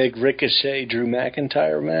up the big Ricochet-Drew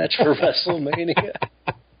McIntyre match for WrestleMania.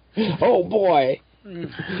 Oh, boy.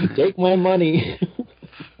 Take my money.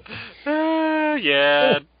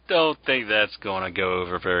 Yeah, don't think that's going to go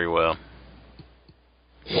over very well.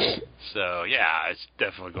 So, yeah, it's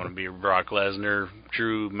definitely going to be Brock Lesnar,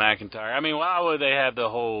 Drew McIntyre. I mean, why would they have the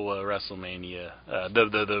whole WrestleMania,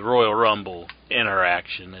 the Royal Rumble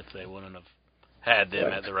interaction if they wouldn't have had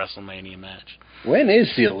them at the WrestleMania match? When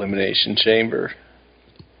is the Elimination Chamber?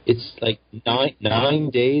 It's like 9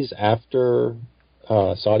 days after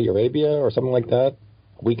Saudi Arabia or something like that.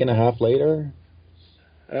 A week and a half later.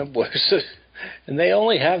 And they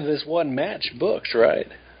only have this one match booked, right?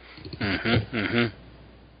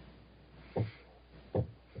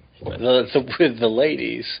 With the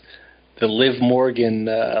ladies, the Liv Morgan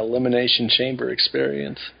Elimination Chamber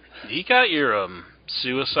experience. You got your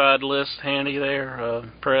suicide list handy there,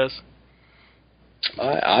 Prez?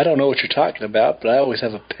 I don't know what you're talking about, but I always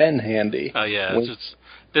have a pen handy. Oh, yeah.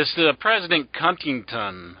 This President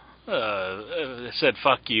Cuntington said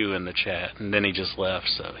fuck you in the chat, and then he just left,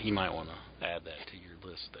 so he might want to add that to your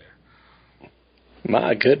list there.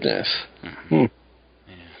 My goodness. Yeah.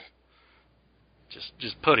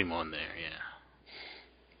 Just put him on there,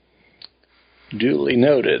 yeah. Duly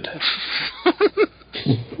noted.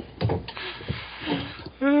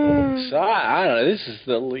 So I don't know, this is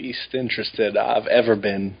the least interested I've ever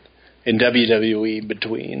been in WWE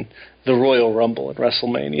between the Royal Rumble and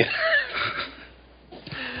WrestleMania.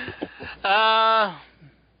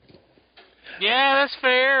 Yeah, that's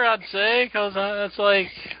fair, I'd say, because it's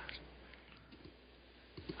like,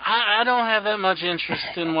 I don't have that much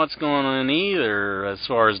interest in what's going on either, as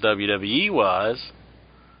far as WWE-wise.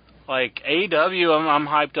 Like, AEW, I'm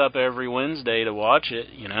hyped up every Wednesday to watch it,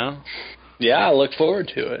 you know? Yeah, I look forward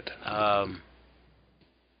to it.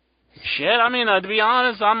 Shit, I mean, to be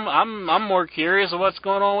honest, I'm more curious of what's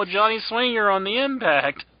going on with Johnny Swinger on the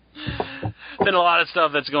Impact than a lot of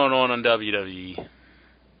stuff that's going on WWE.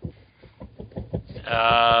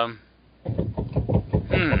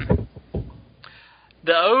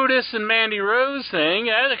 The Otis and Mandy Rose thing,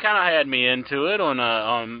 that kind of had me into it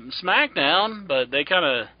on SmackDown, but they kind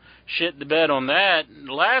of shit the bed on that.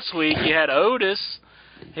 Last week, you had Otis.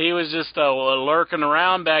 He was just lurking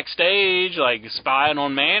around backstage, like spying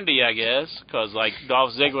on Mandy, I guess, because like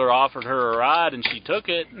Dolph Ziggler offered her a ride and she took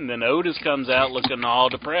it, and then Otis comes out looking all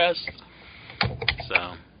depressed.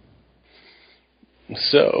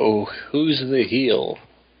 So, who's the heel?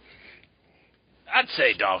 I'd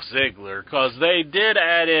say Dolph Ziggler, because they did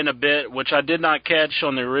add in a bit, which I did not catch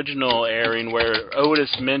on the original airing, where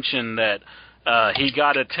Otis mentioned that he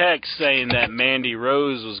got a text saying that Mandy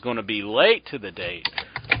Rose was going to be late to the date,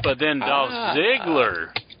 but then Dolph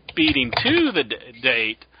Ziggler beat him to the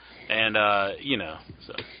date, and,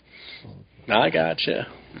 so. I gotcha.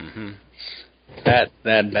 Mm-hmm. That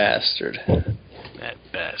bastard. That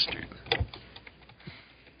bastard.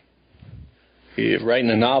 You writing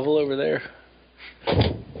a novel over there?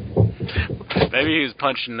 Maybe he was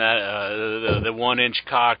punching that the 1-inch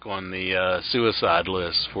cock on the suicide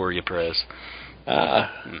list for you, Press.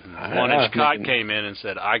 1-inch cock came in and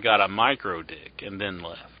said, "I got a micro dick," and then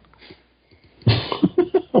left.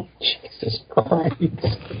 Jesus Christ.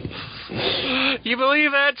 You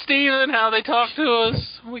believe that, Steven, how they talk to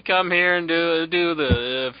us? We come here and do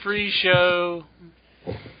the free show,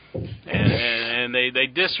 and they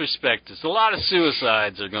disrespect us. A lot of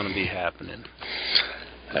suicides are going to be happening.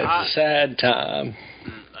 It's a sad time.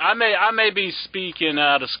 I may be speaking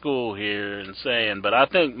out of school here and saying, but I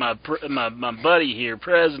think my buddy here,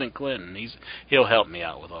 President Clinton, he'll help me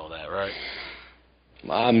out with all that, right?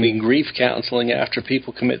 I mean, grief counseling after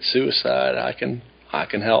people commit suicide, I can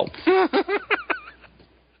help.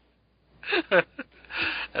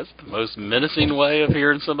 That's the most menacing way of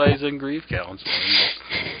hearing somebody's in grief counseling.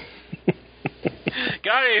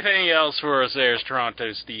 Got anything else for us there,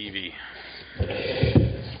 Toronto Stevie?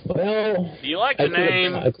 Well, do you like the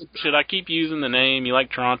name? Should I keep using the name? You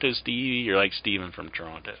like Toronto Stevie? You're like Steven from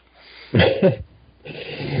Toronto.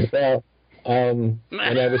 Well, when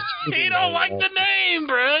I was he don't like the name,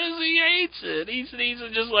 bro. He hates it. He's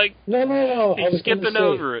just like no. He's skipping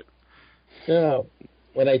over it. No,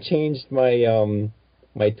 when I changed my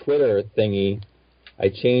my Twitter thingy, I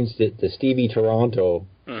changed it to Stevie Toronto.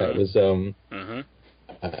 Mm-hmm. That was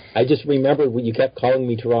I just remembered when you kept calling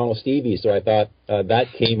me Toronto Stevie, so I thought that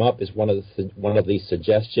came up as one of the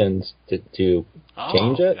suggestions to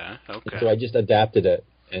change it. Okay. So I just adapted it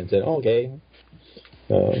and said, okay.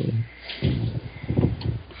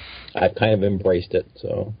 I've kind of embraced it.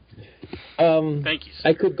 So thank you, sir.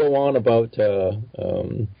 I could go on about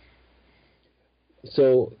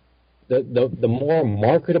so the more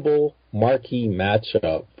marketable marquee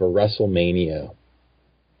matchup for WrestleMania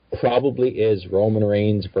probably is Roman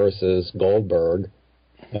Reigns versus Goldberg,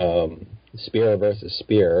 Spear versus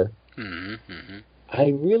Spear.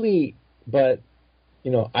 But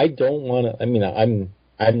I don't want to. I mean,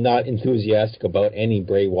 I'm not enthusiastic about any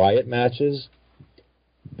Bray Wyatt matches,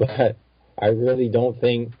 but I really don't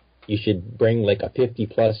think you should bring like a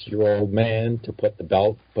 50-plus-year-old man to put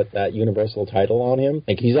that Universal title on him.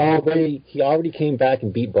 Like he already came back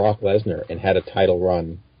and beat Brock Lesnar and had a title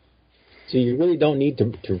run. So you really don't need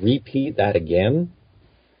to repeat that again.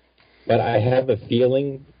 But I have a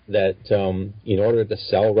feeling that in order to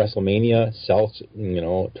sell WrestleMania,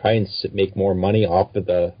 try and make more money off of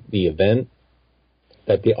the event,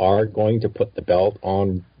 that they are going to put the belt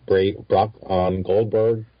on Brock on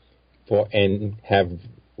Goldberg and have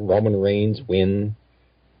Roman Reigns win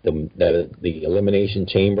the Elimination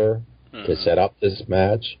Chamber to set up this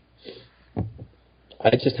match.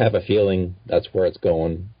 I just have a feeling that's where it's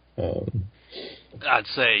going. I'd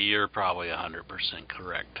say you're probably 100%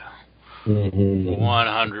 correct.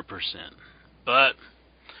 100%. But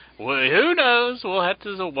who knows? We'll have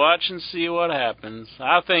to watch and see what happens.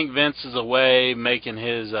 I think Vince is away making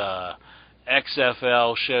his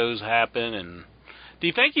XFL shows happen. And do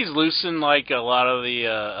you think he's loosened like a lot of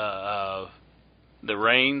the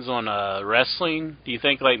reins on wrestling? Do you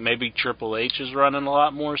think like maybe Triple H is running a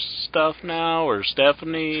lot more stuff now, or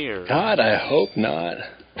Stephanie, or God, I hope not.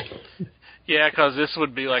 Yeah, because this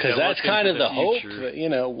would be like because that's kind of the hope that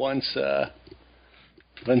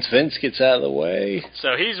once Vince gets out of the way.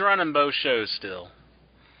 So he's running both shows still.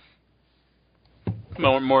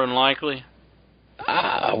 More than likely.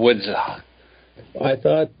 I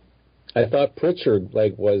thought Pritchard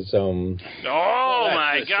was. Oh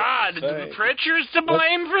my God! Pritchard's to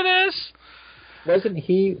blame for this. Wasn't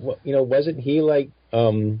he? Wasn't he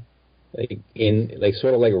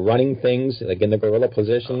sort of like running things like in the gorilla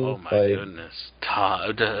position? Oh my goodness,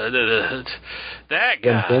 Todd, that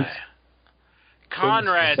guy,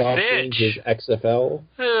 Conrad Fitch, his XFL.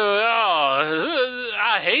 Oh,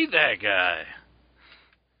 I hate that guy.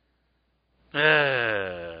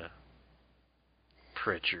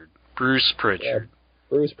 Pritchard. Bruce Pritchard. Yeah,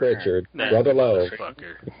 Bruce Pritchard. Brother Lowe.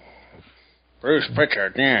 Bruce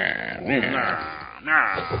Pritchard. Yeah. No,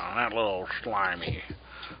 that little slimy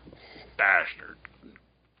bastard.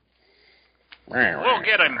 We'll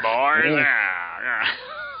get him, boys.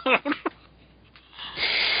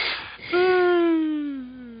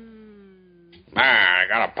 I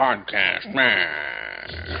got a podcast.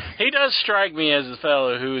 He does strike me as a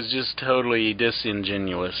fellow who is just totally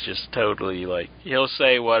disingenuous, just totally he'll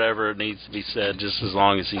say whatever needs to be said just as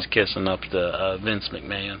long as he's kissing up to Vince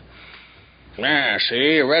McMahon. Yeah,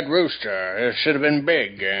 see, Red Rooster, it should have been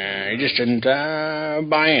big. He just didn't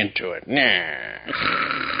buy into it. Nah.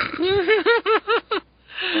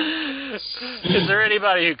 Is there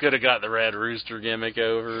anybody who could have got the Red Rooster gimmick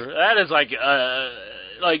over? That is I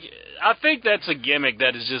think that's a gimmick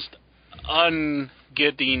that is just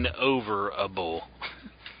getting overable.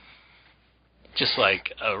 Just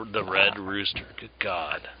like the Red Rooster. Good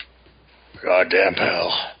God. Goddamn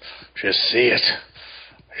hell. Just see it.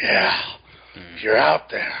 Yeah. You're out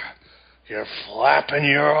there. You're flapping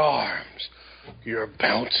your arms. You're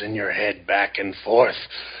bouncing your head back and forth.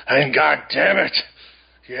 And goddamn it,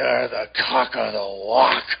 you're the cock of the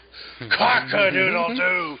walk.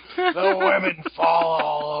 Cock-a-doodle-doo. The women fall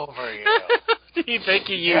all over you. Do you think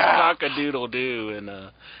he used cock-a-doodle-doo in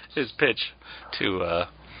his pitch to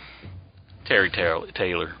Terry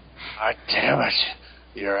Taylor? Damn it.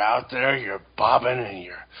 You're out there, you're bobbing and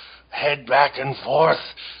your head back and forth.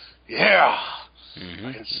 Yeah. Mm-hmm.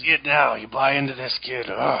 I can see it now. You buy into this kid.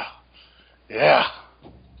 Yeah.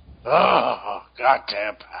 Oh,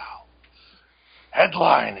 goddamn pal.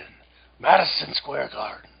 Headlining Madison Square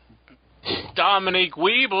Garden. Dominique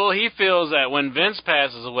Weeble, he feels that when Vince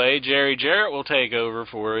passes away, Jerry Jarrett will take over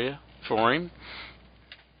for him.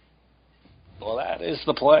 Well, that is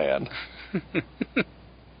the plan.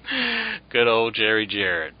 Good old Jerry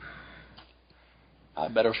Jarrett. I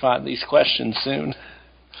better find these questions soon.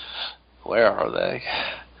 Where are they?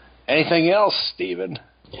 Anything else, Stephen?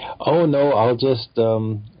 Oh no, I'll just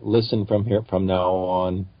listen from now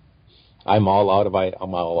on. I'm all out.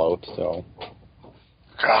 So.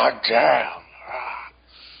 God damn.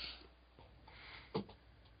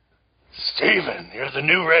 Steven, you're the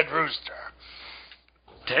new Red Rooster.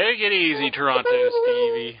 Take it easy, Toronto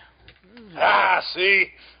Stevie. See?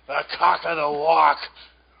 The cock of the walk.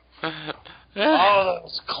 All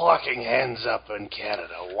those clucking hens up in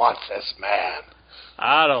Canada want this man.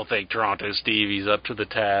 I don't think Toronto Stevie's up to the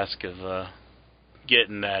task of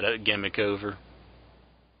getting that gimmick over.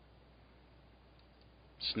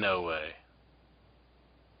 It's no way.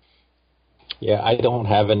 Yeah, I don't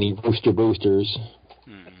have any Rooster Boosters.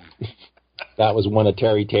 That was one of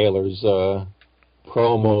Terry Taylor's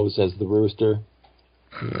promos as the Rooster.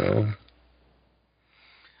 Yeah.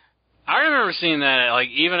 I remember seeing that, like,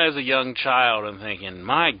 even as a young child, and thinking,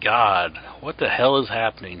 "My God, what the hell is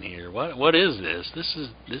happening here? What is this? This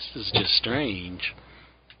is just strange."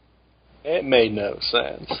 It made no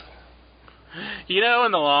sense. You know,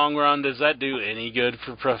 in the long run, does that do any good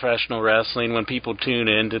for professional wrestling when people tune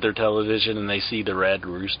into their television and they see the Red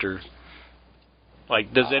Rooster?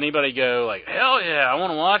 Like, does anybody go, like, hell yeah, I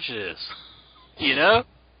want to watch this? You know?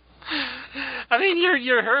 I mean,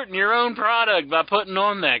 you're hurting your own product by putting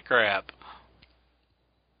on that crap.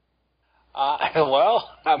 Well,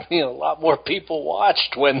 I mean, a lot more people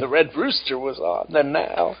watched when the Red Rooster was on than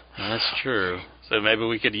now. That's true. So maybe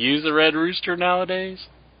we could use the Red Rooster nowadays?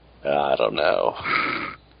 I don't know.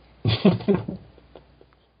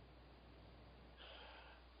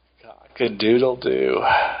 Cock-a-doodle-doo.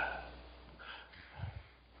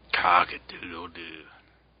 Cock-a-doodle-doo.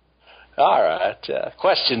 All right,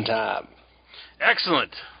 question time.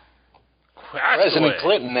 Excellent. President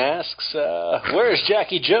Clinton asks, where's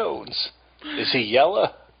Jackie Jones? Is he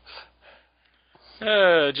yellow?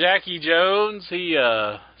 Jackie Jones, he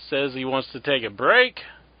says he wants to take a break.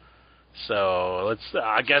 So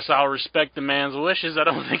I guess I'll respect the man's wishes. I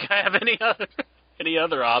don't think I have any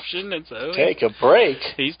other option. And so take a break.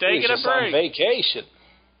 He's taking a break. On vacation.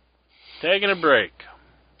 Taking a break.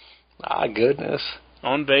 Ah, goodness.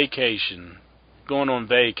 On vacation. Going on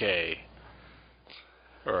vacay.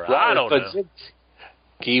 Or I don't know.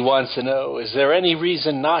 He wants to know, is there any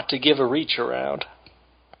reason not to give a reach around?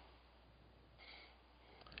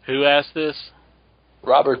 Who asked this?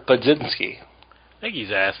 Robert Budzinski. I think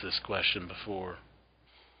he's asked this question before.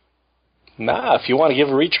 Nah, if you want to give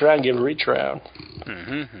a reach around, give a reach around.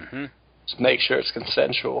 Just make sure it's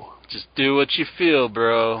consensual. Just do what you feel,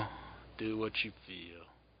 bro. Do what you feel.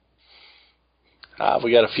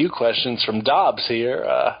 We got a few questions from Dobbs here.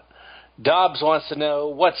 Dobbs wants to know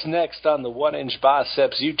what's next on the 1-Inch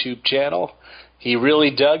Biceps YouTube channel. He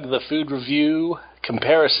really dug the food review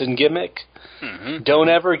comparison gimmick. Don't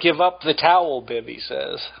ever give up the towel bib, he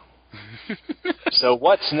says. So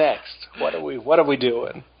what's next? What are we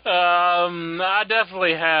doing? I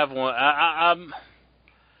definitely have one.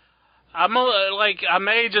 I'm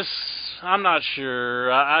not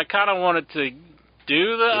sure. I kind of wanted to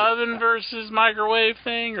do the oven versus microwave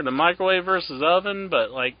thing, or the microwave versus oven,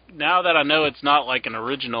 but like now that I know it's not like an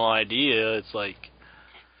original idea, it's like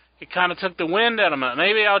it kind of took the wind out of my.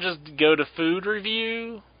 Maybe I'll just go to food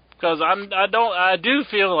review, because I do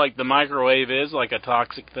feel like the microwave is like a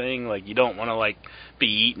toxic thing. Like you don't want to like be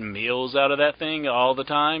eating meals out of that thing all the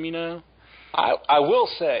time, you know. I will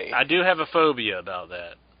say I do have a phobia about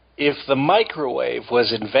that. If the microwave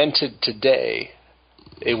was invented today,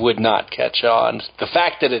 it would not catch on. The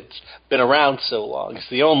fact that it's been around so long is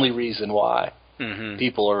the only reason why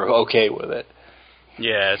people are okay with it.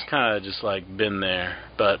 Yeah, it's kind of just like been there.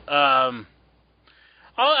 But, I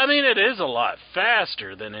mean, it is a lot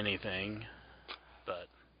faster than anything. But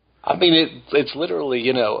I mean, it's literally,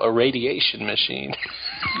 a radiation machine.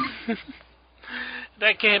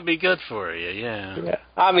 That can't be good for you, yeah.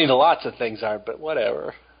 I mean, lots of things aren't, but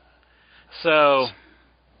whatever. So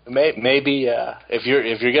maybe if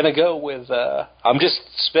you're gonna go with I'm just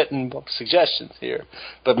spitting suggestions here,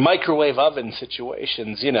 but microwave oven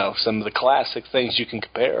situations, some of the classic things you can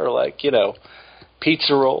compare, like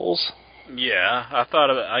pizza rolls. Yeah,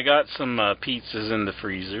 I got some pizzas in the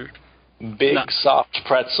freezer. Big soft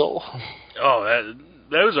pretzel. Oh,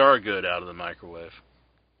 those are good out of the microwave.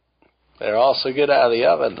 They're also good out of the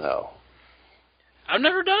oven, though. I've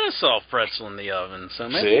never done a soft pretzel in the oven, so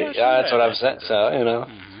maybe See? I should That's what I'm saying. So,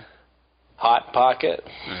 Hot Pocket.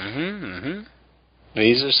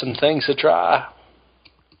 These are some things to try.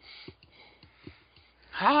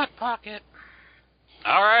 Hot Pocket.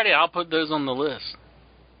 Alrighty, I'll put those on the list.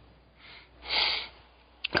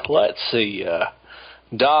 Let's see.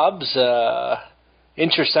 Dobbs,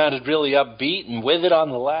 intro sounded really upbeat and with it on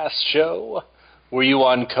the last show. Were you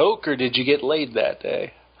on coke or did you get laid that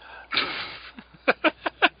day?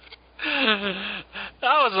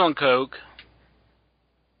 I was on coke.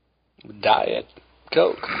 Diet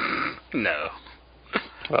Coke? No.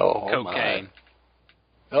 Oh, Cocaine.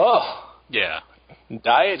 My. Oh, Yeah.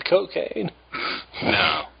 diet cocaine.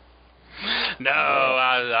 No. No,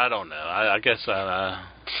 I don't know. I guess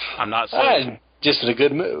I'm not so... Just in a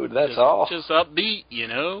good mood, that's all. Just upbeat, you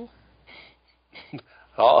know?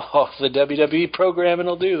 Oh, the WWE programming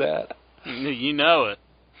will do that. You know it.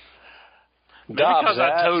 Maybe because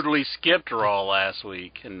I totally skipped Raw last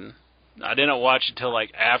week, and I didn't watch it till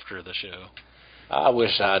like after the show. I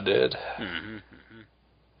wish I did. Mm-hmm.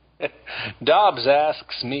 Dobbs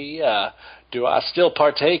asks me, do I still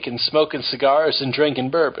partake in smoking cigars and drinking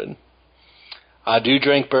bourbon? I do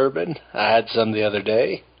drink bourbon. I had some the other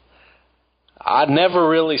day. I never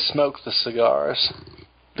really smoke the cigars.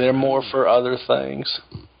 They're more for other things.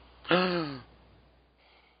 I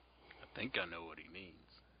think I know what he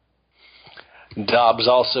means. Dobbs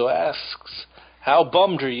also asks, how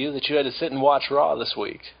bummed are you that you had to sit and watch Raw this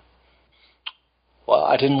week? Well,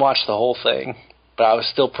 I didn't watch the whole thing, but I was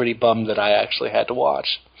still pretty bummed that I actually had to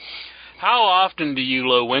watch. How often do you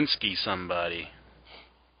Lewinsky somebody?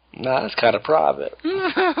 Nah, that's kind of private.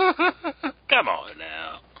 Come on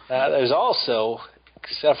now. There's also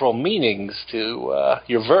several meanings to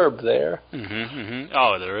your verb there.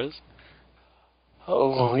 Oh, there is?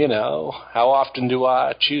 Oh, you know, how often do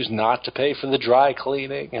I choose not to pay for the dry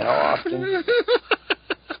cleaning? How often?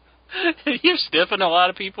 You're stiffing a lot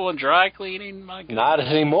of people in dry cleaning? My goodness. Not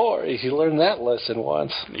anymore. You learned that lesson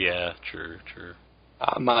once. Yeah, true.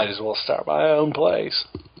 I might as well start my own place.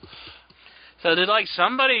 So did, like,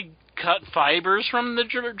 somebody cut fibers from the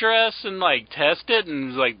dress and, like, test it and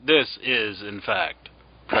was like, this is, in fact,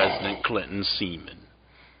 President Clinton's semen?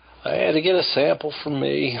 They had to get a sample from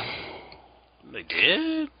me. They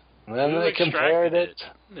did? And then they compared it.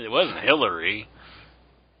 It wasn't Hillary.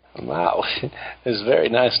 Wow. It was a very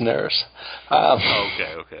nice nurse.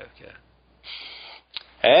 Okay.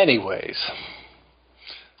 Anyways.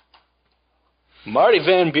 Marty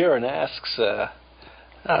Van Buren asks,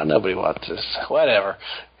 nobody wants this. Whatever.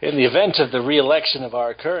 In the event of the re-election of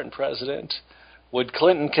our current president, would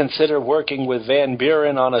Clinton consider working with Van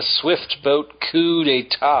Buren on a swift boat coup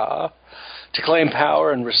d'etat to claim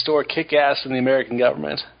power and restore kick-ass in the American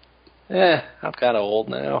government? I'm kind of old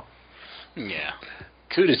now. Yeah.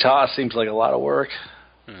 Coup d'etat seems like a lot of work.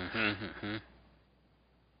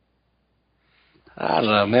 I don't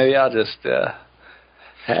know. Maybe I'll just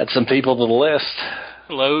add some people to the list.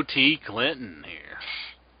 Low T. Clinton here.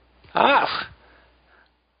 I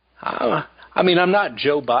mean, I'm not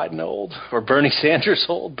Joe Biden old or Bernie Sanders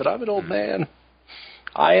old, but I'm an old man.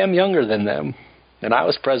 I am younger than them, and I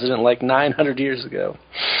was president like 900 years ago.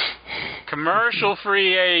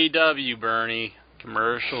 Commercial-free AEW, Bernie.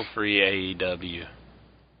 Commercial-free AEW.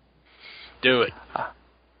 Do it.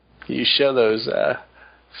 You show those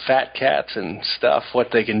fat cats and stuff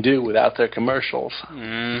what they can do without their commercials.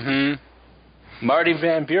 Marty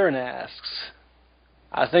Van Buren asks,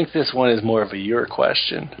 I think this one is more of a your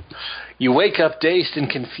question. You wake up dazed and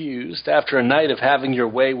confused after a night of having your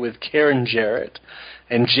way with Karen Jarrett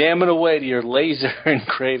and jamming away to your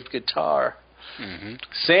laser-engraved guitar.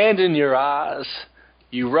 Sand in your eyes,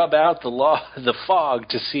 you rub out the fog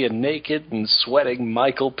to see a naked and sweating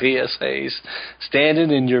Michael P.S. Hayes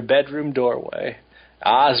standing in your bedroom doorway,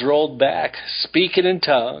 eyes rolled back, speaking in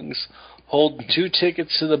tongues, holding 2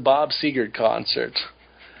 tickets to the Bob Seger concert.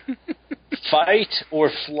 Fight or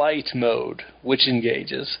flight mode, which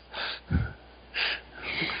engages?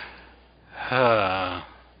 All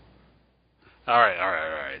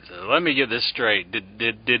right. So let me get this straight.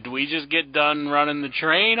 Did we just get done running the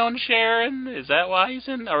train on Sharon? Is that why he's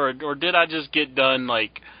in? Or did I just get done,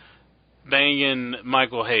 like, banging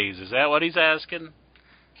Michael Hayes? Is that what he's asking?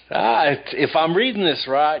 If I'm reading this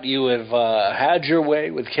right, you have had your way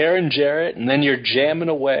with Karen Jarrett, and then you're jamming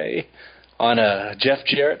away on a Jeff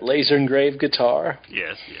Jarrett laser-engraved guitar.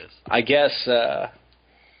 Yes. I guess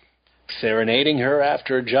serenading her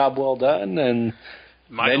after a job well done, and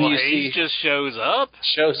Michael then Hayes just shows up?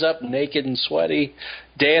 Shows up naked and sweaty,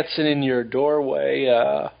 dancing in your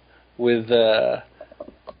doorway with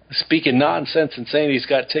speaking nonsense and saying he's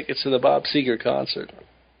got tickets to the Bob Seger concert.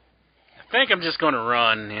 I think I'm just going to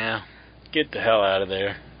run, yeah. Get the hell out of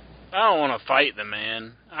there. I don't want to fight the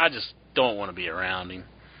man. I just don't want to be around him.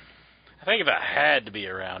 I think if I had to be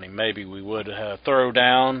around him, maybe we would throw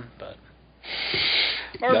down, but...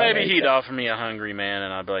 Or maybe he'd offer me a Hungry Man,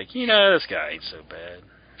 and I'd be like, this guy ain't so bad.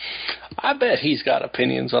 I bet he's got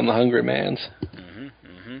opinions on the Hungry Mans.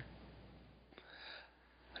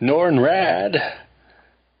 Norrin Rad,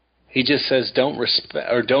 he just says don't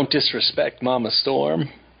disrespect Mama Storm.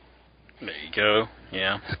 There you go,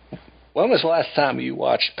 yeah. When was the last time you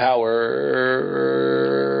watched Power?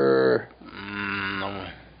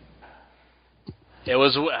 It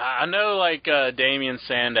was. I know, like Damian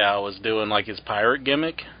Sandow was doing like his pirate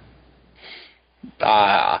gimmick.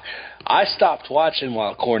 I stopped watching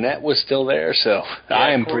while Cornette was still there, so Yeah,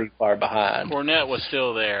 I am pretty far behind. Cornette was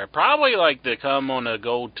still there. Probably like to come on a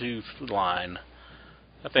gold tooth line.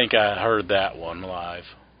 I think I heard that one live.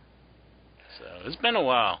 So it's been a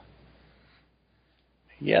while.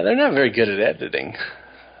 Yeah, they're not very good at editing.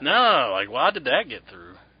 No, like why did that get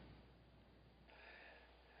through?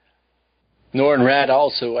 Norrin Rad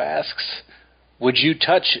also asks, would you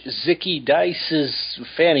touch Zicky Dice's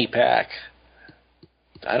fanny pack?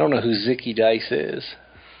 I don't know who Zicky Dice is.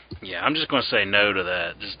 Yeah, I'm just going to say no to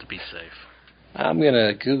that, just to be safe. I'm going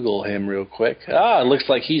to Google him real quick. It looks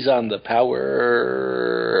like he's on the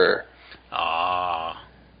Power.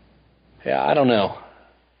 Yeah, I don't know.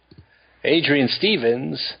 Adrian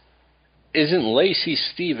Stevens. Isn't Lacey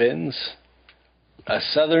Stevens a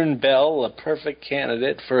Southern Belle, a perfect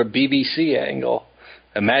candidate for a BBC angle?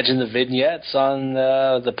 Imagine the vignettes on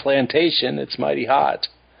the plantation. It's mighty hot.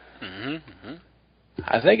 Mm-hmm.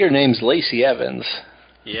 I think her name's Lacey Evans.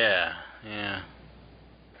 Yeah.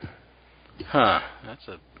 Huh. That's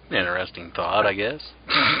an interesting thought, I guess.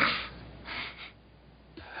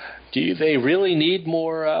 Do they really need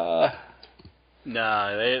more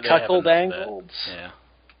No, they cuckold haven't angles? Yeah.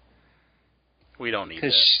 We don't need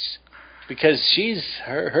that. Because she's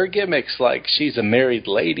her gimmick's like she's a married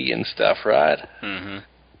lady and stuff, right? Mm-hmm.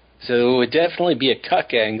 So it would definitely be a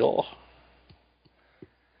cuck angle.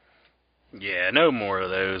 Yeah, no more of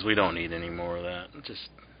those. We don't need any more of that. Just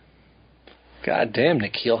God damn,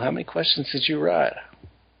 Nikhil, how many questions did you write?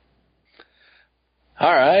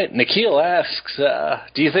 All right, Nikhil asks,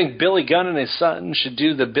 do you think Billy Gunn and his son should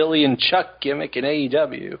do the Billy and Chuck gimmick in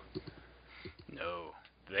AEW? no.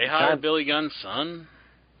 Did they hire Billy Gunn's son?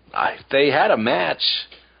 They had a match.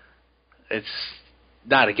 It's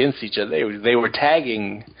not against each other. They were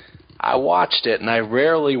tagging. I watched it, and I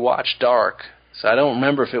rarely watch Dark, so I don't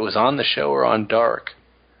remember if it was on the show or on Dark.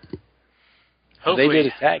 They did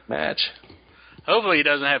a tag match. Hopefully he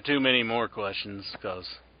doesn't have too many more questions, because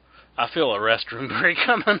I feel a restroom break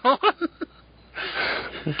coming on.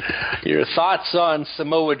 Your thoughts on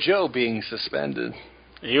Samoa Joe being suspended?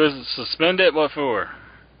 He was suspended, what for?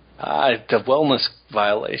 The wellness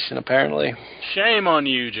violation, apparently. Shame on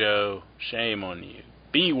you, Joe. Shame on you.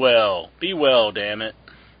 Be well. Be well, damn it.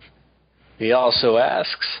 He also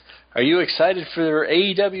asks, are you excited for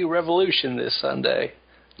AEW Revolution this Sunday?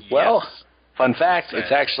 Yes. Well, fun fact,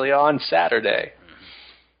 it's actually on Saturday.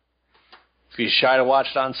 If you're shy to watch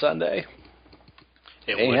it on Sunday,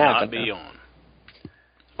 it would not be on.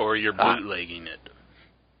 Or you're bootlegging it.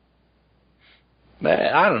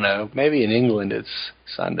 Man, I don't know. Maybe in England it's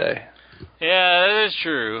Sunday. Yeah, that is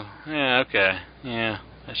true. Yeah, okay. Yeah,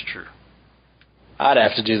 that's true. I'd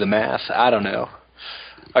have to do the math. I don't know.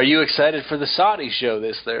 Are you excited for the Saudi show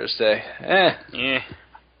this Thursday? Yeah.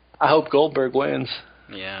 I hope Goldberg wins.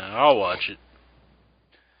 Yeah, I'll watch it.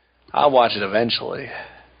 I'll watch it eventually.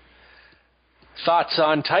 Thoughts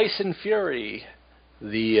on Tyson Fury,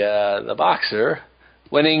 the boxer,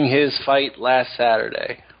 winning his fight last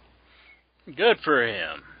Saturday? Good for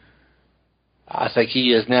him. I think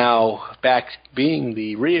he is now back being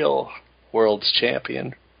the real world's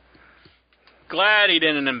champion. Glad he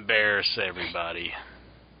didn't embarrass everybody.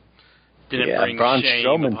 Didn't bring Braun shame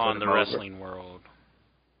Strowman upon the put him wrestling world.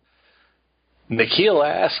 Nikhil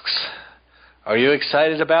asks, are you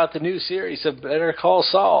excited about the new series of Better Call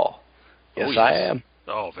Saul? Yes, I am.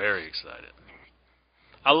 Oh, very excited.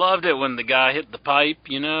 I loved it when the guy hit the pipe,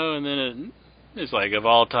 and then it's like, of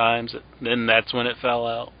all times, then that's when it fell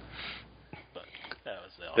out. But that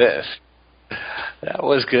was that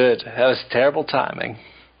was good. That was terrible timing.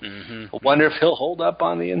 Mm-hmm. I wonder if he'll hold up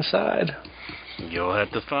on the inside. You'll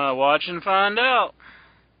have to watch and find out.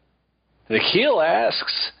 Nikhil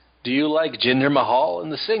asks, do you like Jinder Mahal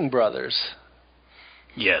and the Singh brothers?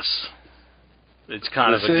 Yes. It's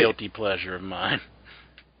kind of a guilty pleasure of mine.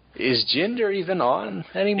 Is Jinder even on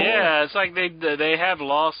anymore? Yeah, it's like they have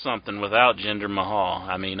lost something without Jinder Mahal.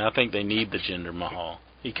 I mean, I think they need the Jinder Mahal.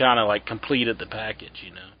 He kind of like completed the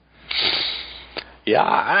package,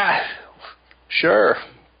 Yeah, sure.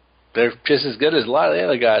 They're just as good as a lot of the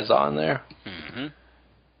other guys on there. Mm-hmm.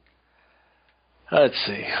 Let's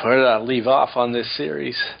see. Where did I leave off on this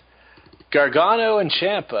series? Gargano and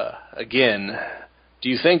Ciampa, again. Do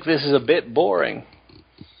you think this is a bit boring?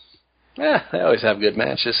 They always have good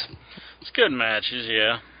matches. It's good matches,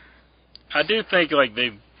 yeah. I do think like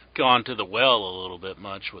they've gone to the well a little bit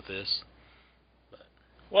much with this. But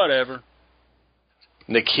whatever.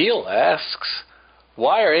 Nikhil asks,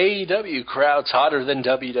 why are AEW crowds hotter than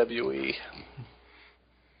WWE?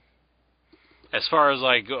 As far as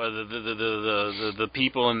like the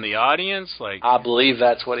people in the audience, like I believe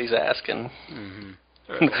that's what he's asking. mhm.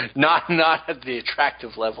 not at the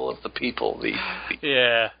attractive level of the people.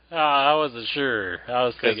 Yeah, I wasn't sure. I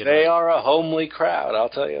was Because thinking they are a homely crowd, I'll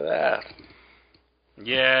tell you that.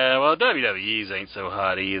 Yeah, well, WWE's ain't so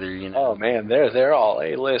hot either, you know. Oh man, they're all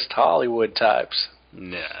A-list Hollywood types.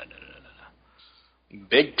 No.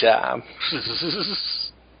 Big time.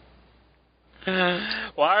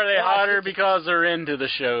 Why are they hotter? Because they're into the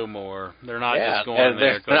show more. They're not just going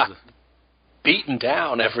there because beaten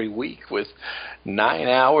down every week with 9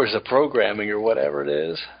 hours of programming or whatever it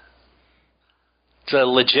is. It's a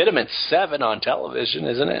legitimate 7 on television,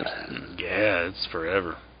 isn't it? Yeah, it's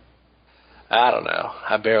forever. I don't know.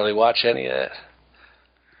 I barely watch any of it.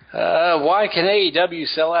 Why can AEW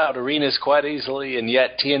sell out arenas quite easily and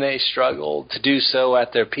yet TNA struggled to do so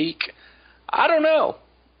at their peak? I don't know.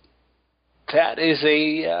 That is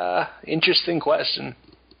a interesting question.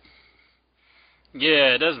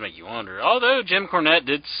 Yeah, it does make you wonder. Although Jim Cornette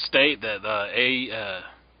did state that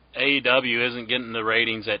AEW isn't getting the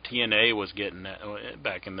ratings that TNA was getting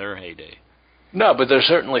back in their heyday. No, but they're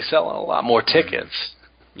certainly selling a lot more tickets.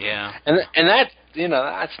 Yeah. And that,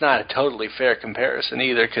 that's not a totally fair comparison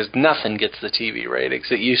either, because nothing gets the TV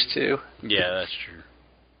ratings it used to. Yeah, that's true.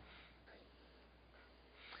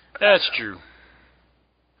 That's true.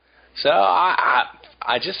 So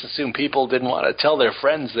I just assumed people didn't want to tell their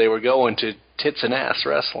friends they were going to tits and ass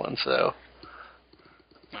wrestling, so.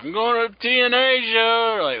 I'm going to a TNA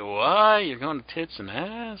show. Like, what? You're going to tits and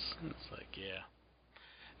ass? It's like, yeah.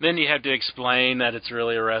 Then you have to explain that it's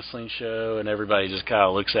really a wrestling show, and everybody just kind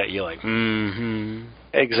of looks at you like, mm-hmm.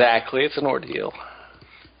 Exactly. It's an ordeal.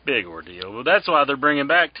 Big ordeal. Well, that's why they're bringing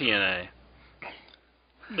back TNA.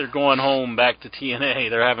 They're going home back to TNA.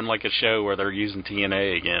 They're having like a show where they're using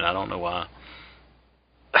TNA again. I don't know why.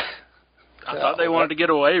 I thought they wanted to get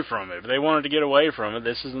away from it. If they wanted to get away from it,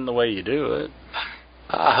 this isn't the way you do it.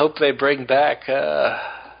 I hope they bring back, I'm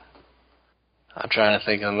trying to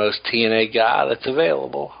think of the most TNA guy that's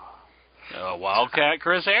available. Wildcat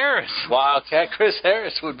Chris Harris. Wildcat Chris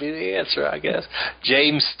Harris would be the answer, I guess.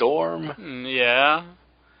 James Storm. Yeah.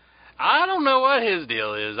 I don't know what his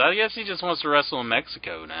deal is. I guess he just wants to wrestle in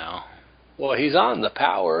Mexico now. Well, he's on the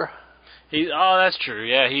Power. Oh, that's true.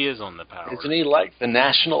 Yeah, he is on the Power. Isn't he like the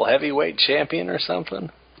national heavyweight champion or something?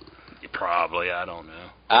 Probably. I don't know.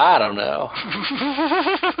 I don't know.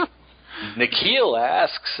 Nikhil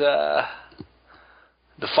asks, the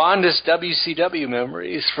fondest WCW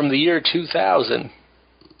memories from the year 2000.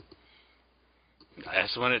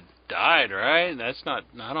 That's when it died, right? That's not,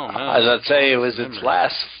 I don't know. As I'd say, it was its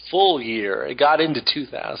last full year. It got into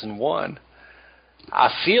 2001. I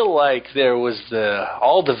feel like there was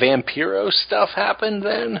all the Vampiro stuff happened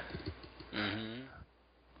then. Mm-hmm.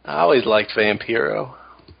 I always liked Vampiro.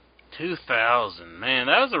 2000, man,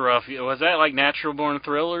 that was a rough year. Was that like Natural Born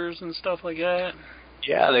Thrillers and stuff like that?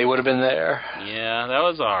 Yeah, they would have been there. Yeah, that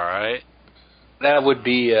was all right. That would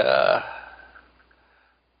be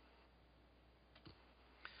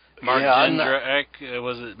Mark Jindrak.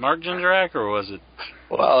 Was it Mark Jindrak or was it?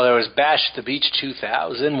 Well, there was Bash at the Beach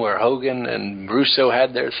 2000 where Hogan and Russo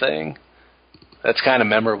had their thing. That's kind of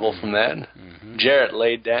memorable from then. Mm-hmm. Jarrett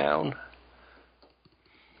laid down.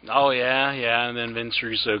 Oh, yeah, and then Vince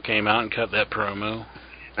Russo came out and cut that promo.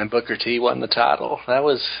 And Booker T won the title. That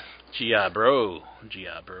was... G.I. Bro.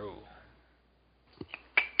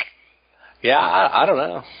 Yeah, I don't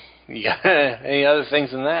know. You got any other things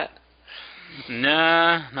than that?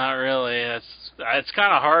 Nah, not really. It's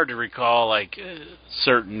kind of hard to recall, like,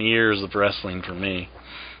 certain years of wrestling for me.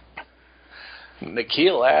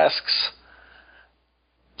 Nikhil asks,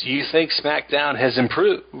 do you think SmackDown has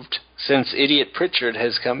improved since Idiot Pritchard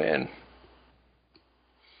has come in?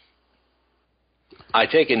 I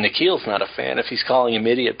take it Nikhil's not a fan if he's calling him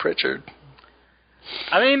Idiot Pritchard.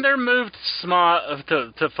 I mean, they're moved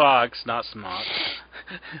to Fox, not Smart.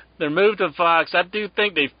 They're moved to Fox. I do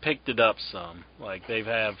think they've picked it up some. Like, they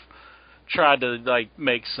have tried to, like,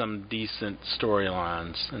 make some decent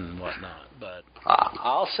storylines and whatnot. But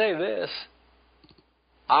I'll say this.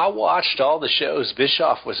 I watched all the shows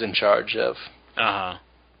Bischoff was in charge of. Uh-huh.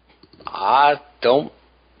 I don't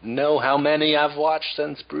know how many I've watched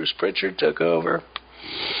since Bruce Pritchard took over.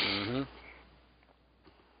 Mm-hmm.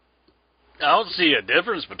 I don't see a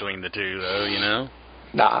difference between the two, though, you know?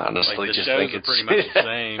 Nah, honestly, like the just shows think are it's pretty much the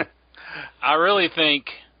same. I really think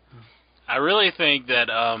that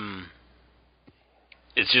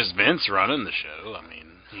it's just Vince running the show. I mean,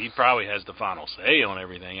 he probably has the final say on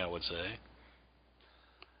everything, I would say.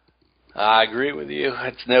 I agree with you.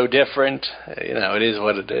 It's no different. It is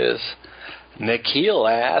what it is. Nikhil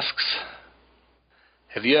asks,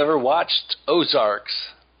 Have you ever watched Ozarks?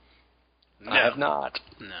 No. I have not.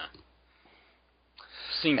 No.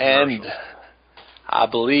 Seen And commercials. I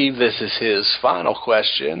believe this is his final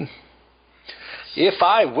question. If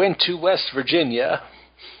I went to West Virginia,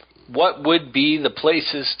 what would be the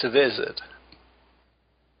places to visit?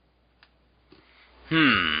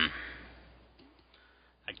 I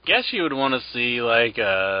guess you would want to see, like,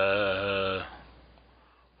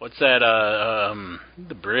 what's that,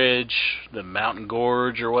 the bridge, the Mountain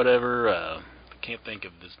Gorge or whatever. I can't think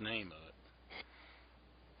of this name of it.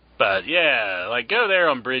 But, yeah, like, go there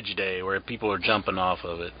on Bridge Day where people are jumping off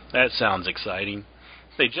of it. That sounds exciting.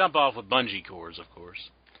 They jump off with bungee cords, of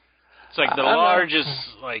course. It's like the largest,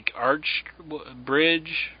 like, arch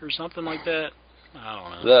bridge or something like that. I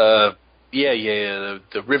don't know.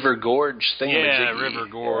 The River Gorge thing. Yeah, River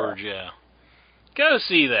Gorge, yeah. Go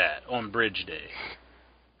see that on Bridge Day.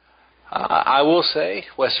 I will say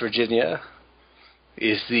West Virginia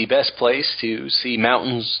is the best place to see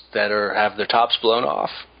mountains that have their tops blown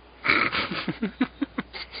off.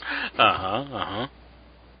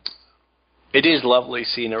 It is lovely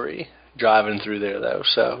scenery driving through there, though.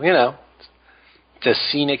 So, you know, it's a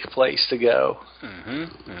scenic place to go.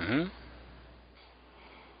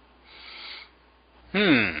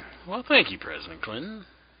 Well, thank you, President Clinton.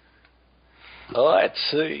 Let's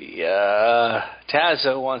see.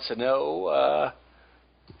 Tazo wants to know,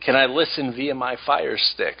 can I listen via my Fire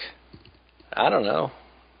Stick? I don't know.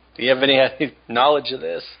 Do you have any knowledge of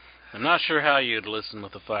this? I'm not sure how you'd listen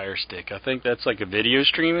with a Fire Stick. I think that's like a video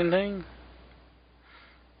streaming thing.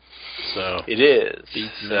 So it is.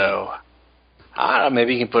 So I don't know.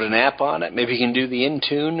 Maybe you can put an app on it. Maybe you can do the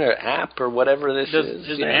Intune or app or whatever this is.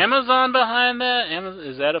 Is Amazon behind that?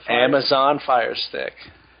 Is that a Fire Amazon Fire Stick?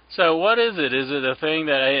 So what is it? Is it a thing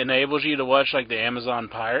that enables you to watch like the Amazon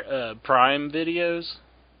Prime videos?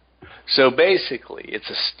 So basically, it's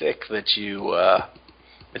a stick that you.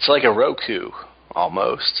 It's like a Roku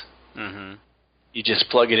almost. You just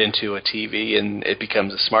plug it into a TV and it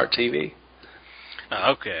becomes a smart TV.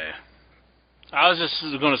 Okay. I was just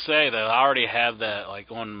going to say that I already have that like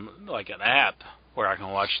on like an app where I can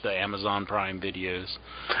watch the Amazon Prime videos.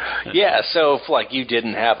 Yeah, so if like you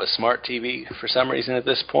didn't have a smart TV for some reason at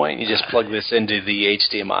this point, you just plug this into the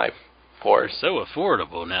HDMI port. They're so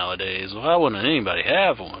affordable nowadays. Why wouldn't anybody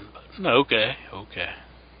have one? But, okay.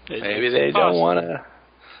 Maybe they don't want to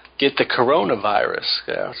get the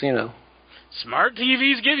coronavirus, you know. Smart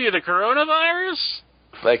TVs give you the coronavirus?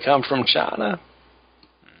 They come from China.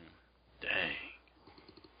 Dang.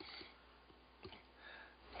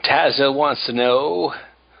 Taza wants to know,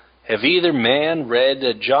 have either man read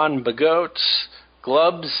John Bagot's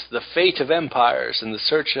Glub's The Fate of Empires in the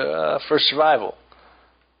Search for Survival?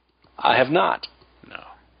 I have not. No,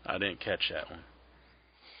 I didn't catch that one.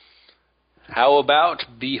 How about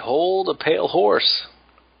Behold a Pale Horse?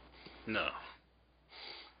 No.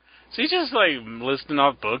 Is he just like listing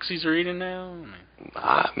off books he's reading now?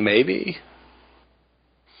 Maybe.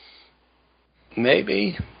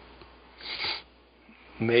 Maybe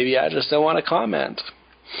I just don't want to comment.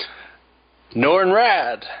 Norn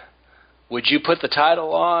Rad, would you put the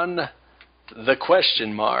title on The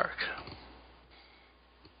Question Mark?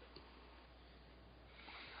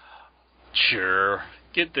 Sure.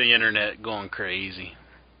 Get the internet going crazy.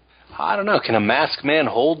 I don't know. Can a masked man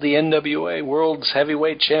hold the NWA World's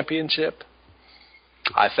Heavyweight Championship?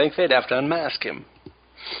 I think they'd have to unmask him.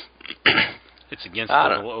 It's against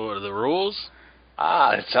the rules?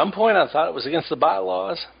 At some point I thought it was against the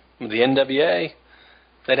bylaws of the NWA.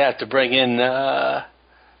 They'd have to bring in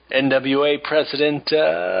NWA President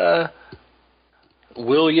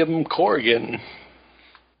William Corgan.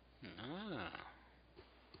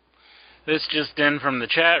 This just in from the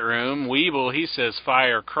chat room. Weeble, he says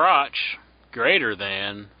fire crotch greater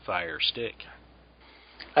than fire stick.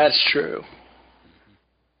 That's true.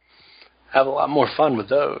 Have a lot more fun with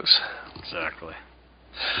those. Exactly.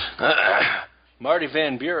 Marty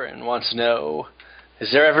Van Buren wants to know,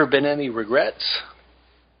 has there ever been any regrets?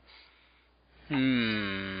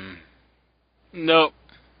 Nope.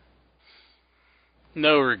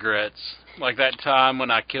 No regrets. Like that time when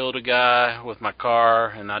I killed a guy with my car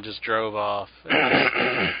and I just drove off.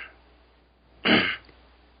 Oh,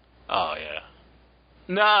 yeah.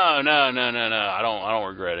 No. I don't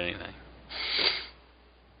regret anything.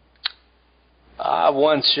 I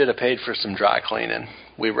once should have paid for some dry cleaning.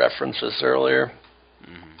 We referenced this earlier.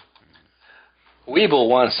 Weeble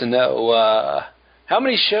wants to know, how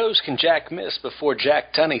many shows can Jack miss before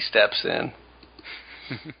Jack Tunney steps in?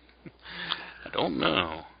 I don't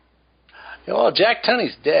know. Well, Jack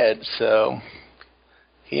Tunney's dead, so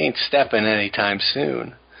he ain't stepping anytime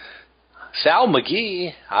soon. Sal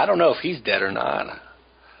McGee, I don't know if he's dead or not.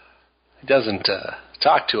 He doesn't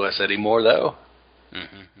talk to us anymore, though.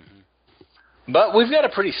 But we've got a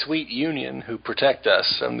pretty sweet union who protect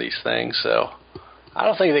us from these things, so I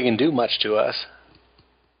don't think they can do much to us.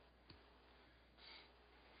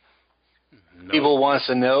 People wants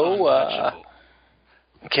to know,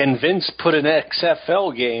 can Vince put an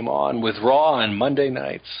XFL game on with Raw on Monday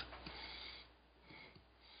nights?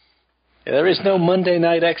 Yeah, there is no Monday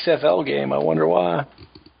night XFL game. I wonder why.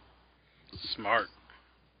 Smart.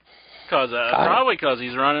 Probably because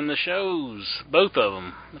he's running the shows, both of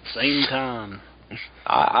them, at the same time.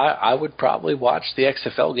 I would probably watch the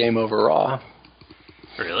XFL game over Raw.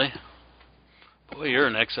 Really? Boy, you're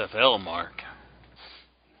an XFL mark.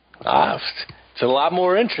 It's a lot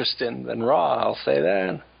more interesting than Raw, I'll say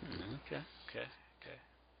that. Okay.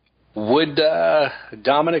 Would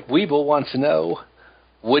Dominic Weeble wants to know,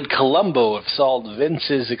 would Columbo have solved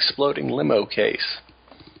Vince's exploding limo case?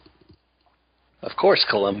 Of course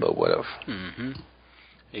Columbo would have.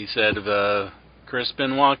 He said Chris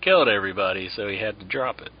Benoit killed everybody, so he had to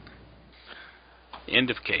drop it. End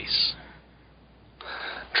of case.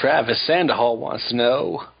 Travis Sandoval wants to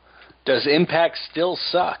know, does Impact still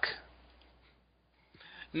suck?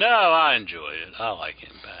 No, I enjoy it. I like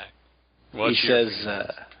Impact. He says,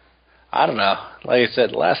 I don't know. Like I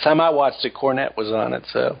said, last time I watched it, Cornette was on it,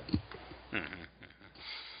 so.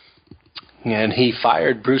 And he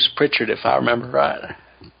fired Bruce Pritchard, if I remember right.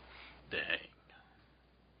 Dang.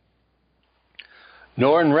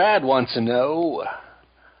 Norrin Rad wants to know,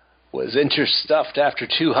 was Incher stuffed after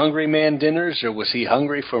 2 Hungry Man dinners, or was he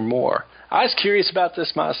hungry for more? I was curious about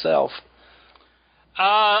this myself.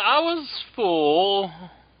 I was full.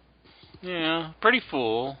 Yeah, pretty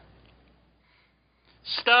full.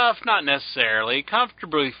 Stuffed, not necessarily.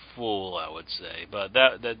 Comfortably full, I would say. But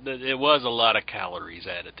that it was a lot of calories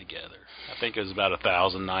added together. I think it was about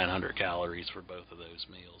 1,900 calories for both of those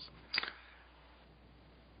meals.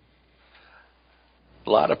 A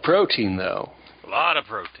lot of protein, though. A lot of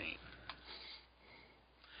protein.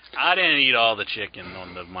 I didn't eat all the chicken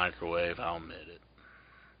on the microwave, I'll admit it.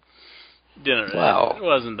 It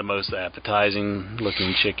wasn't the most appetizing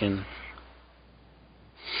looking chicken.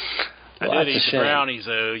 Well, I did eat the brownies,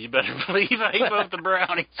 though. You better believe I ate both the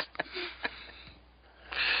brownies.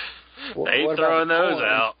 I ain't throwing those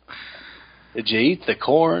out. Did you eat the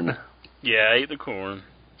corn? Yeah, I ate the corn.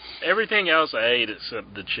 Everything else I ate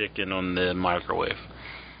except the chicken on the microwave.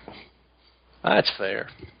 That's fair.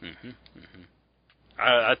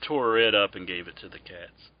 I tore it up and gave it to the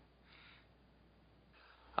cats.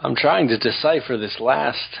 I'm trying to decipher this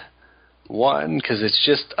last one because it's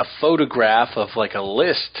just a photograph of like a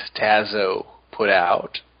list Tazzo put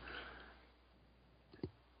out.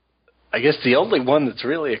 I guess the only one that's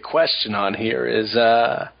really a question on here is,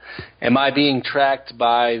 am I being tracked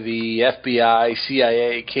by the FBI,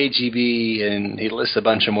 CIA, KGB, and he lists a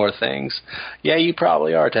bunch of more things. Yeah, you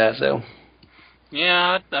probably are, Tazzo.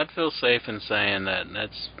 Yeah, I'd feel safe in saying that.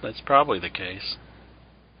 That's probably the case.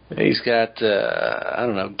 He's got,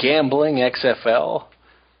 gambling, XFL.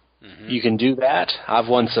 You can do that. I've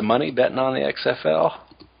won some money betting on the XFL.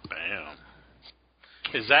 Bam.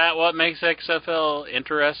 Is that what makes XFL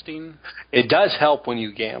interesting? It does help when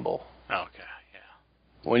you gamble. Okay,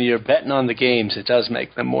 yeah. When you're betting on the games, it does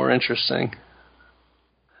make them more interesting.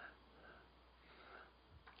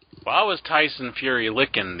 Why was Tyson Fury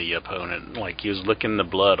licking the opponent? Like he was licking the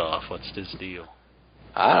blood off. What's his deal?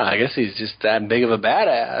 I don't know. I guess he's just that big of a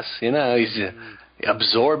badass. You know, he's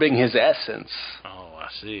absorbing his essence. Oh, I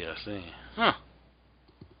see. Huh.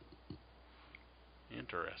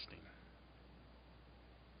 Interesting.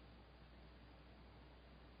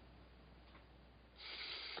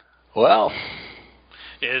 Well,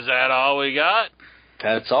 is that all we got?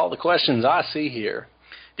 That's all the questions I see here.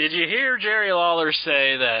 Did you hear Jerry Lawler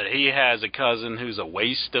say that he has a cousin who's a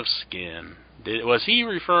waste of skin? Was he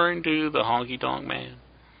referring to the Honky Tonk Man?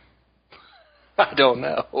 I don't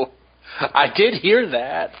know. I did hear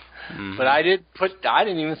that, but I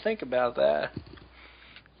didn't even think about that.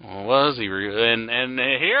 Well, was he? And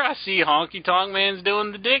here I see Honky Tonk Man's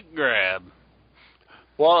doing the dick grab.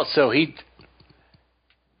 Well, so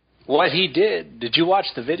what he did you watch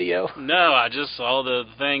the video? No, I just saw the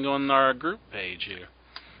thing on our group page here.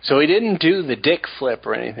 So he didn't do the dick flip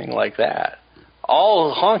or anything like that.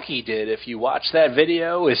 All Honky did, if you watch that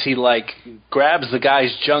video, is he, grabs the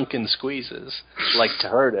guy's junk and squeezes, to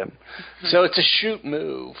hurt him. So it's a shoot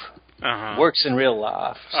move. Works in real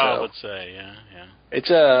life. So. I would say, yeah. It's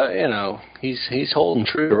he's holding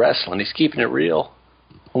true to wrestling. He's keeping it real.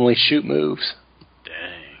 Only shoot moves.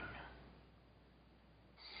 Dang.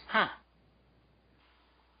 Huh.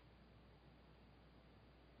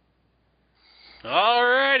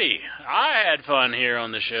 Alrighty. I had fun here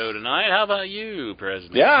on the show tonight. How about you,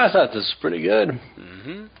 President? Yeah, I thought this was pretty good.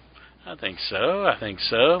 Mm-hmm. I think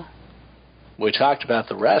so. We talked about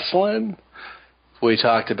the wrestling. We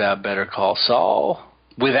talked about Better Call Saul.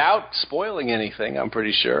 Without spoiling anything, I'm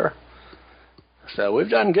pretty sure. So we've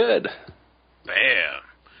done good. Bam.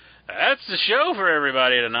 That's the show for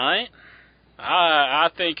everybody tonight. I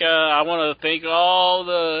think I want to thank all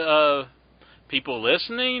the people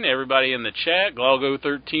listening, everybody in the chat,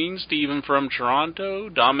 Gloggo13, Stephen from Toronto,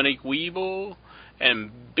 Dominic Weeble,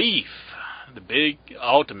 and Beef, the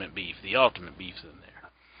ultimate beef's in there.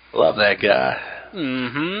 Love that guy.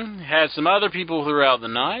 Mm-hmm. Had some other people throughout the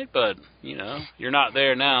night, but, you know, you're not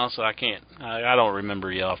there now, so I don't remember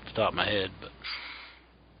you off the top of my head,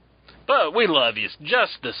 but we love you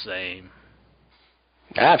just the same.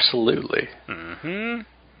 Absolutely. Mm-hmm.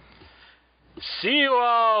 See you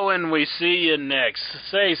all when we see you next.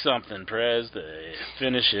 Say something, Prez, to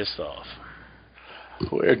finish this off.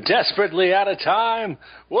 We're desperately out of time.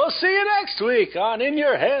 We'll see you next week on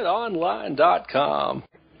InYourHeadOnline.com.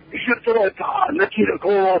 It's time to keep the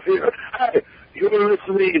call off here. Hey, you're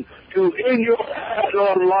listening to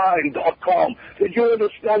InYourHeadOnline.com. Did you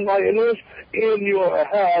understand my English?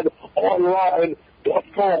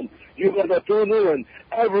 InYourHeadOnline.com. You gotta tune in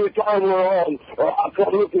every time we're on, or I'll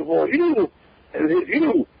come looking for you and hit you.